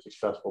 It's a very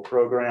successful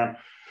program.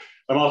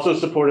 I'm also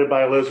supported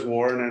by Liz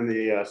Warren and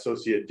the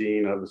Associate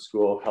Dean of the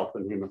School of Health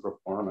and Human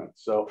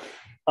Performance. So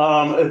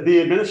the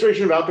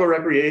Administration of Outdoor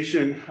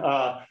Recreation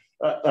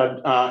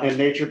and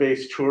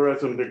Nature-Based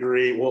Tourism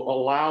degree will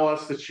allow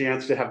us the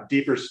chance to have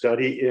deeper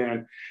study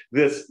in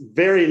this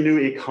very new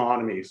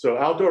economy. So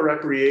outdoor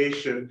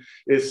recreation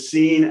is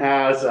seen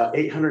as an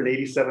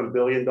 $887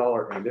 billion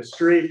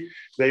industry.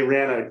 They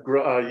ran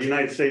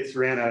United States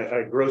ran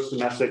a gross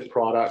domestic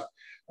product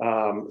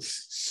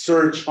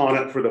search on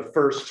it for the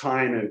first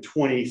time in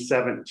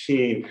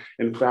 2017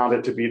 and found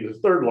it to be the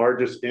 3rd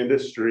largest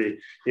industry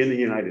in the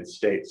United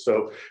States.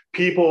 So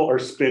people are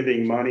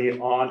spending money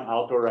on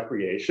outdoor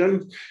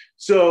recreation.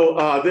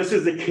 So this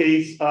is a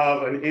case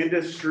of an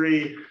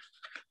industry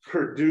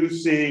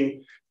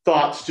producing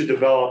thoughts to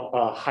develop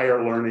a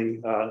higher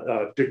learning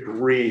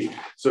degree.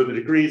 So the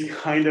degree is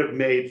kind of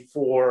made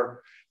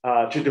for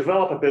to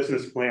develop a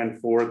business plan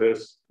for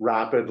this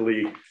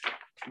rapidly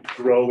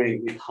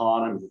growing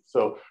economy.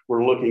 So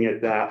we're looking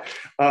at that.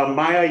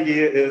 My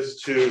idea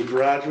is to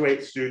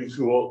graduate students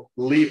who will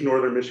leave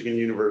Northern Michigan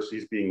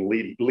universities being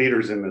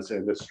leaders in this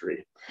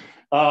industry.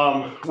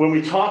 When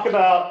we talk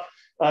about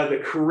the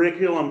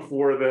curriculum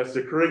for this,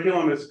 the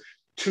curriculum is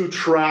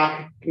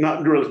 2-track,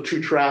 not really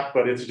 2-track,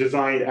 but it's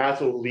designed as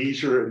a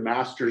leisure and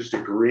master's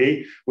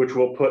degree, which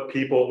will put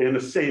people in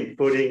the same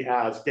footing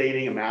as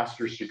gaining a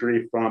master's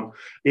degree from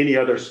any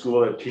other school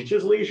that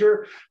teaches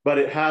leisure. But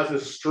it has a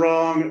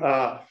strong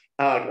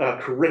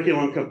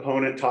curriculum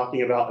component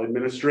talking about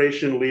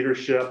administration,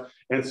 leadership,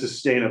 and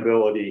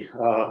sustainability,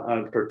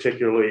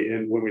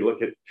 particularly when we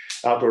look at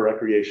outdoor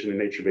recreation and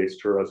nature-based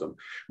tourism.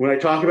 When I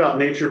talk about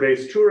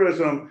nature-based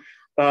tourism,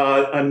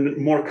 a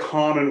more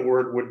common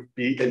word would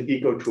be an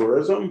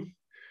ecotourism,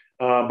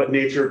 but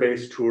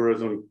nature-based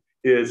tourism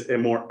is a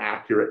more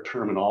accurate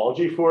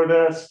terminology for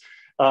this.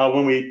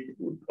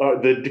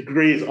 the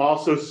degree is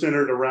also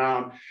centered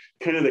around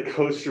kind of the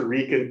Costa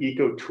Rican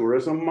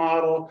ecotourism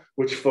model,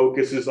 which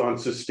focuses on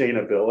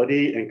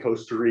sustainability, and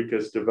Costa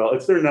Rica's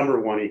it's their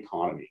 #1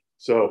 economy.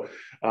 So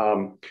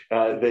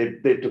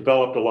they've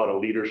developed a lot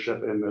of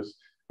leadership in this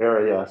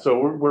area. So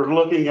we're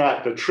looking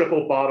at the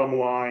triple bottom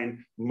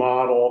line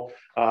model,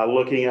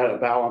 looking at a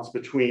balance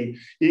between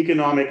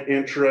economic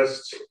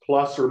interests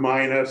plus or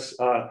minus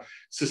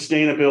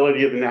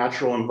sustainability of the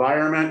natural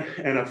environment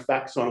and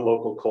effects on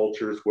local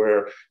cultures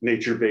where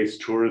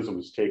nature-based tourism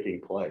is taking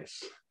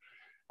place.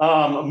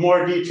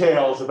 More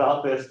details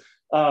about this.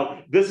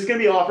 This is going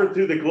to be offered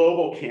through the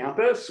global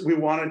campus. We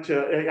wanted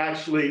to,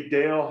 actually,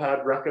 Dale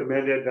had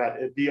recommended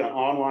that it be an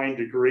online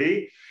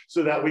degree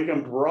so that we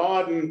can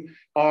broaden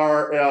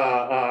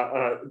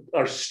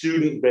our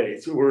student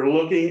base. We're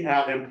looking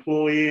at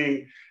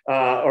employing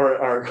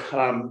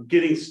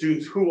getting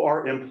students who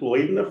are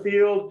employed in the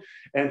field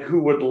and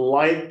who would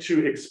like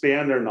to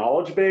expand their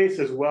knowledge base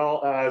as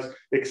well as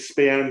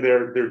expand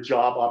their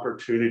job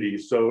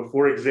opportunities. So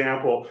for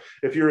example,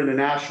 if you're in the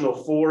National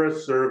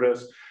Forest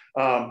Service,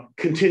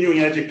 continuing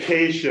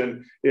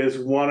education is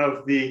one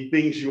of the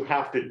things you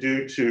have to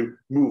do to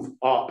move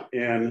up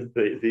in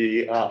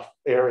the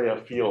area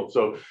field.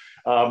 So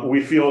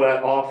we feel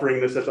that offering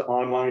this as an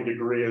online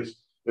degree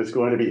is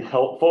going to be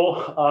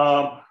helpful.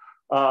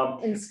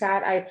 And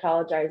Scott, I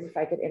apologize if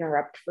I could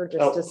interrupt for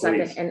just a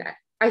second. Please. And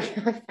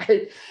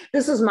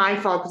this is my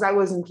fault because I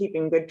wasn't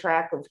keeping good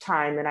track of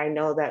time, and I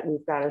know that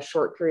we've got a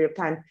short period of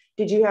time.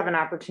 Did you have an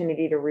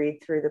opportunity to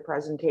read through the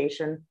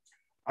presentation?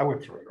 I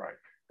went through it, right.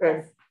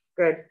 Good,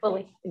 good.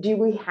 Fully. Do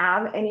we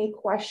have any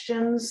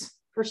questions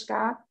for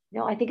Scott?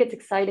 No, I think it's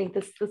exciting.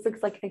 This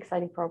looks like an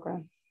exciting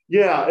program.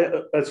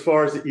 Yeah, as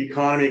far as the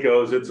economy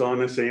goes, it's on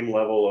the same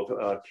level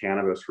of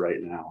cannabis right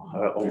now.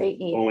 Only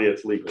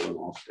it's legal in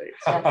all states.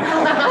 Good.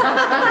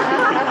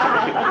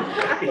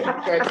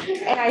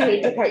 And I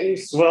hate to cut you.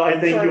 Well, I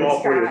thank you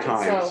all for your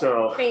time.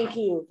 So thank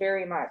you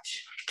very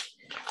much.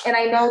 And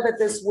I know that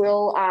this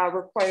will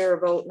require a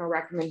vote and a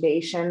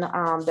recommendation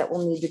that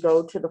will need to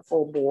go to the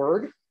full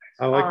board.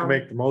 I'd like to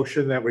make the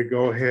motion that we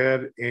go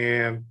ahead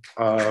and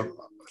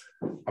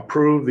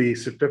approve the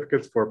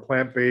certificates for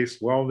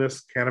plant-based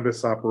wellness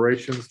cannabis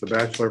operations, the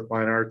Bachelor of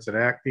Fine Arts in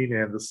Acting,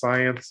 and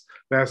the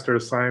Master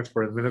of Science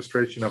for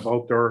Administration of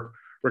Outdoor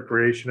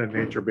Recreation and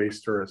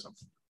Nature-Based Tourism.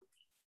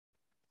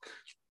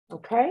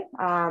 Okay.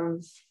 I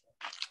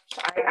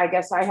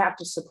guess I have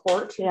to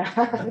support.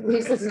 Yeah,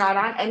 Lisa's not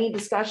on. Any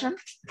discussion?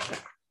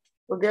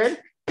 We're good?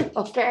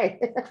 Okay.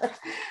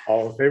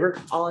 All in favor?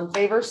 All in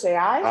favor, say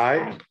aye.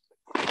 Aye.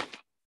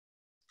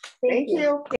 Thank you.